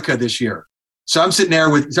Antarctica this year. So I'm sitting there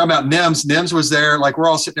talking about NIMS. NIMS was there. Like, we're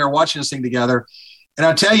all sitting there watching this thing together. And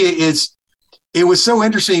I'll tell you, it was so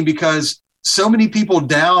interesting because so many people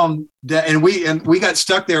down, and we got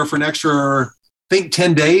stuck there for an extra, I think,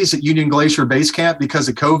 10 days at Union Glacier Base Camp because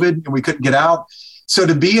of COVID, and we couldn't get out. So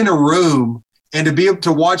to be in a room and to be able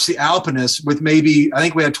to watch the Alpinists with maybe, I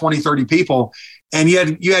think we had 20, 30 people, and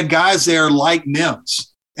you had guys there like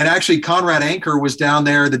NIMS. And actually, Conrad Anker was down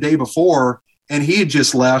there the day before, and he had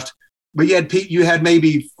just left. But you had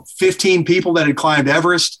maybe 15 people that had climbed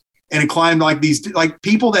Everest and had climbed like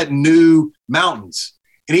people that knew mountains.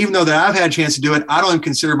 And even though that I've had a chance to do it, I don't even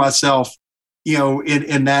consider myself,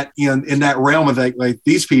 in that realm of like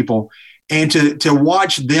these people. And to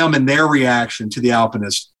watch them and their reaction to the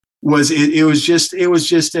Alpinist was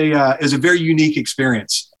a very unique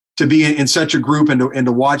experience to be in such a group and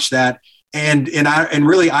to watch that. And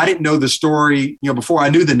really, I didn't know the story, before. I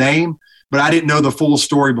knew the name, but I didn't know the full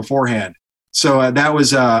story beforehand. So that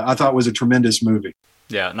was, I thought, was a tremendous movie.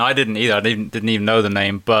 Yeah, no, I didn't either. I didn't even know the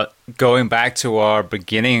name. But going back to our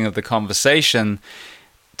beginning of the conversation,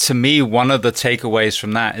 to me, one of the takeaways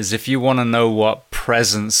from that is if you want to know what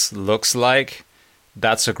presence looks like,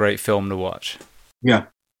 that's a great film to watch. Yeah.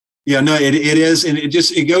 Yeah, no, it is. And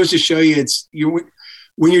it goes to show you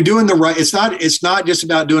when you're doing the right, it's not just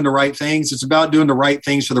about doing the right things. It's about doing the right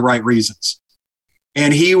things for the right reasons.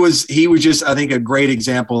 And he was just, I think, a great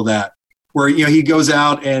example of that, where, he goes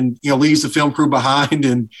out and, leaves the film crew behind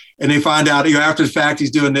and they find out, after the fact,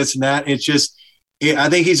 he's doing this and that. It's just, I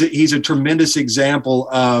think he's a tremendous example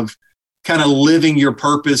of kind of living your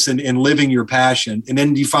purpose and living your passion. And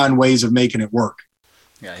then you find ways of making it work.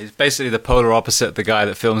 Yeah. He's basically the polar opposite of the guy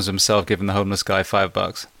that films himself giving the homeless guy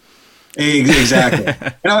 $5.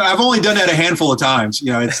 Exactly. And I've only done that a handful of times,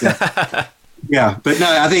 it's, yeah, but no,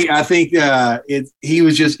 I think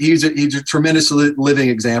he's a tremendous living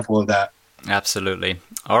example of that. Absolutely.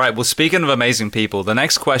 All right. Well, speaking of amazing people, the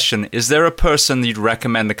next question, is there a person you'd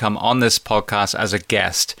recommend to come on this podcast as a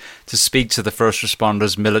guest to speak to the first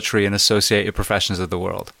responders, military, and associated professions of the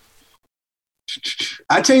world?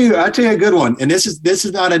 I tell you a good one. And this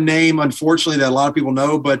is not a name, unfortunately, that a lot of people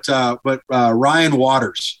know, but Ryan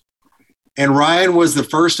Waters. And Ryan was the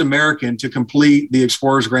first American to complete the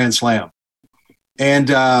Explorers Grand Slam. And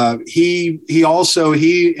he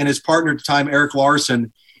and his partner at the time, Eric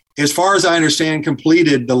Larson, as far as I understand,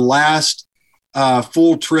 completed the last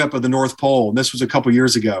full trip of the North Pole. And this was a couple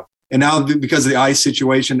years ago. And now, because of the ice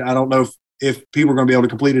situation, I don't know if people are going to be able to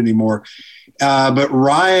complete it anymore. But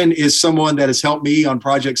Ryan is someone that has helped me on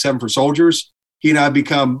Project 7 for Soldiers. He and I have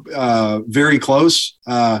become very close.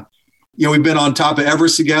 We've been on top of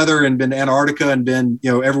Everest together and been to Antarctica and been,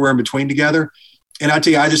 everywhere in between together. And I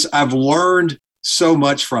tell you, I've learned so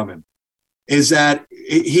much from him. Is that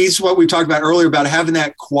he's what we talked about earlier about having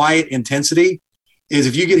that quiet intensity. Is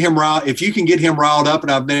if you can get him riled up,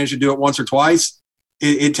 and I've managed to do it once or twice,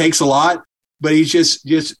 it takes a lot. but he's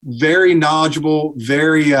just very knowledgeable,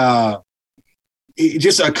 very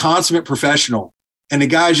just a consummate professional. And the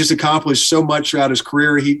guy's just accomplished so much throughout his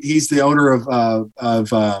career. He's the owner of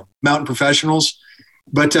Mountain Professionals,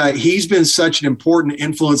 but he's been such an important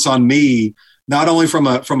influence on me, not only from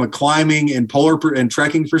a climbing and polar and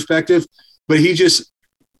trekking perspective, but he's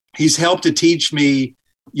helped to teach me,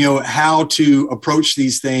 how to approach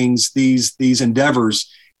these things, these endeavors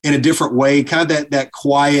in a different way, kind of that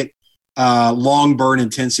quiet, long burn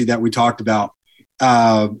intensity that we talked about.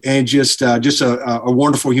 And just a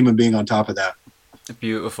wonderful human being on top of that.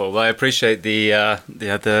 Beautiful. Well, I appreciate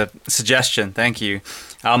the suggestion. Thank you.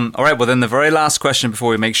 All right. Well, then the very last question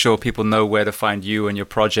before we make sure people know where to find you and your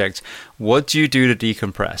project. What do you do to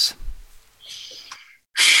decompress?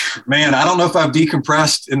 Man, I don't know if I've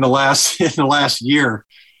decompressed in the last year.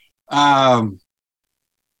 I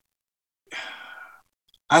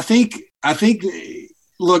think.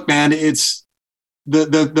 Look, man, it's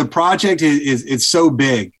the project is so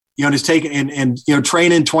big. It's taken and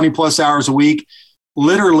training 20 plus hours a week.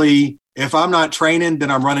 Literally, if I'm not training, then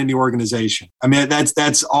I'm running the organization. I mean,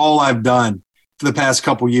 that's all I've done for the past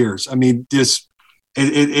couple of years. I mean, it's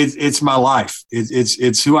my life.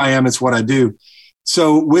 It's who I am. It's what I do.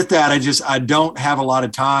 So with that, I don't have a lot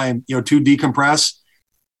of time, to decompress.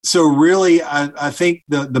 So really, I think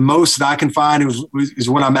the most that I can find is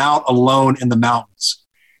when I'm out alone in the mountains.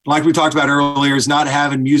 Like we talked about earlier, is not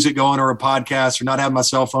having music going or a podcast or not having my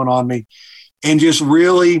cell phone on me, and just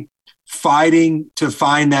really fighting to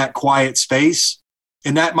find that quiet space.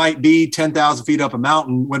 And that might be 10,000 feet up a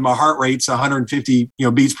mountain when my heart rate's 150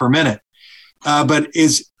 beats per minute. But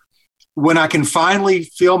is when I can finally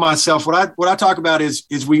feel myself. What I talk about is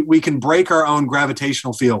we can break our own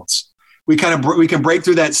gravitational fields. We can break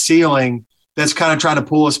through that ceiling that's kind of trying to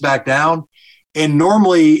pull us back down. And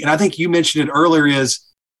normally, and I think you mentioned it earlier, is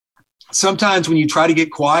sometimes when you try to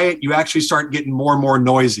get quiet, you actually start getting more and more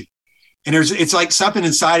noisy. And it's like something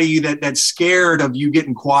inside of you that's scared of you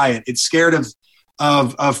getting quiet. It's scared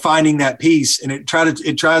of finding that peace, and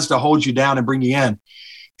it tries to hold you down and bring you in.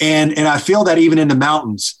 And I feel that even in the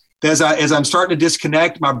mountains, as I'm starting to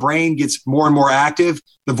disconnect, my brain gets more and more active.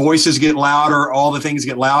 The voices get louder, all the things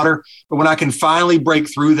get louder. But when I can finally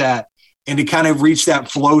break through that and to kind of reach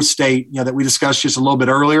that flow state, that we discussed just a little bit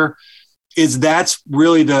earlier, that's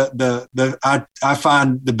really I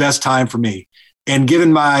find the best time for me. And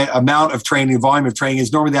given my amount of training, volume of training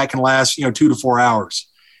is normally that can last, 2 to 4 hours.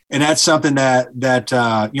 And that's something that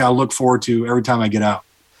I look forward to every time I get out.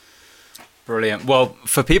 Brilliant. Well,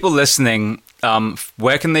 for people listening,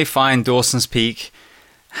 where can they find Dawson's Peak?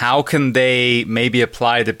 How can they maybe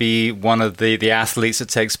apply to be one of the athletes that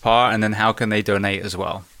takes part? And then how can they donate as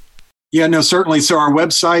well? Yeah, no, certainly. So our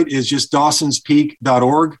website is just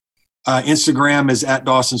dawsonspeak.org. Instagram is at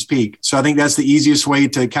Dawson's Peak. So I think that's the easiest way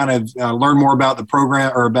to kind of learn more about the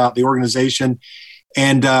program or about the organization.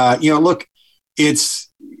 And, look, it's,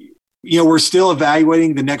 we're still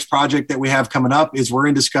evaluating the next project that we have coming up. We're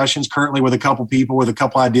in discussions currently with a couple people with a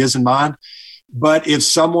couple ideas in mind. But if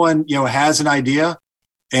someone, has an idea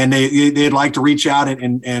and they'd like to reach out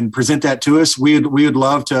and present that to us, we would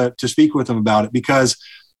love to speak with them about it, because,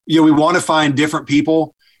 we want to find different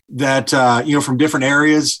people that, from different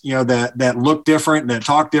areas, that look different, that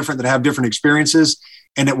talk different, that have different experiences,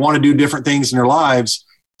 and that want to do different things in their lives,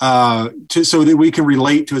 so that we can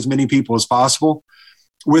relate to as many people as possible.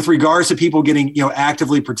 With regards to people getting,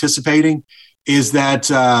 actively participating, is that,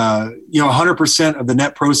 100% of the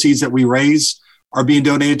net proceeds that we raise are being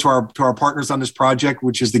donated to our partners on this project,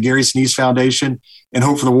 which is the Gary Sinise Foundation and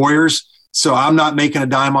Hope for the Warriors. So I'm not making a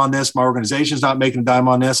dime on this. My organization's not making a dime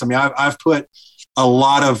on this. I mean, I've put a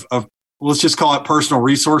lot of let's just call it personal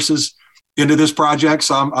resources into this project.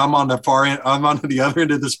 So I'm on the far end. I'm on the other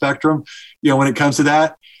end of the spectrum, when it comes to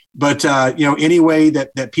that. But, any way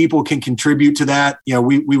that people can contribute to that,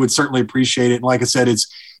 we would certainly appreciate it. And like I said, it's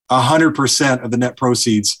 100% of the net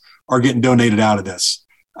proceeds are getting donated out of this.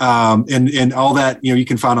 And all that, you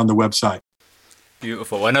can find on the website.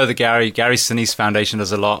 Beautiful. I know the Gary Sinise Foundation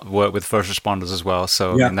does a lot of work with first responders as well.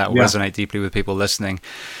 So that will resonate deeply with people listening.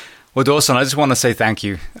 Well, Dawson, I just want to say thank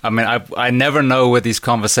you. I mean, I never know where these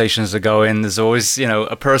conversations are going. There's always,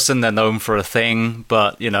 a person they're known for a thing,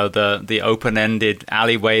 but, the open-ended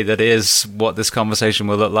alleyway that is what this conversation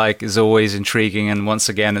will look like is always intriguing. And once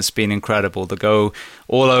again, it's been incredible to go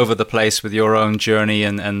all over the place with your own journey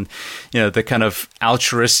and the kind of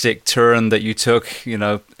altruistic turn that you took, in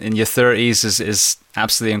your 30s is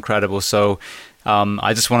absolutely incredible. So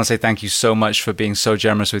I just want to say thank you so much for being so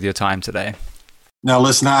generous with your time today. No,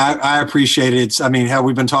 listen, I appreciate it.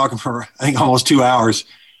 We've been talking for, I think, almost 2 hours,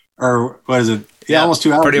 or what is it? Yeah, almost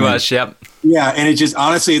 2 hours. Pretty much, yep. Yeah, and it just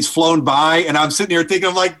honestly, it's flown by, and I'm sitting here thinking,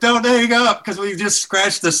 I'm like, don't hang up, because we've just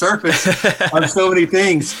scratched the surface on so many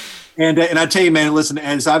things. And I tell you, man, listen,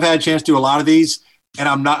 as I've had a chance to do a lot of these, and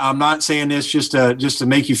I'm not saying this just to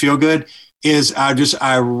make you feel good, is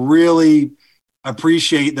I really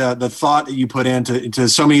appreciate the thought that you put into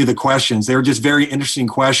so many of the questions. They were just very interesting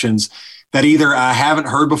questions that either I haven't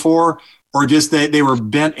heard before, or just that they were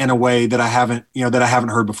bent in a way that I haven't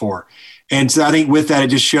heard before. And so I think with that, it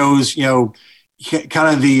just shows, kind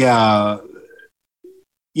of the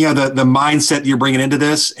mindset that you're bringing into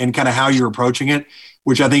this, and kind of how you're approaching it,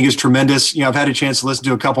 which I think is tremendous. I've had a chance to listen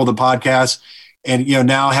to a couple of the podcasts, and,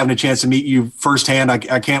 now having a chance to meet you firsthand,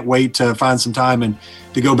 I can't wait to find some time and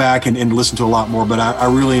to go back and listen to a lot more. But I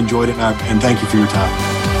really enjoyed it, and thank you for your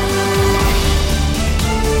time.